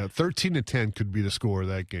her. Yeah, 13-10 could be the score of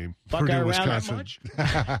that game. Buckeye Wisconsin.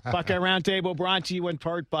 Buckeye Roundtable brought to you in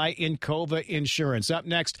part by Encova Insurance. Up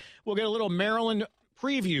next, we'll get a little Maryland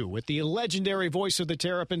preview with the legendary voice of the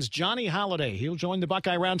Terrapins, Johnny Holliday. He'll join the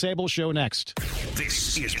Buckeye Roundtable show next.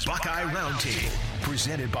 This is Buckeye Roundtable,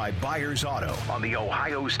 presented by Byers Auto on the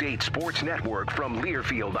Ohio State Sports Network from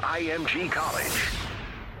Learfield IMG College.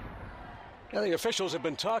 Now, the officials have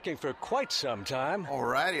been talking for quite some time. All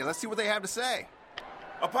righty, let's see what they have to say.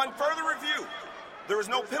 Upon further review, there is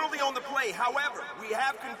no penalty on the play. However, we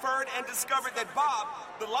have conferred and discovered that Bob,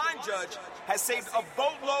 the line judge, has saved a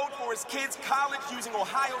boatload for his kids' college using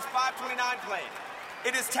Ohio's 529 plan.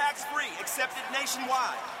 It is tax-free, accepted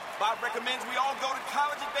nationwide. Bob recommends we all go to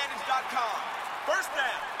collegeadvantage.com. First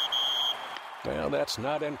down. Well, that's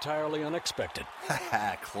not entirely unexpected.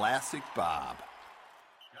 Classic Bob.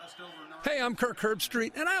 Hey, I'm Kirk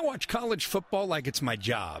Herbstreit, and I watch college football like it's my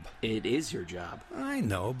job. It is your job. I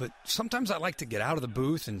know, but sometimes I like to get out of the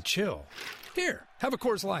booth and chill. Here, have a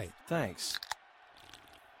Coors Light. Thanks.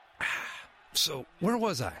 So, where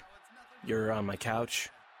was I? You're on my couch.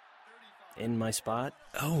 In my spot.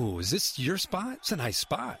 Oh, is this your spot? It's a nice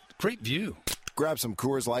spot. Great view. Grab some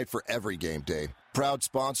Coors Light for every game day. Proud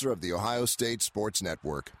sponsor of the Ohio State Sports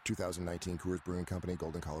Network. 2019 Coors Brewing Company,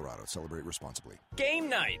 Golden, Colorado. Celebrate responsibly. Game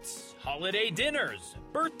nights, holiday dinners,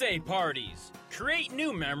 birthday parties. Create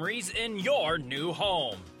new memories in your new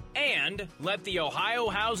home. And let the Ohio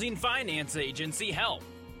Housing Finance Agency help.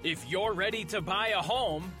 If you're ready to buy a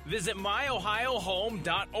home, visit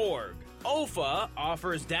myohiohome.org. OFA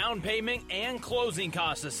offers down payment and closing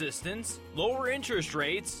cost assistance, lower interest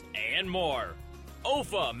rates, and more.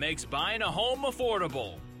 OFA makes buying a home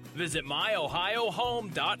affordable. Visit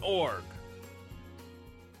myohiohome.org.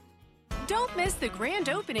 Don't miss the grand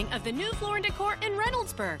opening of the new Floor & Decor in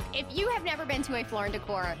Reynoldsburg. If you have never been to a Floor &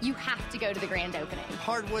 Decor, you have to go to the grand opening.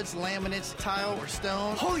 Hardwoods, laminates, tile, or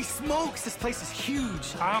stone. Holy smokes, this place is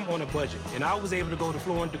huge. I'm on a budget, and I was able to go to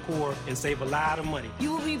Floor & Decor and save a lot of money.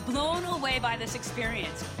 You will be blown away by this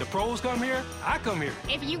experience. The pros come here, I come here.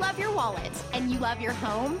 If you love your wallet and you love your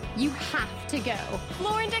home, you have to go.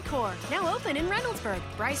 Floor & Decor, now open in Reynoldsburg.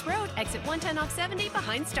 Bryce Road, exit 110 off 70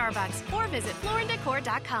 behind Starbucks, or visit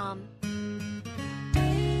flooranddecor.com.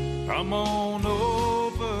 Come on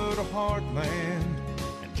over to Heartland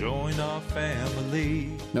and join our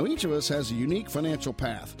family. Now, each of us has a unique financial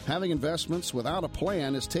path. Having investments without a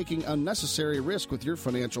plan is taking unnecessary risk with your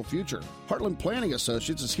financial future. Heartland Planning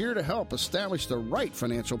Associates is here to help establish the right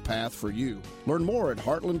financial path for you. Learn more at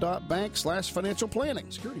heartland.bank/financial planning.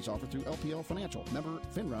 Securities offered through LPL Financial. Member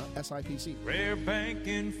FINRA SIPC. Where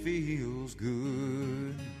banking feels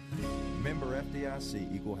good. Member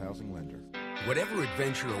FDIC, Equal Housing Lender. Whatever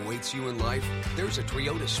adventure awaits you in life, there's a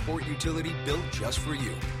Toyota sport utility built just for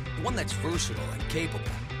you. One that's versatile and capable,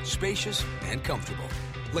 spacious and comfortable.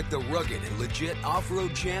 Like the rugged and legit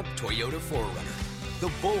off-road champ Toyota 4Runner.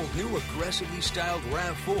 The bold new aggressively styled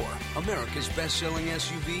RAV4, America's best-selling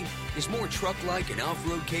SUV, is more truck-like and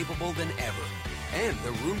off-road capable than ever. And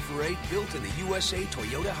the room for 8 built in the USA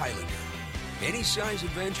Toyota Highlander. Any size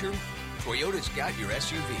adventure, Toyota's got your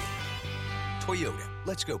SUV. Toyota,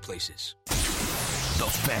 let's go places. The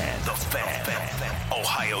Fan.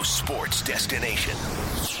 Ohio sports destination.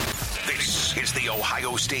 This is the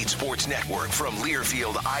Ohio State Sports Network from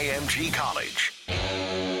Learfield IMG College.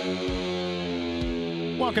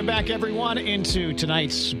 Welcome back, everyone, into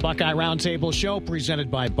tonight's Buckeye Roundtable show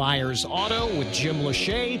presented by Byers Auto with Jim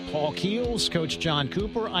Lachey, Paul Keels, Coach John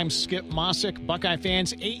Cooper. I'm Skip Mosic. Buckeye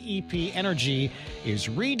fans, AEP Energy is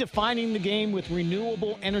redefining the game with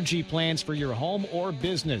renewable energy plans for your home or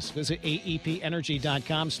business. Visit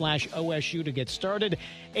aepenergy.com/OSU to get started.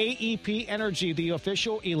 AEP Energy, the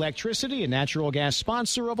official electricity and natural gas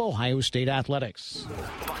sponsor of Ohio State Athletics.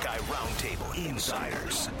 Buckeye Roundtable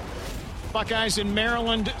Insiders. Buckeyes in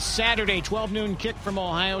Maryland Saturday, 12 noon kick from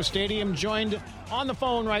Ohio Stadium. Joined on the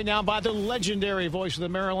phone right now by the legendary voice of the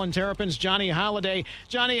Maryland Terrapins, Johnny Holliday.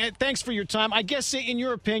 Johnny, thanks for your time. I guess, in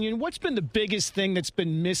your opinion, what's been the biggest thing that's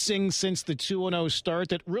been missing since the 2-0 start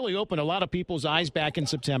that really opened a lot of people's eyes back in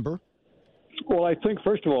September? Well, I think,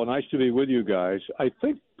 first of all, nice to be with you guys. I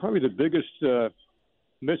think probably the biggest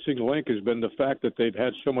missing link has been the fact that they've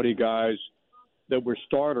had so many guys that were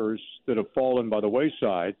starters that have fallen by the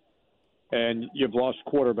wayside. And you've lost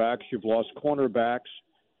quarterbacks, you've lost cornerbacks,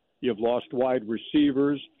 you've lost wide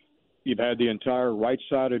receivers. You've had the entire right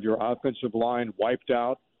side of your offensive line wiped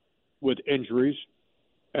out with injuries.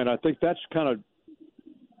 And I think that's kind of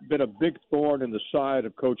been a big thorn in the side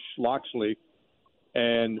of Coach Loxley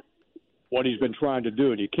and what he's been trying to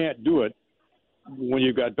do. And you can't do it when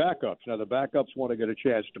you've got backups. Now, the backups want to get a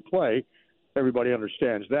chance to play. Everybody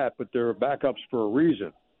understands that, but they're backups for a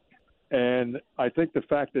reason. And I think the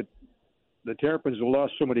fact that the Terrapins have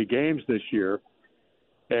lost so many games this year,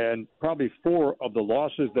 and probably 4 of the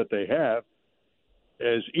losses that they have,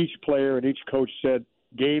 as each player and each coach said,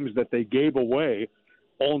 games that they gave away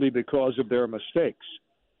only because of their mistakes.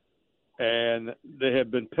 And there have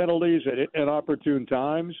been penalties at inopportune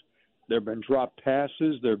times. There have been dropped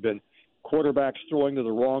passes. There have been quarterbacks throwing to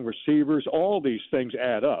the wrong receivers. All these things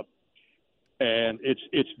add up. And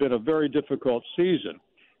it's been a very difficult season.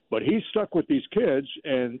 But he's stuck with these kids,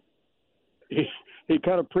 and he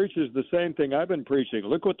kind of preaches the same thing I've been preaching.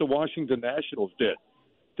 Look what the Washington Nationals did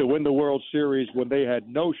to win the World Series when they had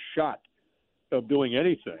no shot of doing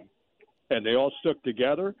anything. And they all stuck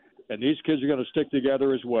together, and these kids are going to stick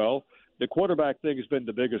together as well. The quarterback thing has been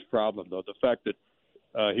the biggest problem, though, the fact that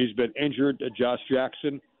he's been injured. Josh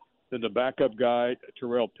Jackson, then the backup guy,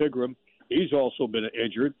 Terrell Pigram, he's also been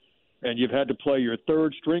injured. And you've had to play your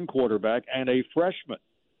third-string quarterback and a freshman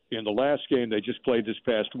in the last game they just played this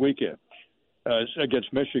past weekend.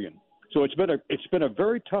 Against Michigan. So it's been a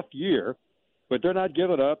very tough year, but they're not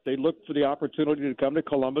giving up. They look for the opportunity to come to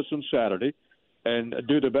Columbus on Saturday and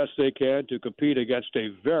do the best they can to compete against a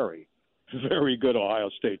very, very good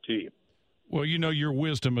Ohio State team. Well, your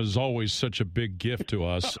wisdom is always such a big gift to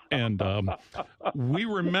us. And we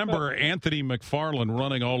remember Anthony McFarland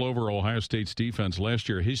running all over Ohio State's defense last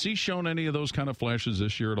year. Has he shown any of those kind of flashes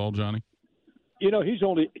this year at all, Johnny? He's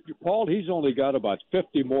only got about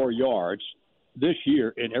 50 more yards this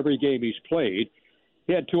year in every game he's played.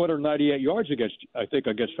 He had 298 yards against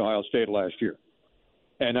Ohio State last year.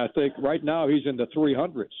 And I think right now he's in the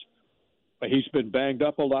 300s. He's been banged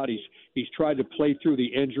up a lot. He's tried to play through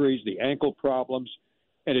the injuries, the ankle problems,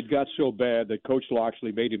 and it got so bad that Coach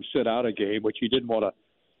Loxley made him sit out a game, which he didn't want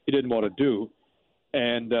to do.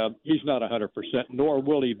 And he's not 100%, nor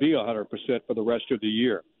will he be 100% for the rest of the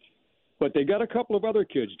year. But they got a couple of other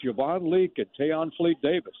kids, Javon Leak and Tayon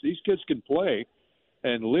Fleet-Davis. These kids can play,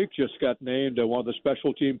 and Leak just got named one of the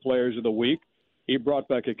special team players of the week. He brought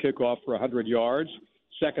back a kickoff for 100 yards.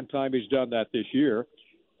 Second time he's done that this year,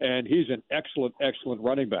 and he's an excellent, excellent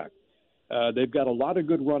running back. They've got a lot of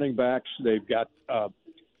good running backs. They've got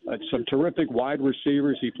some terrific wide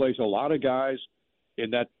receivers. He plays a lot of guys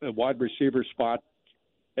in that wide receiver spot.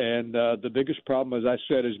 And the biggest problem, as I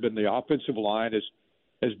said, has been the offensive line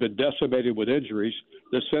has been decimated with injuries.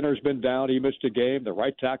 The center's been down. He missed a game. The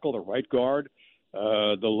right tackle, the right guard,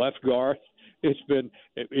 the left guard. It's been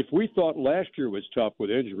 – if we thought last year was tough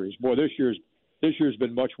with injuries, boy, this year's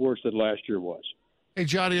been much worse than last year was. Hey,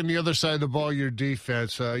 Johnny, on the other side of the ball, your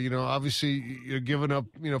defense, obviously you're giving up,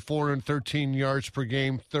 413 yards per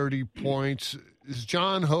game, 30 points. Does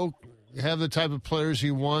John Hoke have the type of players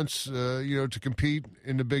he wants, to compete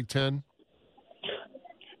in the Big Ten?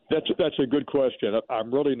 That's a good question.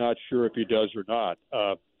 I'm really not sure if he does or not.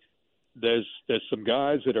 There's some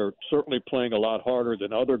guys that are certainly playing a lot harder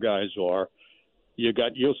than other guys are.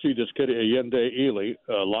 You'll see this kid Ayende Ely,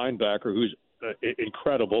 linebacker, who's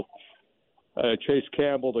incredible. Chase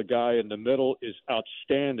Campbell, the guy in the middle, is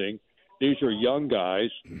outstanding. These are young guys.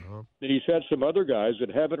 And he's had some other guys that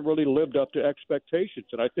haven't really lived up to expectations.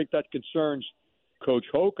 And I think that concerns Coach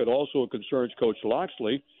Hoke. It also concerns Coach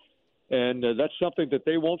Loxley. And that's something that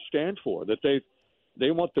they won't stand for, that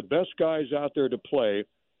they want the best guys out there to play.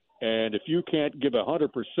 And if you can't give 100%,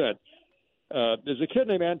 there's a kid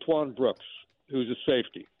named Antoine Brooks who's a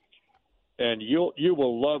safety. And you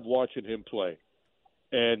will love watching him play.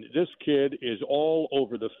 And this kid is all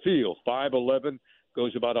over the field, 5'11",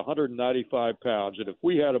 goes about 195 pounds. And if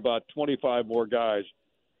we had about 25 more guys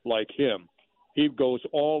like him, he goes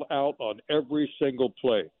all out on every single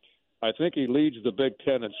play. I think he leads the Big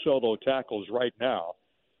Ten in solo tackles right now,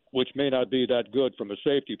 which may not be that good from a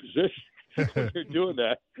safety position when you're doing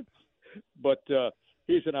that. But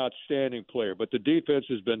he's an outstanding player. But the defense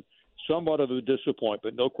has been somewhat of a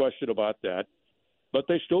disappointment, no question about that. But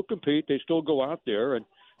they still compete. They still go out there. And,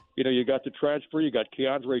 you got the transfer. You got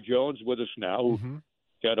Keandre Jones with us now, who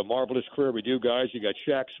had a marvelous career with you guys. You got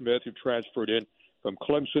Shaq Smith, who transferred in from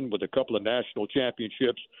Clemson with a couple of national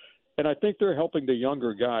championships. And I think they're helping the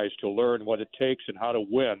younger guys to learn what it takes and how to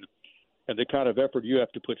win and the kind of effort you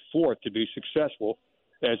have to put forth to be successful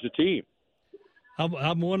as a team.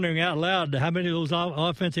 I'm wondering out loud, how many of those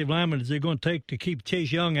offensive linemen is it going to take to keep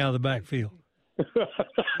Chase Young out of the backfield?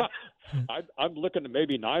 I'm looking at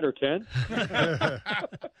maybe 9 or 10.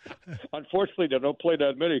 Unfortunately, they don't play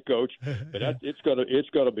that many, Coach. But it's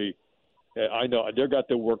gonna be. I know they've got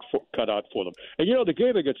their work cut out for them. And the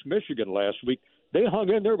game against Michigan last week, they hung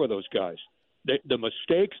in there with those guys. The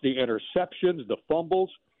mistakes, the interceptions, the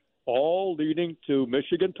fumbles, all leading to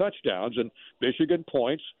Michigan touchdowns and Michigan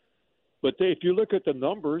points. But if you look at the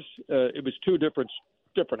numbers, it was two different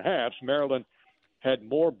halves. Maryland had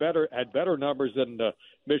better numbers than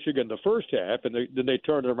Michigan the first half, and then they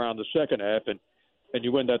turned it around the second half, and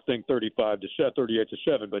you win that thing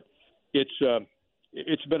 38-7. But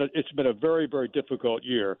it's been a very, very difficult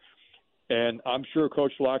year, and I'm sure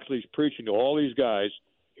Coach Loxley's preaching to all these guys.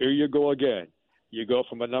 Here you go again. You go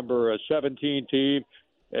from a number 17 team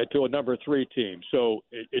to a number 3 team. So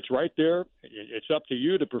it's right there. It's up to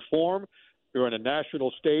you to perform. You're on a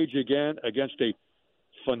national stage again against a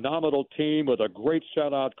phenomenal team with a great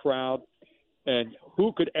sellout crowd. And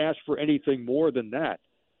who could ask for anything more than that,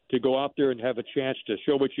 to go out there and have a chance to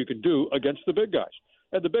show what you can do against the big guys?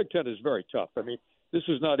 And the Big Ten is very tough. I mean, this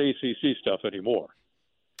is not ACC stuff anymore.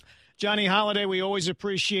 Johnny Holiday, we always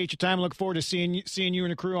appreciate your time. Look forward to seeing you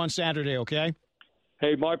and the crew on Saturday, okay?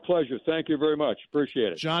 Hey, my pleasure. Thank you very much.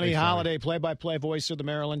 Appreciate it. Johnny Holiday, play-by-play voice of the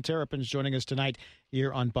Maryland Terrapins, joining us tonight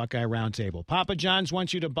here on Buckeye Roundtable. Papa John's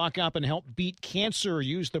wants you to buck up and help beat cancer.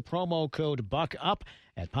 Use the promo code BUCKUP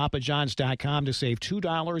at papajohns.com to save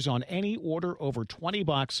 $2 on any order over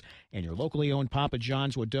 $20, and your locally owned Papa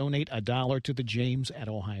John's will donate $1 to the James at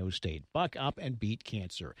Ohio State. Buck up and beat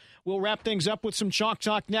cancer. We'll wrap things up with some Chalk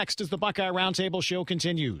Talk next as the Buckeye Roundtable show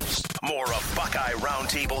continues. More of Buckeye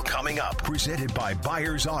Roundtable coming up. Presented by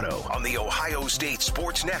Byers Auto on the Ohio State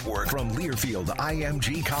Sports Network from Learfield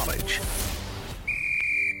IMG College.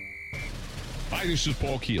 Hi, this is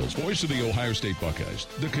Paul Keels, voice of the Ohio State Buckeyes.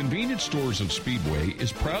 The convenience stores of Speedway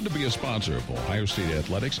is proud to be a sponsor of Ohio State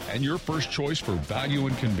Athletics and your first choice for value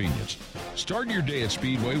and convenience. Start your day at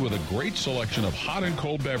Speedway with a great selection of hot and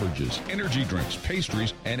cold beverages, energy drinks,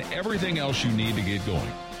 pastries, and everything else you need to get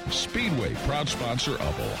going. Speedway, proud sponsor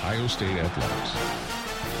of Ohio State Athletics.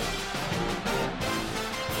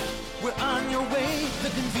 We're on your way, the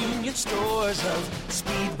convenience stores of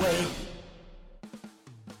Speedway.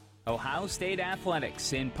 Ohio State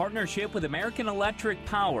Athletics, in partnership with American Electric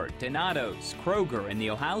Power, Donato's, Kroger, and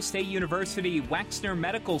the Ohio State University Wexner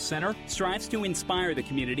Medical Center, strives to inspire the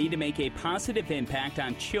community to make a positive impact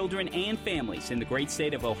on children and families in the great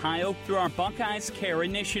state of Ohio through our Buckeyes Care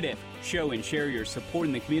initiative. Show and share your support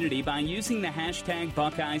in the community by using the hashtag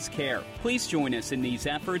Buckeyes Care. Please join us in these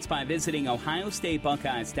efforts by visiting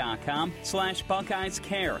ohiostatebuckeyes.com/Buckeyes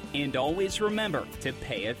Care. And always remember to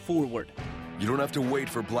pay it forward. You don't have to wait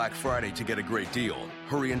for Black Friday to get a great deal.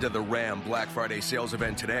 Hurry into the Ram Black Friday sales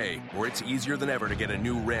event today, where it's easier than ever to get a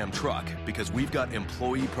new Ram truck because we've got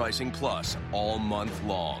Employee Pricing Plus all month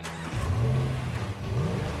long.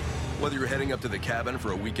 Whether you're heading up to the cabin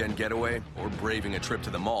for a weekend getaway or braving a trip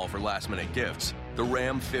to the mall for last-minute gifts, the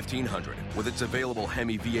Ram 1500, with its available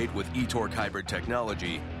Hemi V8 with e-torque hybrid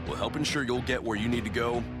technology, will help ensure you'll get where you need to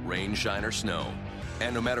go, rain, shine, or snow.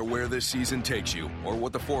 And no matter where this season takes you or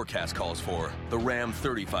what the forecast calls for, the Ram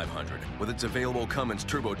 3500, with its available Cummins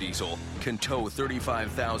turbo diesel, can tow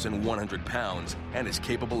 35,100 pounds and is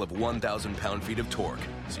capable of 1,000 pound-feet of torque,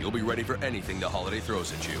 so you'll be ready for anything the holiday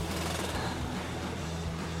throws at you.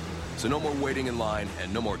 So no more waiting in line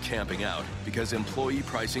and no more camping out, because Employee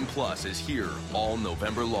Pricing Plus is here all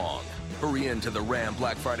November long. Hurry in to the Ram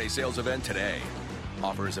Black Friday sales event today.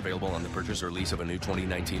 Offer is available on the purchase or lease of a new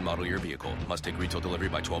 2019 model year vehicle. Must take retail delivery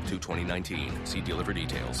by 12/2/2019. See dealer for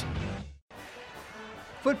details.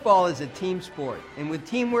 Football is a team sport, and with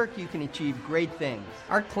teamwork, you can achieve great things.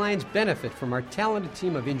 Our clients benefit from our talented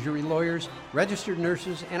team of injury lawyers, registered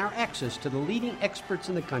nurses, and our access to the leading experts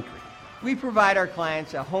in the country. We provide our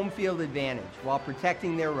clients a home field advantage while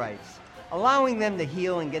protecting their rights, allowing them to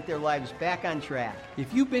heal and get their lives back on track.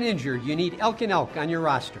 If you've been injured, you need Elk and Elk on your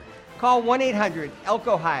roster. Call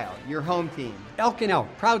 1-800-ELK-OHIO, your home team. Elk and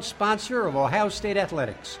Elk, proud sponsor of Ohio State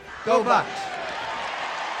Athletics. Go Bucks!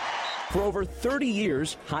 For over 30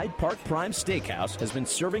 years, Hyde Park Prime Steakhouse has been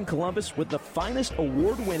serving Columbus with the finest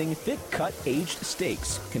award-winning thick-cut aged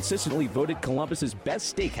steaks. Consistently voted Columbus's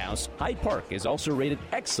best steakhouse, Hyde Park is also rated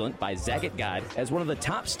excellent by Zagat Guide as one of the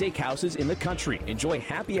top steakhouses in the country. Enjoy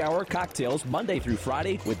happy hour cocktails Monday through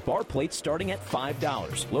Friday with bar plates starting at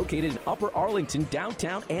 $5. Located in Upper Arlington,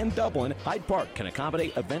 downtown, and Dublin, Hyde Park can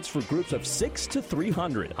accommodate events for groups of 6 to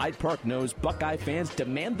 300. Hyde Park knows Buckeye fans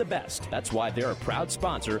demand the best. That's why they're a proud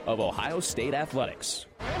sponsor of Ohio State Athletics.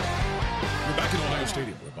 We're back in Ohio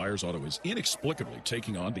Stadium, where Byers Auto is inexplicably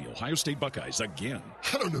taking on the Ohio State Buckeyes again.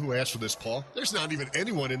 I don't know who asked for this, Paul. There's not even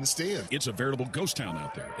anyone in the stand. It's a veritable ghost town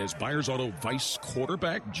out there, as Byers Auto vice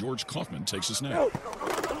quarterback George Kaufman takes a snap.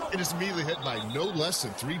 It is immediately hit by no less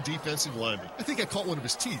than 3 defensive linemen. I think I caught one of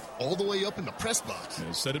his teeth all the way up in the press box.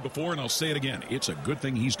 I've said it before, and I'll say it again. It's a good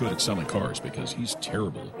thing he's good at selling cars, because he's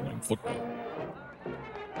terrible at winning football.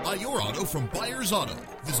 Buy your auto from Byers Auto.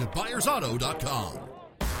 Visit ByersAuto.com.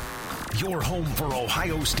 Your home for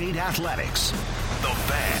Ohio State Athletics. The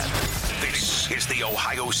Fan. This is the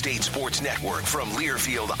Ohio State Sports Network from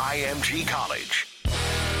Learfield IMG College.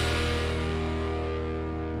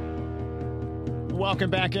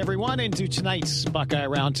 Welcome back, everyone, into tonight's Buckeye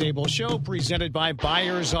Roundtable show presented by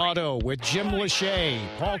Byers Auto with Jim Lachey,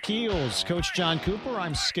 Paul Keels, Coach John Cooper.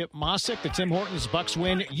 I'm Skip Mosic. The Tim Hortons Bucks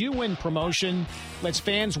Win, You Win promotion lets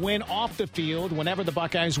fans win off the field whenever the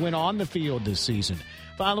Buckeyes win on the field this season.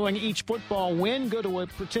 Following each football win, go to a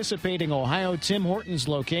participating Ohio Tim Hortons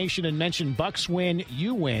location and mention Bucks Win,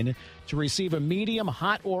 You Win to receive a medium,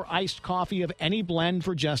 hot, or iced coffee of any blend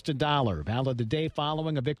for just $1. Valid the day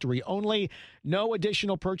following a victory only. No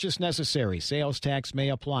additional purchase necessary. Sales tax may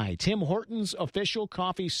apply. Tim Hortons, official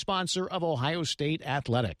coffee sponsor of Ohio State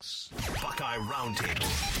Athletics. Buckeye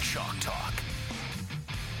Roundtable. Chalk Talk.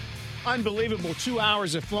 Unbelievable. 2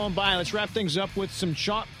 hours have flown by. Let's wrap things up with some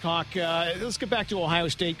chalk talk. Let's get back to Ohio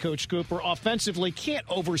State, Coach Cooper. Offensively, can't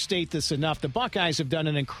overstate this enough. The Buckeyes have done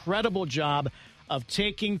an incredible job of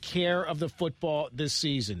taking care of the football this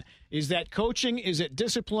season. Is that coaching? Is it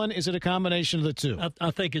discipline? Is it a combination of the two? I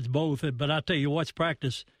think it's both, but I tell you, watch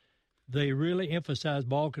practice. They really emphasize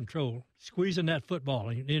ball control, squeezing that football.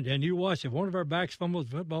 And you watch, if one of our backs fumbles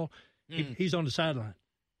the football, he's on the sideline.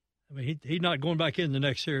 I mean, he's not going back in the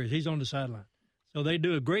next series. He's on the sideline. So they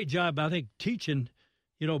do a great job, I think, teaching,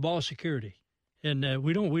 ball security. And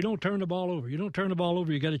we don't turn the ball over. You don't turn the ball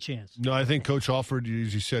over, you got a chance. No, I think Coach Alford,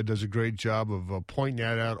 as you said, does a great job of pointing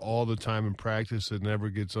that out all the time in practice. It never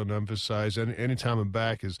gets unemphasized. And anytime a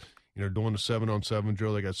back is, doing a 7-on-7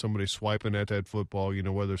 drill, they got somebody swiping at that football,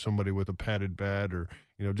 whether somebody with a padded bat or,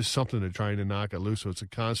 just something they're trying to knock it loose. So it's a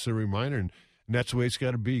constant reminder. And that's the way it's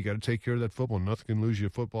got to be. You got to take care of that football. Nothing can lose you a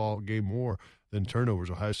football game more than turnovers.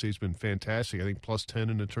 Ohio State's been fantastic. I think plus 10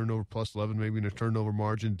 in the turnover, plus 11 maybe in the turnover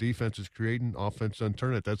margin. Defense is creating, offense doesn't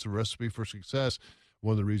turn it. That's a recipe for success.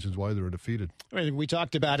 One of the reasons why they're undefeated. We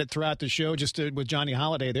talked about it throughout the show, just with Johnny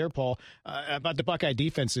Holiday there, Paul, about the Buckeye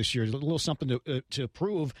defense this year. A little something to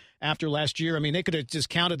prove after last year. I mean, they could have just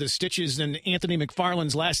counted the stitches and Anthony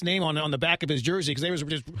McFarland's last name on the back of his jersey because they was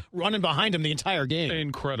just running behind him the entire game.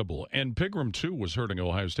 Incredible. And Pigram, too, was hurting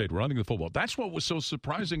Ohio State running the football. That's what was so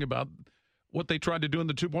surprising about what they tried to do in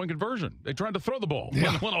the two-point conversion. They tried to throw the ball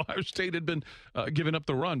when Ohio State had been giving up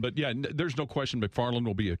the run. But, yeah, there's no question McFarland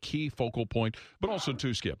will be a key focal point. But also,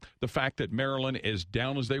 too, Skip, the fact that Maryland, as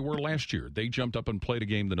down as they were last year, they jumped up and played a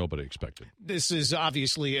game that nobody expected. This is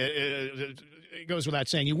obviously, it goes without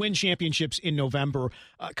saying, you win championships in November.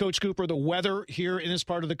 Coach Cooper, the weather here in this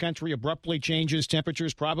part of the country abruptly changes.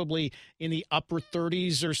 Temperatures probably in the upper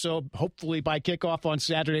 30s or so, hopefully by kickoff on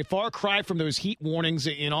Saturday. Far cry from those heat warnings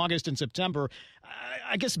in August and September.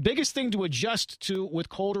 I guess biggest thing to adjust to with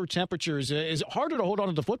colder temperatures is harder to hold on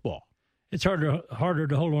to the football. It's harder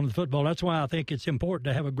to hold on to the football. That's why I think it's important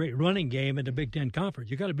to have a great running game in the Big Ten Conference.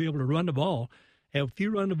 You got to be able to run the ball. And if you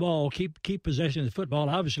run the ball, keep possession of the football,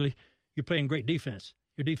 obviously you're playing great defense.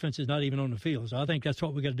 your defense is not even on the field. So I think that's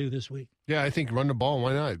what we got to do this week. Yeah, I think run the ball.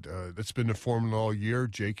 Why not? That's been the formula all year.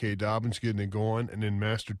 J.K. Dobbins getting it going, and then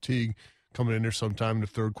Master Teague coming in there sometime in the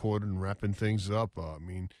third quarter and wrapping things up.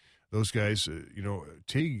 Those guys,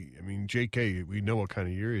 Teague, J.K., we know what kind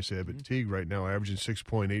of year he's had, but Teague right now averaging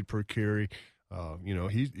 6.8 per carry.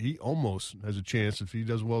 He almost has a chance if he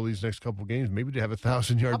does well these next couple of games, maybe to have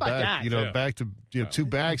 1,000-yard back. Back to two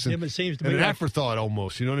backs and, it seems to and me an like, afterthought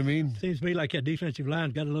almost. You know what I mean? Seems to me like that defensive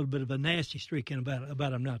line got a little bit of a nasty streak in about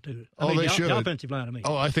them now too. They should. The offensive line.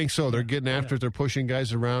 Oh, I think so. They're getting after it. They're pushing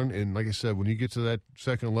guys around, and like I said, when you get to that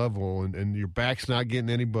second level and your back's not getting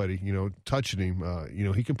anybody, touching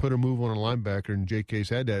him, he can put a move on a linebacker, and J.K.'s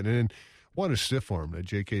had that, and then. What a stiff arm that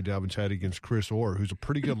J.K. Dobbins had against Chris Orr, who's a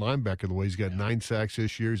pretty good linebacker the way he's got 9 sacks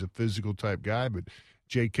this year. He's a physical type guy, but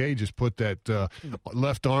J.K. just put that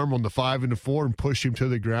left arm on the 5 and the 4 and pushed him to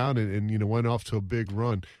the ground and went off to a big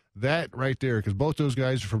run. That right there, because both those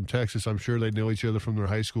guys are from Texas. I'm sure they know each other from their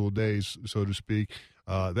high school days, so to speak.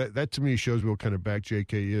 That to me shows me what kind of back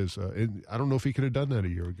J.K. is. And I don't know if he could have done that a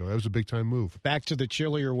year ago. That was a big-time move. Back to the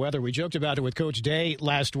chillier weather. We joked about it with Coach Day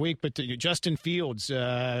last week, but Justin Fields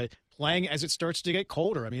playing as it starts to get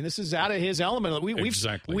colder. This is out of his element.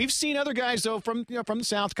 We've seen other guys though from the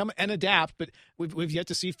South come and adapt, but we've yet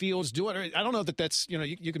to see Fields do it. I don't know that that's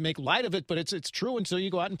you can make light of it, but it's true until you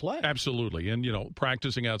go out and play. Absolutely, and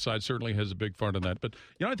practicing outside certainly has a big part in that. But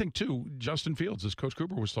I think too, Justin Fields, as Coach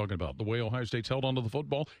Cooper was talking about, the way Ohio State's held onto the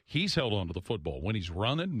football, he's held onto the football when he's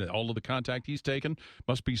running. All of the contact he's taken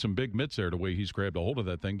must be some big mitts there the way he's grabbed a hold of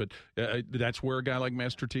that thing. But that's where a guy like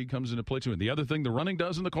Master Teague comes into play too. And the other thing the running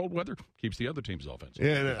does in the cold weather keeps the other team's offense.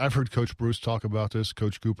 Yeah, and I've heard Coach Bruce talk about this,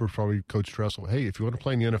 Coach Cooper, probably Coach Tressel. Hey, if you want to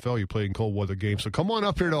play in the NFL, you play in cold weather games. So come on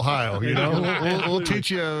up here to Ohio. We'll teach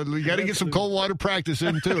you. You got to get some cold water practice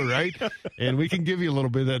in too, right? And we can give you a little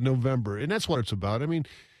bit of that November. And that's what it's about.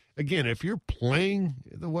 Again, if you're playing,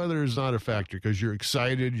 the weather is not a factor because you're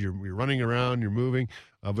excited, you're running around, you're moving.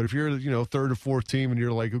 But if you're, third or fourth team and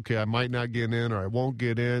you're like, okay, I might not get in or I won't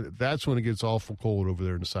get in, that's when it gets awful cold over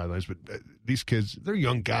there in the sidelines. But these kids, they're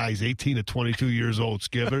young guys, 18 to 22 years old,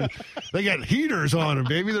 Skip. They got heaters on them,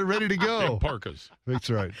 baby. They're ready to go. And parkas.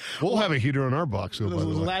 That's right. We'll have a heater on our box, though, by the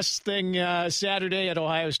way. Last thing, Saturday at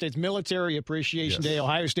Ohio State's Military Appreciation Day.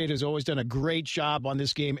 Ohio State has always done a great job on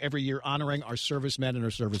this game every year, honoring our servicemen and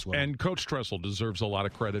our servicewomen. And Coach Tressel deserves a lot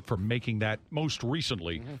of credit for making that most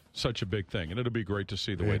recently such a big thing. And it'll be great to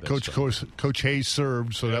see the way that's Coach Hayes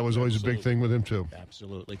served, so that was always a big thing with him, too.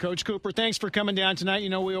 Absolutely. Coach Cooper, thanks for coming down tonight.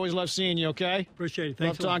 We always love seeing you, okay? Appreciate it.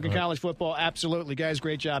 Thanks. Love talking college football. Absolutely. Guys,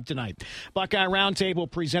 great job tonight. Buckeye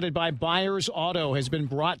Roundtable, presented by Byers Auto, has been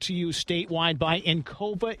brought to you statewide by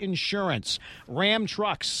Encova Insurance, Ram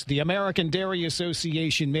Trucks, the American Dairy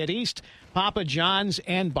Association Mideast, Papa John's,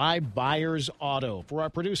 and by Byers Auto. For our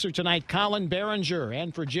producer tonight, Colin Behringer,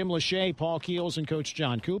 and for Jim Lachey, Paul Keels, and Coach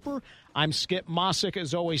John Cooper, I'm Skip Mosic.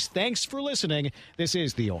 As always, thanks for listening. This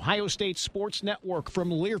is the Ohio State Sports Network from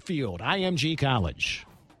Learfield, IMG College.